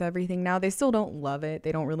doing with everything now. They still don't love it.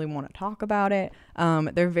 They don't really want to talk about it.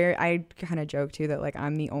 I kind of joke too that like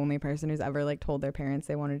I'm the only person who's ever like told their parents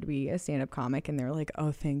they wanted to be a stand-up comic, and they're like,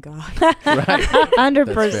 oh, thank God. Right.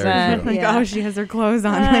 100%. Like, oh, she has her clothes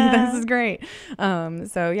on. Like, this is great.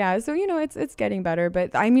 So yeah. So it's getting better.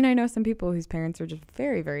 But I mean, I know some people whose parents are just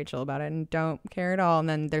very, very chill about it and don't care at all. And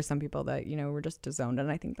then there's some people that, were just disowned,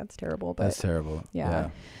 and I think that's terrible. But that's terrible. Yeah.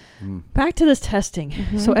 Back to this testing.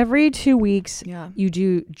 So every 2 weeks, Yeah. you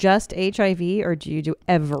do just HIV, or do you do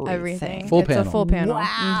everything? Everything. Full It's panel. a full panel.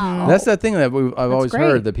 Wow. That's that thing that I've always great.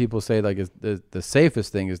 heard that people say like is the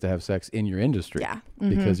safest thing is to have sex in your industry. Yeah.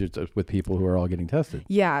 Because you're with people who are all getting tested.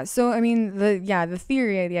 Yeah. So, I mean, the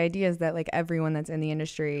theory, the idea is that like everyone that's in the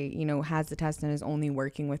industry, has the test and is only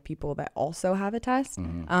working with people that also have a test.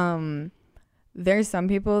 There's some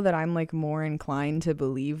people that I'm like more inclined to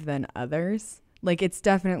believe than others. Like it's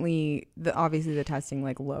definitely obviously the testing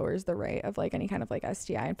like lowers the rate of like any kind of like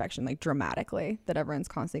STI infection like dramatically that everyone's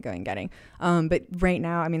constantly going and getting. But right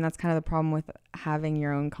now, I mean, that's kind of the problem with having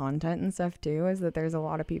your own content and stuff too, is that there's a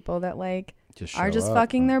lot of people that like are just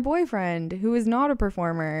fucking their boyfriend who is not a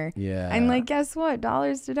performer. Yeah. And like, guess what?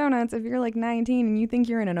 Dollars to donuts. If you're like 19 and you think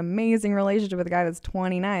you're in an amazing relationship with a guy that's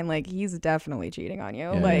 29, like he's definitely cheating on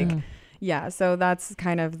you. Yeah. Like, Yeah, so that's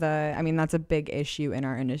kind of that's a big issue in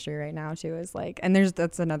our industry right now too, is like, and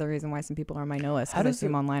that's another reason why some people are on my no list. How does I see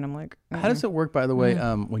them online? I'm like, how does it work, by the way?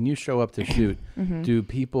 When you show up to shoot, do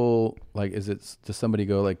people like, does somebody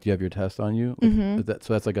go like, do you have your test on you? Like,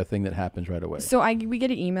 so that's like a thing that happens right away. So we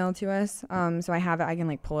get an email to us. So I have it. I can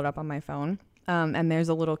like pull it up on my phone. And there's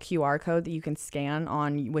a little QR code that you can scan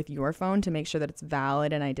on with your phone to make sure that it's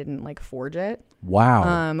valid and I didn't like forge it.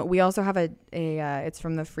 Wow. We also have it's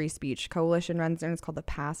from the Free Speech Coalition runs, and it's called the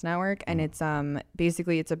PASS Network, and it's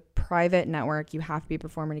basically it's a private network. You have to be a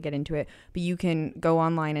performer to get into it, but you can go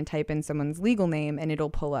online and type in someone's legal name and it'll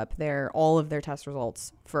pull up all of their test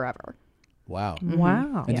results forever. Wow.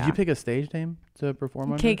 Wow. And did you pick a stage name to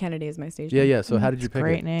perform on? Kate Kennedy is my stage name. Yeah. So how did you pick it?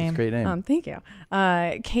 Great name. It's a great name. Thank you.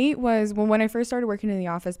 Kate was, when I first started working in the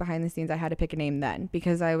office behind the scenes, I had to pick a name then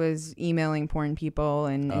because I was emailing porn people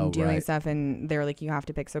and doing stuff, and they were like, you have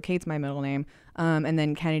to pick. So Kate's my middle name. And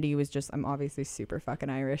then Kennedy was just, I'm obviously super fucking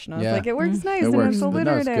Irish. And I was like, it works nice. It works. It's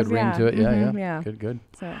alliterative. No, it's good ring to it. Yeah. Good.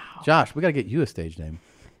 So. Josh, we got to get you a stage name.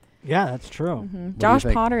 Yeah, that's true. Josh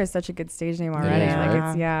Potter is such a good stage name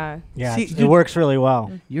already. Yeah, it works really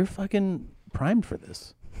well. You're fucking primed for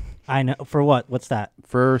this. I know. For what? What's that?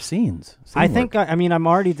 For scenes. I think. I'm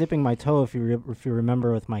already dipping my toe. If you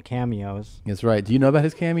remember with my cameos. That's right. Do you know about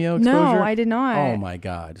his Cameo exposure? No, I did not. Oh my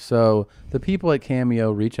God! So the people at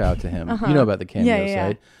Cameo reach out to him. You know about the Cameo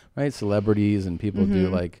site, right? Celebrities and people do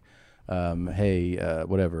like, hey,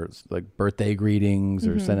 whatever, it's like birthday greetings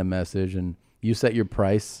or send a message, and you set your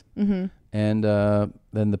price, and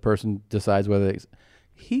then the person decides whether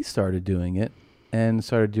he started doing it and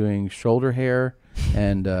started doing shoulder hair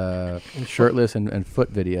and shirtless and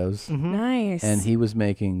foot videos. Nice. And he was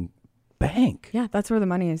making bank. Yeah, that's where the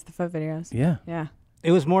money is, the foot videos. Yeah.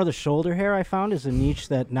 It was more the shoulder hair I found is a niche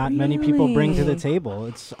that not many people bring to the table.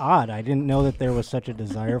 It's odd. I didn't know that there was such a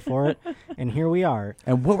desire for it, and here we are.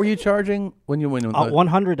 And what were you charging when you went?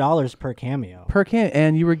 $100 per cameo. Per cameo,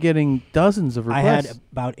 and you were getting dozens of requests. I had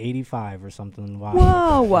about 85 or something.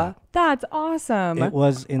 Whoa, that's awesome. It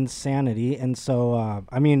was insanity, and so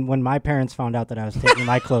when my parents found out that I was taking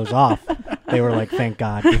my clothes off, they were like, "Thank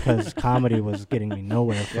God," because comedy was getting me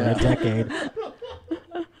nowhere for a decade.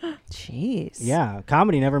 Jeez. Yeah,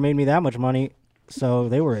 comedy never made me that much money, so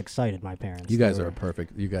they were excited. My parents. You guys are a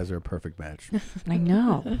perfect. You guys are a perfect match. I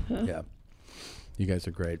know. Yeah, you guys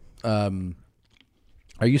are great. Are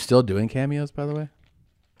you still doing cameos, by the way?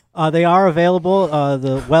 They are available.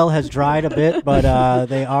 The well has dried a bit, but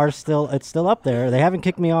they are still. It's still up there. They haven't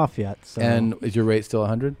kicked me off yet. So. And is your rate still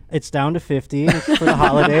 100? It's down to 50 for the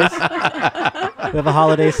holidays. We have a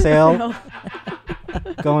holiday sale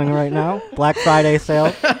going right now. Black Friday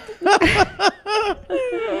sale.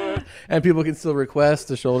 And people can still request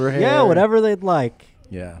the shoulder hair. Yeah, whatever they'd like.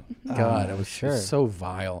 Yeah. God, it was so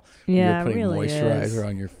vile. Yeah, you were putting really moisturizer is.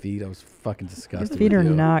 on your feet. I was fucking disgusted. Your feet are with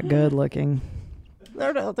you. not good looking.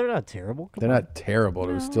 They're not terrible. They're not terrible.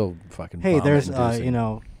 It was still fucking. Hey, there's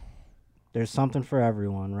there's something for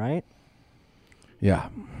everyone, right? Yeah.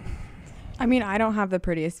 I mean, I don't have the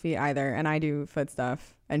prettiest feet either, and I do foot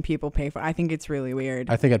stuff, and people pay for. I think it's really weird.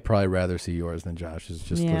 I think I'd probably rather see yours than Josh's.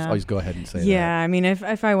 I'll just go ahead and say that. Yeah, I mean,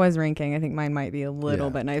 if I was ranking, I think mine might be a little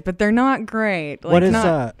bit nice, but they're not great.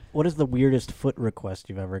 Like, what is the weirdest foot request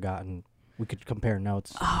you've ever gotten? We could compare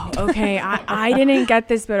notes. Oh, okay. I didn't get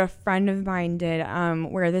this, but a friend of mine did,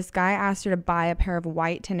 where this guy asked her to buy a pair of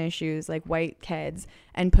white tennis shoes, like white kids,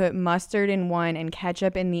 and put mustard in one and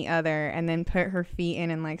ketchup in the other, and then put her feet in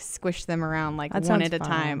and like squish them around like one at a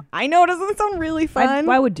time. I know, doesn't it sound really fun?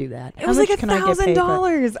 I would do that. It was like $1,000.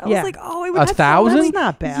 I was like, oh, it was $1,000? That's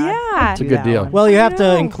not bad. Yeah. It's a good deal. Well, you have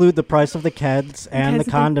to include the price of the kids and the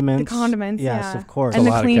condiments. The condiments, yes, of course. And a the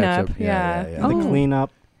lot cleanup, of ketchup. And the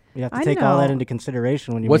cleanup. You have to take all that into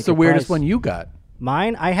consideration when you. What's make the weirdest price. one you got?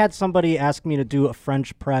 Mine, I had somebody ask me to do a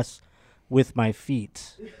French press with my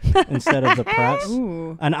feet instead of the press.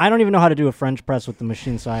 Ooh. And I don't even know how to do a French press with the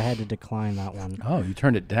machine, so I had to decline that one. Oh, you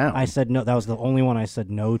turned it down. I said no. That was the only one I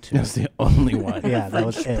said no to. That's the only one. Yeah, that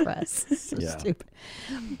was it. Press. So stupid.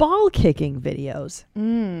 Ball kicking videos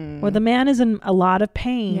where the man is in a lot of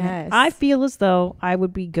pain. Yes. I feel as though I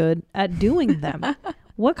would be good at doing them.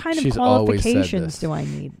 What kind of qualifications do I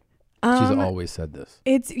need? She's always said this.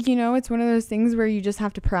 It's it's one of those things where you just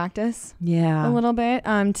have to practice a little bit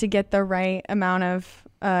to get the right amount of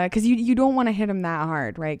because you don't want to hit them that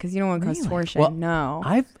hard, right? Because you don't want to cause torsion. Well, no.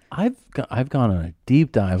 I've gone on a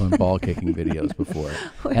deep dive on ball kicking videos before,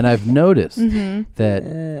 and I've noticed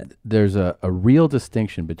that there's a real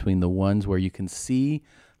distinction between the ones where you can see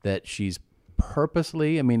that she's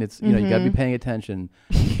purposely. I mean, it's you know you got to be paying attention.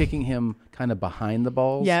 Kicking him kind of behind the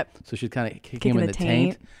balls. Yep. So she's kind of kicking him in the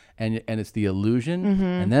taint. And it's the illusion,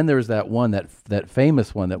 and then there's that one that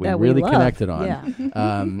famous one that we really connected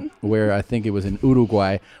on, where I think it was in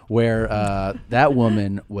Uruguay, where that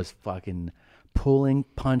woman was fucking pulling,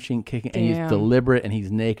 punching, kicking, and he's deliberate, and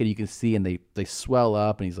he's naked. You can see, and they swell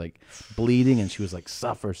up, and he's like bleeding, and she was like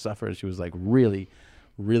suffer. And she was like really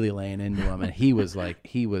laying into him, and he was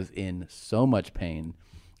in so much pain.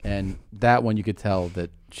 And that one, you could tell that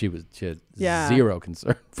she had zero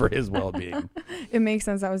concern for his well-being. It makes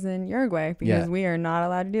sense that was in Uruguay because we are not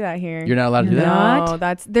allowed to do that here. You're not allowed to do that?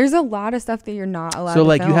 No, there's a lot of stuff that you're not allowed to So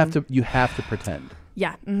like film. you have to pretend.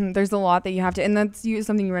 Yeah, there's a lot that you have to, and that's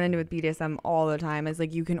something you run into with BDSM all the time. Is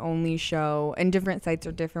like you can only show, and different sites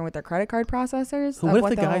are different with their credit card processors. So what if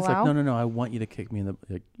the guy's like, no, I want you to kick me in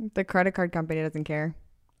the... The credit card company doesn't care.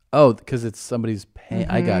 Oh, because it's somebody's pay.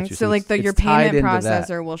 I got you. So like your payment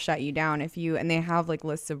processor will shut you down and they have like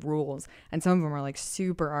lists of rules, and some of them are like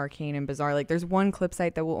super arcane and bizarre. Like there's one clip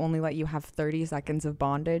site that will only let you have 30 seconds of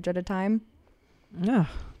bondage at a time. Yeah.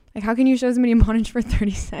 Like how can you show somebody bondage for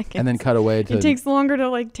 30 seconds? And then cut away to... It takes longer to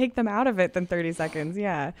like take them out of it than 30 seconds.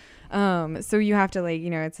 Yeah. So you have to like,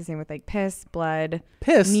 it's the same with like piss, blood,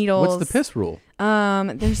 needles. What's the piss rule?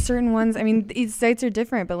 There's certain ones. I mean, these sites are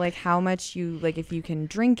different, but like how much you like, if you can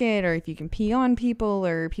drink it or if you can pee on people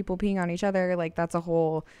or people peeing on each other, like that's a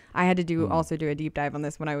whole. I had to also do a deep dive on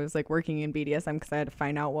this when I was like working in BDSM because I had to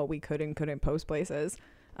find out what we could and couldn't post places.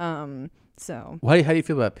 So how do you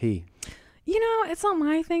feel about pee? It's not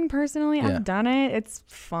my thing personally. Yeah. I've done it. It's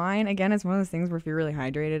fine. Again, it's one of those things where if you're really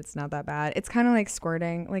hydrated, it's not that bad. It's kind of like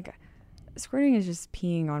squirting. Like squirting is just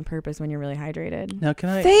peeing on purpose when you're really hydrated. Now, can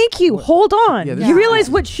I... Thank you. Hold on. Yeah, you realize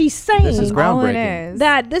what she's saying. This is groundbreaking. All it is.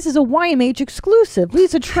 That this is a YMH exclusive.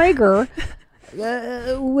 Lisa Traeger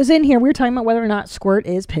was in here. We were talking about whether or not squirt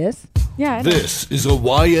is piss. Yeah. This is a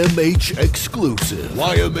YMH exclusive.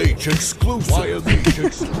 YMH exclusive. YMH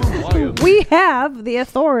exclusive. We have the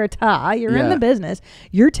authority. You're in the business.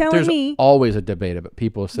 You're telling me. There's always a debate about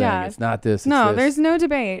people saying it's not this. No, there's no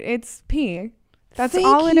debate. It's pee. That's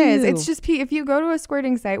all it is. It's just pee. If you go to a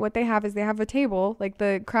squirting site, what they have is they have a table, like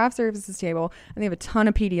the craft services table, and they have a ton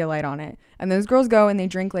of Pedialyte on it. And those girls go and they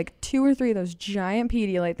drink like 2 or 3 of those giant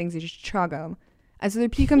Pedialyte things. They just chug them. And so their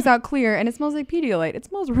pee comes out clear, and it smells like Pedialyte. It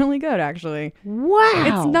smells really good, actually. Wow.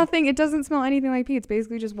 It's nothing. It doesn't smell anything like pee. It's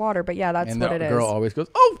basically just water. But yeah, that's what it is. And the girl always goes,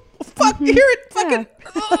 "Oh, fuck, you hear it? Fucking."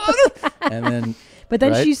 And then. But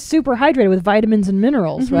then she's super hydrated with vitamins and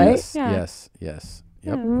minerals, right? Yes.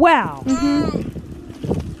 Yep. Wow.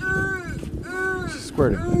 She's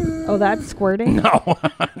squirting. Oh, that's squirting? No,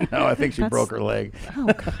 I think she broke her leg. Oh,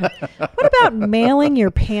 God. What about mailing your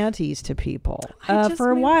panties to people? For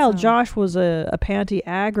a while, Josh was a panty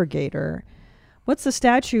aggregator. What's the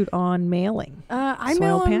statute on mailing? I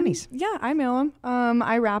mail panties. Yeah, I mail them.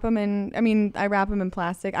 I wrap them in. I wrap them in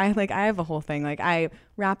plastic. I have a whole thing. Like I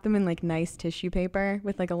wrap them in like nice tissue paper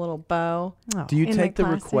with like a little bow. Oh. Do you take the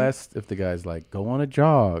request if the guy's like, go on a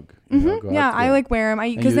jog? I like wear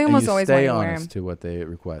them because they almost always want to wear them. Stay honest to what they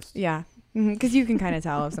request. Yeah. Because you can kind of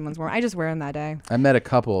tell if someone's warm. I just wear them that day. I met a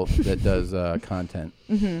couple that does content,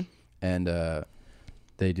 and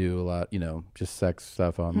they do a lot, just sex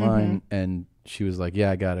stuff online. And she was like,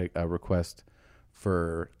 "Yeah, I got a request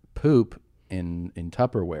for poop in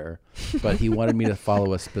Tupperware, but he wanted me to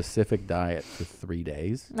follow a specific diet for 3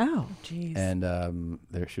 days." Oh, jeez. And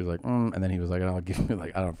she was like, and then he was like, "I'll give you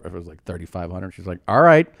like I don't know if it was like 3,500." She's like, "All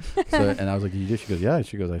right." So and I was like, "You did?" She goes, "Yeah."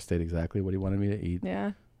 She goes, "I stayed exactly what he wanted me to eat."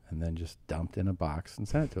 Yeah. And then just dumped in a box and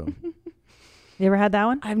sent it to him. You ever had that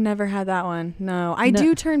one? I've never had that one. No. I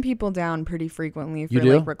do turn people down pretty frequently for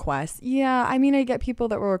like requests. Yeah. I get people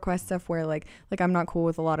that will request stuff where like I'm not cool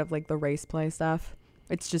with a lot of like the race play stuff.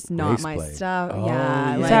 It's just not my stuff. Oh,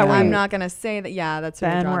 yeah. Like, I'm not going to say that. Yeah, that's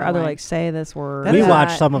Ben or other like say this word. We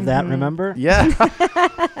watched some of that, remember? Yeah.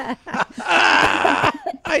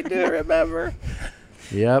 I do remember.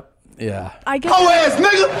 Yep. Yeah. I get ass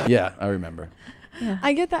nigga. Yeah, I remember. Yeah.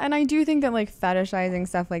 I get that, and I do think that like fetishizing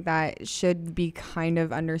stuff like that should be kind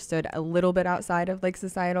of understood a little bit outside of like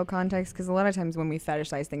societal context, because a lot of times when we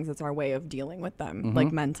fetishize things, it's our way of dealing with them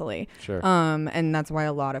like mentally. Sure. And that's why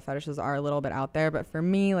a lot of fetishes are a little bit out there. But for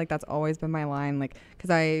me, like that's always been my line, like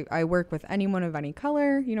because I work with anyone of any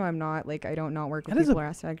color. I'm not like I don't not work with people who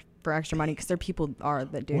ask for extra money, because there are people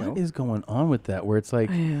that do. What is going on with that? Where it's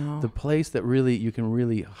like the place that really you can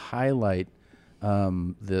really highlight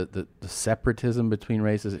the separatism between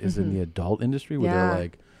races is in the adult industry, where they're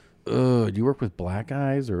like, do you work with black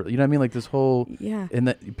guys, or you know what I mean? Like this whole and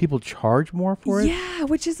that people charge more for it. Yeah,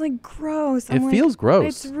 which is like gross. It feels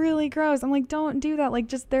gross. It's really gross. I'm like, don't do that. Like,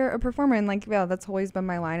 just they're a performer, and like, yeah, that's always been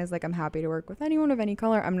my line. Is like, I'm happy to work with anyone of any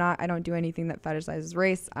color. I don't do anything that fetishizes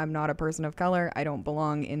race. I'm not a person of color. I don't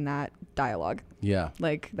belong in that dialogue. Yeah,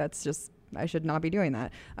 like that's just. I should not be doing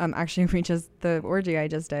that. Actually, we just the orgy I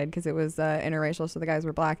just did because it was interracial, so the guys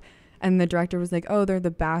were black. And the director was like, "Oh, they're the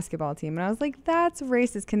basketball team," and I was like, "That's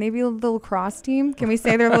racist. Can they be the lacrosse team? Can we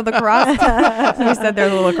say they're the lacrosse?" So we said they're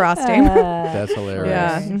the lacrosse team. That's hilarious.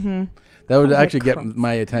 Yeah, mm-hmm. That would actually get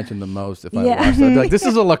my attention the most if I watched that. I'd be like, "This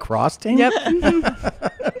is a lacrosse team." Yep.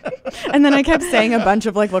 And then I kept saying a bunch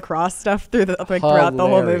of like lacrosse stuff throughout the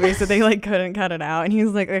whole movie, so they like couldn't cut it out. And he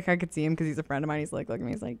was like I could see him because he's a friend of mine. He's like, look at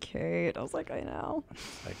me. He's like, Kate. I was like, I know.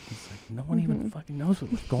 He's like, no one even fucking knows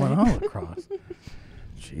what's going on with lacrosse.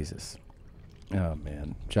 Jesus. Oh,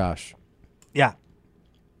 man. Josh. Yeah.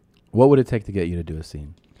 What would it take to get you to do a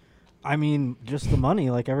scene? I mean, just the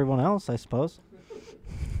money, like everyone else, I suppose.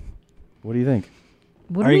 What do you think?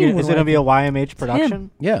 Is it going to be a YMH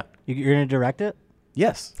production? Yeah. You're going to direct it?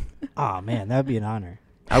 Yes. Oh, man, that would be an honor.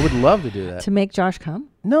 I would love to do that. To make Josh come?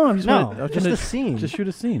 No, I'm just just a scene. Just shoot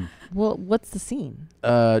a scene. Well, what's the scene?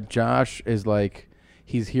 Josh is like,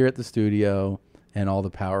 he's here at the studio, and all the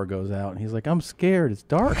power goes out, and he's like, I'm scared. It's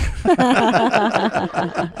dark.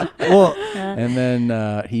 Well, and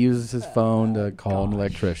then he uses his phone to call an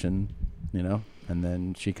electrician, you know, and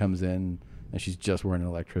then she comes in, and she's just wearing an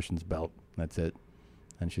electrician's belt. That's it.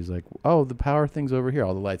 And she's like, oh, the power thing's over here.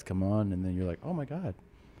 All the lights come on, and then you're like, oh, my God.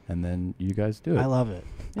 And then you guys do it. I love it.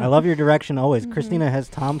 I love your direction always. Christina, has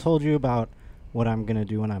Tom told you about what I'm going to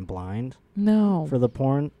do when I'm blind? No. For the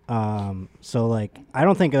porn? So, like, I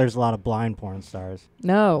don't think there's a lot of blind porn stars.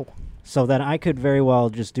 No. So then I could very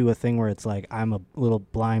well just do a thing where it's like I'm a little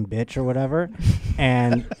blind bitch or whatever.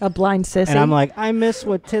 And a blind sissy. And I'm like, I miss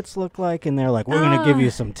what tits look like. And they're like, we're going to give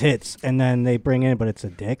you some tits. And then they bring in, but it's a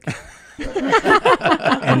dick.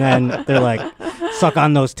 And then they're like, suck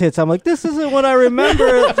on those tits. I'm like, this isn't what I remember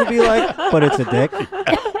it to be like, but it's a dick.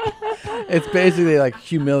 It's basically like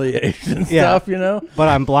humiliation stuff, you know? But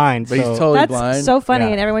I'm blind. But he's totally That's blind. so funny,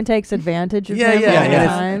 and everyone takes advantage of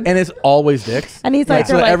him. And it's always dicks. And he's like,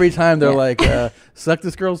 so every time they're like, suck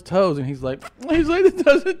this girl's toes, and he's like, it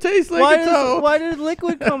doesn't taste like a toe. Why did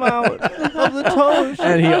liquid come out of the toes?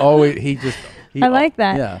 And I like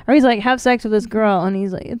that. Yeah. Or he's like, have sex with this girl, and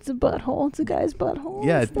he's like, it's a butthole. It's a guy's butthole.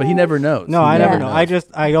 Yeah, but he never knows. No, I never know.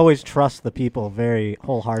 I always trust the people very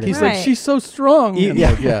wholeheartedly. He's like, she's so strong.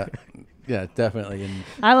 Yeah. Yeah, definitely. And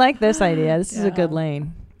I like this idea. This is a good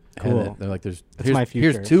lane. Cool. They're like,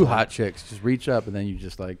 here's two hot chicks. Just reach up, and then you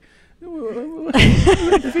just like,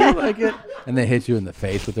 feel like it, and they hit you in the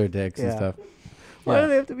face with their dicks and stuff. Why do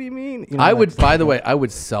they have to be mean? You know, I would. By the way, I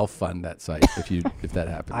would self-fund that site if that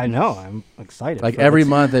happened. I know. I'm excited. Like every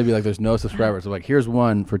month, they'd be like, "There's no subscribers." So like, here's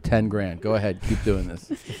one for $10,000. Go ahead, keep doing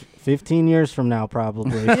this. 15 years from now,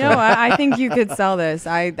 probably. You know, I think you could sell this.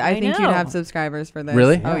 I think you'd have subscribers for this.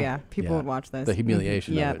 Really? Oh yeah, people would watch this. The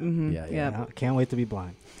humiliation. Yeah. Of it. Mm-hmm. Yeah. Can't wait to be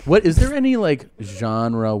blind. What is there any like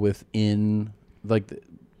genre within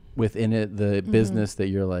within it the business that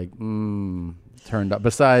you're like turned up?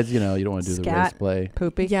 Besides, you don't want to do the race play.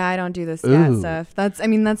 Poopy. Yeah, I don't do the scat stuff. That's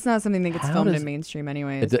not something that gets filmed in mainstream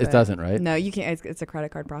anyways. It doesn't, right? No, you can't. It's a credit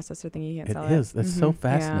card processor thing. You can't sell it. It is. That's so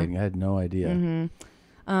fascinating. I had no idea.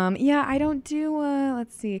 Yeah, I don't do.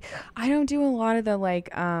 Let's see. I don't do a lot of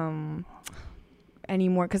the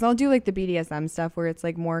anymore because I'll do like the BDSM stuff where it's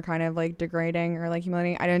like more kind of like degrading or like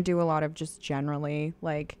humiliating. I don't do a lot of just generally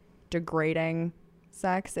like degrading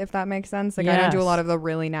sex, if that makes sense. Like I don't do a lot of the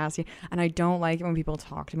really nasty, and I don't like it when people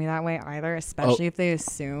talk to me that way either, especially if they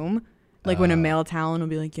assume. Like when a male talent will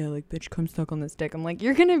be like, yeah, like, bitch, come suck on this dick. I'm like,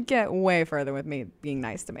 you're going to get way further with me being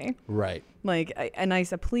nice to me. Right. Like a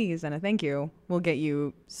nice please and a thank you will get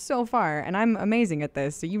you so far. And I'm amazing at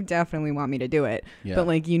this. So you definitely want me to do it. Yeah. But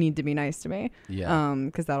like, you need to be nice to me. Yeah.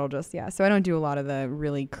 Because that'll just, So I don't do a lot of the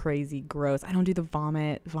really crazy, gross. I don't do the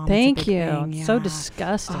vomit. Thank you. It's so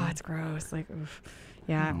disgusting. Oh, it's gross. Like, oof.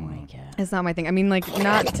 Yeah. Oh my God. It's not my thing. I mean, like,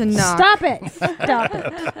 not to knock. Stop it. Stop it.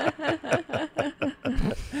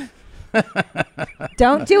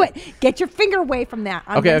 Don't do it. Get your finger away from that.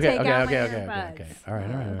 I'm okay. All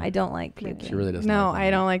right. I don't like puking. She really doesn't. No, I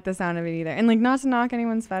don't like the sound of it either. And like, not to knock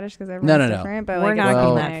anyone's fetish because everyone's different. But we're like,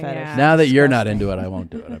 knocking that fetish. Yeah. Now that you're not into it, I won't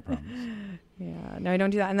do it. I promise. Yeah, no, I don't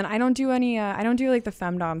do that. And then I don't do any. I don't do like the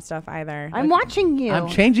femdom stuff either. I'm watching you. I'm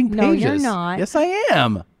changing pages. No, you're not. Yes, I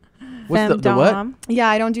am. What's the what? Yeah,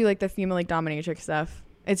 I don't do like the female like dominatrix stuff.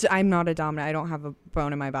 I'm not a dominant. I don't have a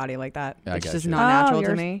bone in my body like that. It's just you. not natural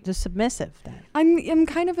to me. Just submissive then. I'm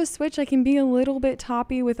kind of a switch. I can be a little bit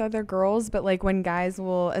toppy with other girls, but like when guys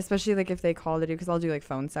will, especially like if they call to do, because I'll do like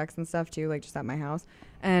phone sex and stuff too, like just at my house.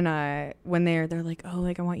 And when they're like, oh,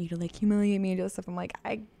 like I want you to like humiliate me and do this stuff. I'm like,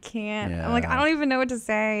 I can't. I'm like, I don't even know what to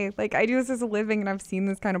say. Like I do this as a living, and I've seen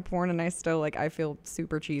this kind of porn, and I still like I feel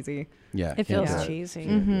super cheesy. Yeah, it feels cheesy.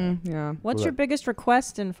 Yeah. What's your biggest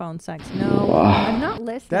request in phone sex? No, I'm not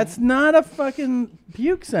listening. That's not a fucking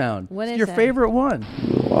puke sound. What it's is your it? favorite one?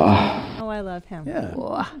 Oh, I love him.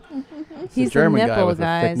 Yeah. He's a German the nipple, guy with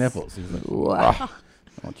guys. the thick nipples. He's like, I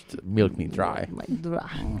want you to milk me dry.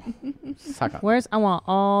 Suck on. Where's I want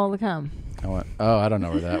all the cum. I don't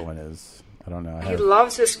know where that one is. I don't know. He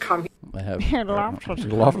loves his cum. I have. He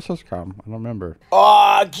loves his cum. I don't remember.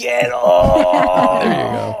 Oh, get off! There you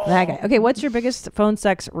go. That guy. Okay, what's your biggest phone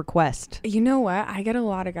sex request? You know what? I get a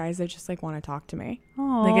lot of guys that just like want to talk to me.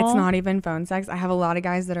 Aww. Like it's not even phone sex. I have a lot of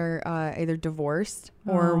guys that are either divorced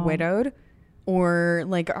or widowed, or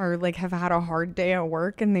like are like have had a hard day at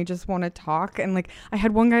work and they just want to talk. And like I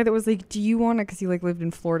had one guy that was like, do you want to, because he like lived in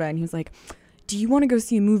Florida, and he was like, do you want to go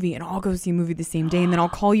see a movie? And I'll go see a movie the same day, and then I'll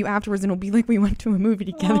call you afterwards, and it'll be like we went to a movie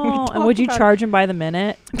together. And would you charge him by the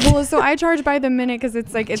minute? Well, so I charge by the minute because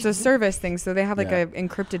it's like it's a service thing. So they have like a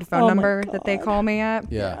encrypted phone number that they call me at.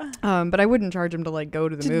 Yeah. But I wouldn't charge him to like go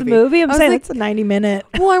to the movie. The movie? I'm saying like, it's a 90-minute.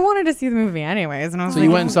 Well, I wanted to see the movie anyways, and I was So like,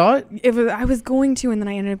 you went and saw it? I was going to, and then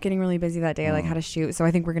I ended up getting really busy that day. I like had a shoot, so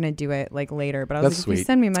I think we're gonna do it like later. But I was That's like, if you sweet.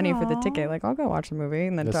 send me money for the ticket, like I'll go watch the movie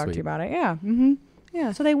and then That's talk to sweet. you about it. Yeah. Mm-hmm.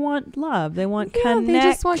 Yeah. So they want love. They want They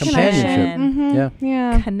just want Companionship. connection. Yeah.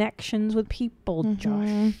 Yeah. Connections with people,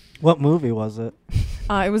 Josh. What movie was it?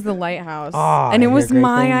 It was The Lighthouse, Oh, and I it was hear great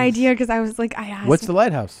my things. idea because I was like, I asked. What's The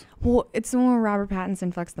Lighthouse? Well, it's the one where Robert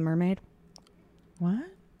Pattinson fucks the mermaid. What?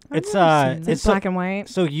 It's It's black and white.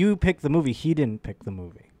 So you picked the movie. He didn't pick the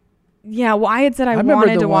movie. Yeah, well, I had said I remember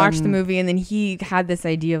wanted the to watch the one- movie, and then he had this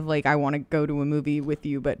idea of like, I want to go to a movie with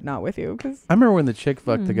you, but not with you, because I remember when the chick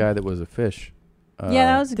fucked the guy that was a fish. Yeah,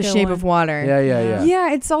 that was a The good Shape one. of Water. Yeah.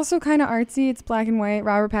 Yeah, it's also kind of artsy. It's black and white.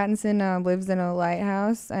 Robert Pattinson lives in a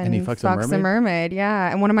lighthouse and he fucks a the mermaid.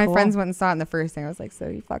 Yeah, and one of my friends went and saw it, and the first thing I was like, so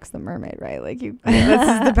he fucks the mermaid, right? Like you, this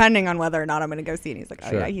is depending on whether or not I'm going to go see it. And he's like,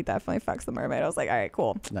 oh Sure. yeah, he definitely fucks the mermaid. I was like, all right,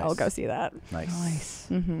 cool. Nice. I'll go see that. Nice.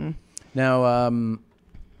 Mm-hmm. Now,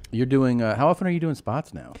 you're doing. How often are you doing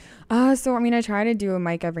spots now? So I mean, I try to do a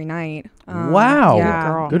mic every night. Wow,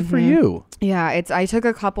 yeah. good for you. Yeah, I took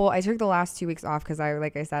the last 2 weeks off because I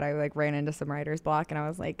ran into some writer's block, and I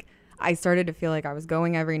was like, I started to feel like I was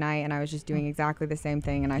going every night and I was just doing exactly the same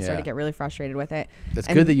thing, and I started to get really frustrated with it. That's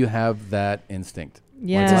good that you have that instinct.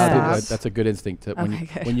 Yeah, that's a good instinct to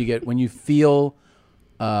Okay, when you feel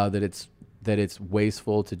that it's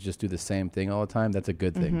wasteful to just do the same thing all the time. That's a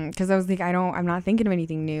good thing. Because I was like, I'm not thinking of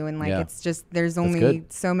anything new, and like it's just there's only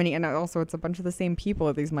so many, and also it's a bunch of the same people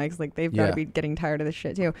at these mics. Like they've got to be getting tired of this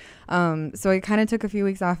shit too. So I kind of took a few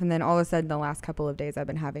weeks off, and then all of a sudden the last couple of days I've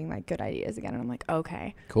been having like good ideas again, and I'm like,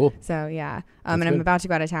 okay, cool. So yeah, and I'm about to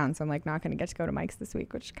go out of town, so I'm like not going to get to go to mics this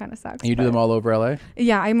week, which kind of sucks. And you do them all over LA?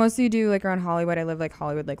 Yeah, I mostly do like around Hollywood. I live like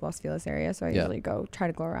Hollywood, like Los Feliz area, so I usually try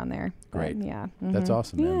to go around there. Great. But, yeah, that's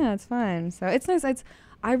awesome. Man. Yeah, it's fun. So it's nice.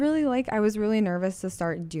 I was really nervous to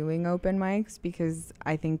start doing open mics because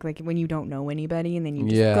I think like when you don't know anybody and then you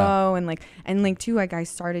just go and too, like I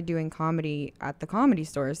started doing comedy at the Comedy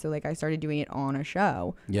Store, so like I started doing it on a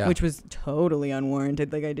show, which was totally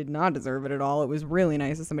unwarranted. Like I did not deserve it at all. It was really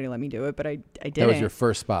nice of somebody to let me do it, but I didn't. That was your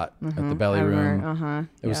first spot at the Belly Room.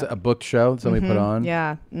 It was a booked show that somebody put on.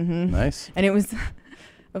 Yeah. Nice. And it was.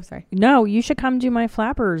 Oh, sorry. No, you should come do my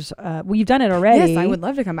flappers. Well, you've done it already. Yes, I would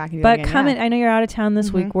love to come back and do it again. But come in. I know you're out of town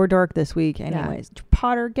this week. We're dark this week. Anyways,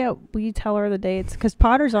 Potter, will you tell her the dates? Because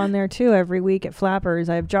Potter's on there too every week at Flappers.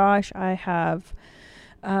 I have Josh. I have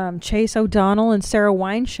Chase O'Donnell, and Sarah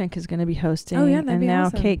Weinschenk is going to be hosting. Oh, yeah, that'd be now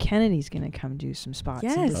awesome. Kate Kennedy's going to come do some spots.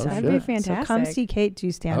 Yes, that'd be fantastic. So come see Kate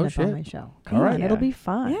do stand up on my show. Come on, it'll be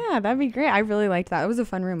fun. Yeah, that'd be great. I really liked that. It was a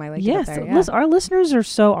fun room. I liked it up there. Yes, our listeners are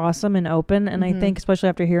so awesome and open, and I think especially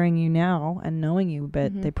after hearing you now and knowing you,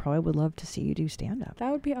 but they probably would love to see you do stand up.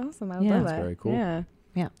 That would be awesome. I would love that. That's very cool.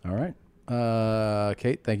 Yeah. All right.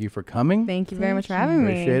 Kate, thank you for coming. Thank you very much for having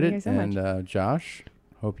me. Appreciate it. Thank you so much. And Josh,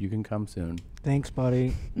 hope you can come soon. Thanks,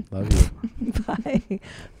 buddy. Love you. Bye. Hey,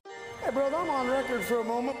 brother, I'm on record for a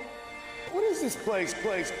moment. What is this place?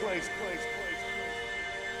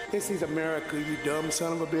 This is America, you dumb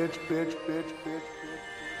son of a bitch.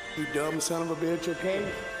 You dumb son of a bitch, okay?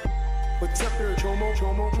 What's up there,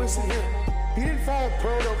 Chomo? Listen here. You didn't follow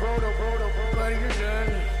proto, buddy, you're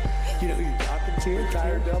done. You know who you're talking to,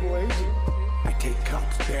 tired double agent. I take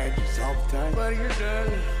cops badges all the time. Buddy, you're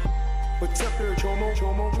done. What's up there,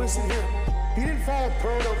 Chomo? Listen here. You didn't follow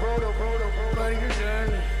Proto. Buddy, you're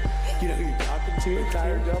done. You know who you're talking to?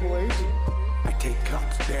 Retired double agent. I take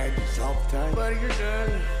cops badges all the time. Buddy, you're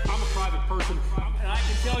done. I'm a private person, and I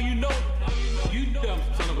can tell you dumb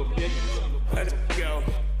son of a bitch. Let's go.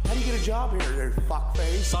 How do you get a job here, there,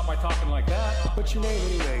 fuckface? Not by talking like that. What's your name,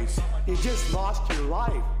 anyways? You just lost your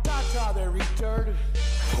life. Ta-ta there, retard.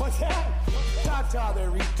 What's that? Ta-ta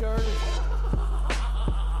there, retard.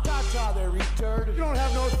 Ta-ta there, retard. You don't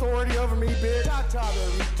have no authority over me, bitch. Ta-ta there,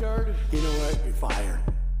 retard. You know what? You're fired.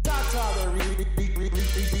 Ta-ta there, retard.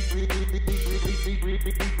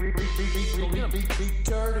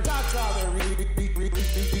 Ta-ta there,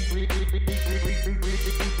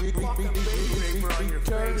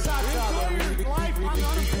 life on the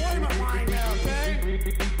unemployment line now, okay?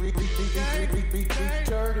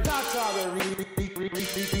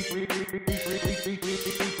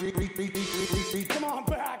 Come on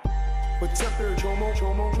back. What's up there,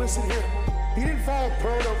 Chomo? Listen here. You didn't follow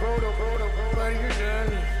Proto. Buddy, you're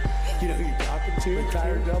done. You know who you're talking to?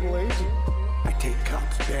 Retired double agent. I take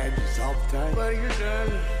cops badges all the time. Buddy, you're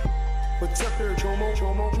done. What's up there,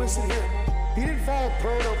 Chomo? Listen here. You didn't follow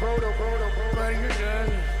Proto. Buddy, you're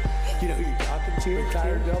done. You know who you're talking to?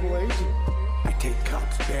 Retired double agent. I take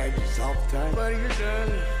cops badges all the time. Buddy, you're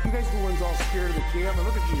done. You guys are the ones all scared of the camera.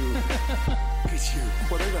 Look at you. Look at you.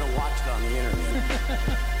 Well, they're gonna watch it on the internet.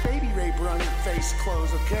 Baby raper on your face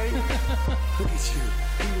clothes, okay? Look at you.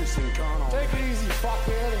 Peterson, Connell. Take it easy,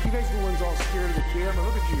 fuckhead. You guys are the ones all scared of the camera.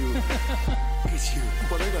 Look at you. Look at you.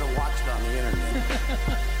 Well, they're gonna watch it on the internet.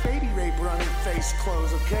 Baby raper on your face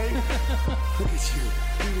clothes, okay? Look at you.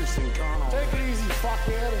 Peterson, Connell. Take it easy,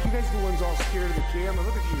 fuckhead. You guys are the ones all scared of the camera.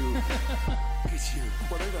 Look at you. Look at you.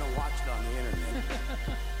 Well, they're gonna watch it on the internet.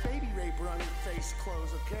 Baby raper on your face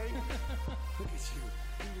clothes, okay? Look at you.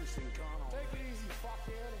 Peterson, Connell. Take it easy,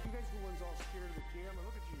 fuckhead. You guys are the ones all scared of the camera.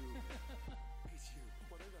 Look at you.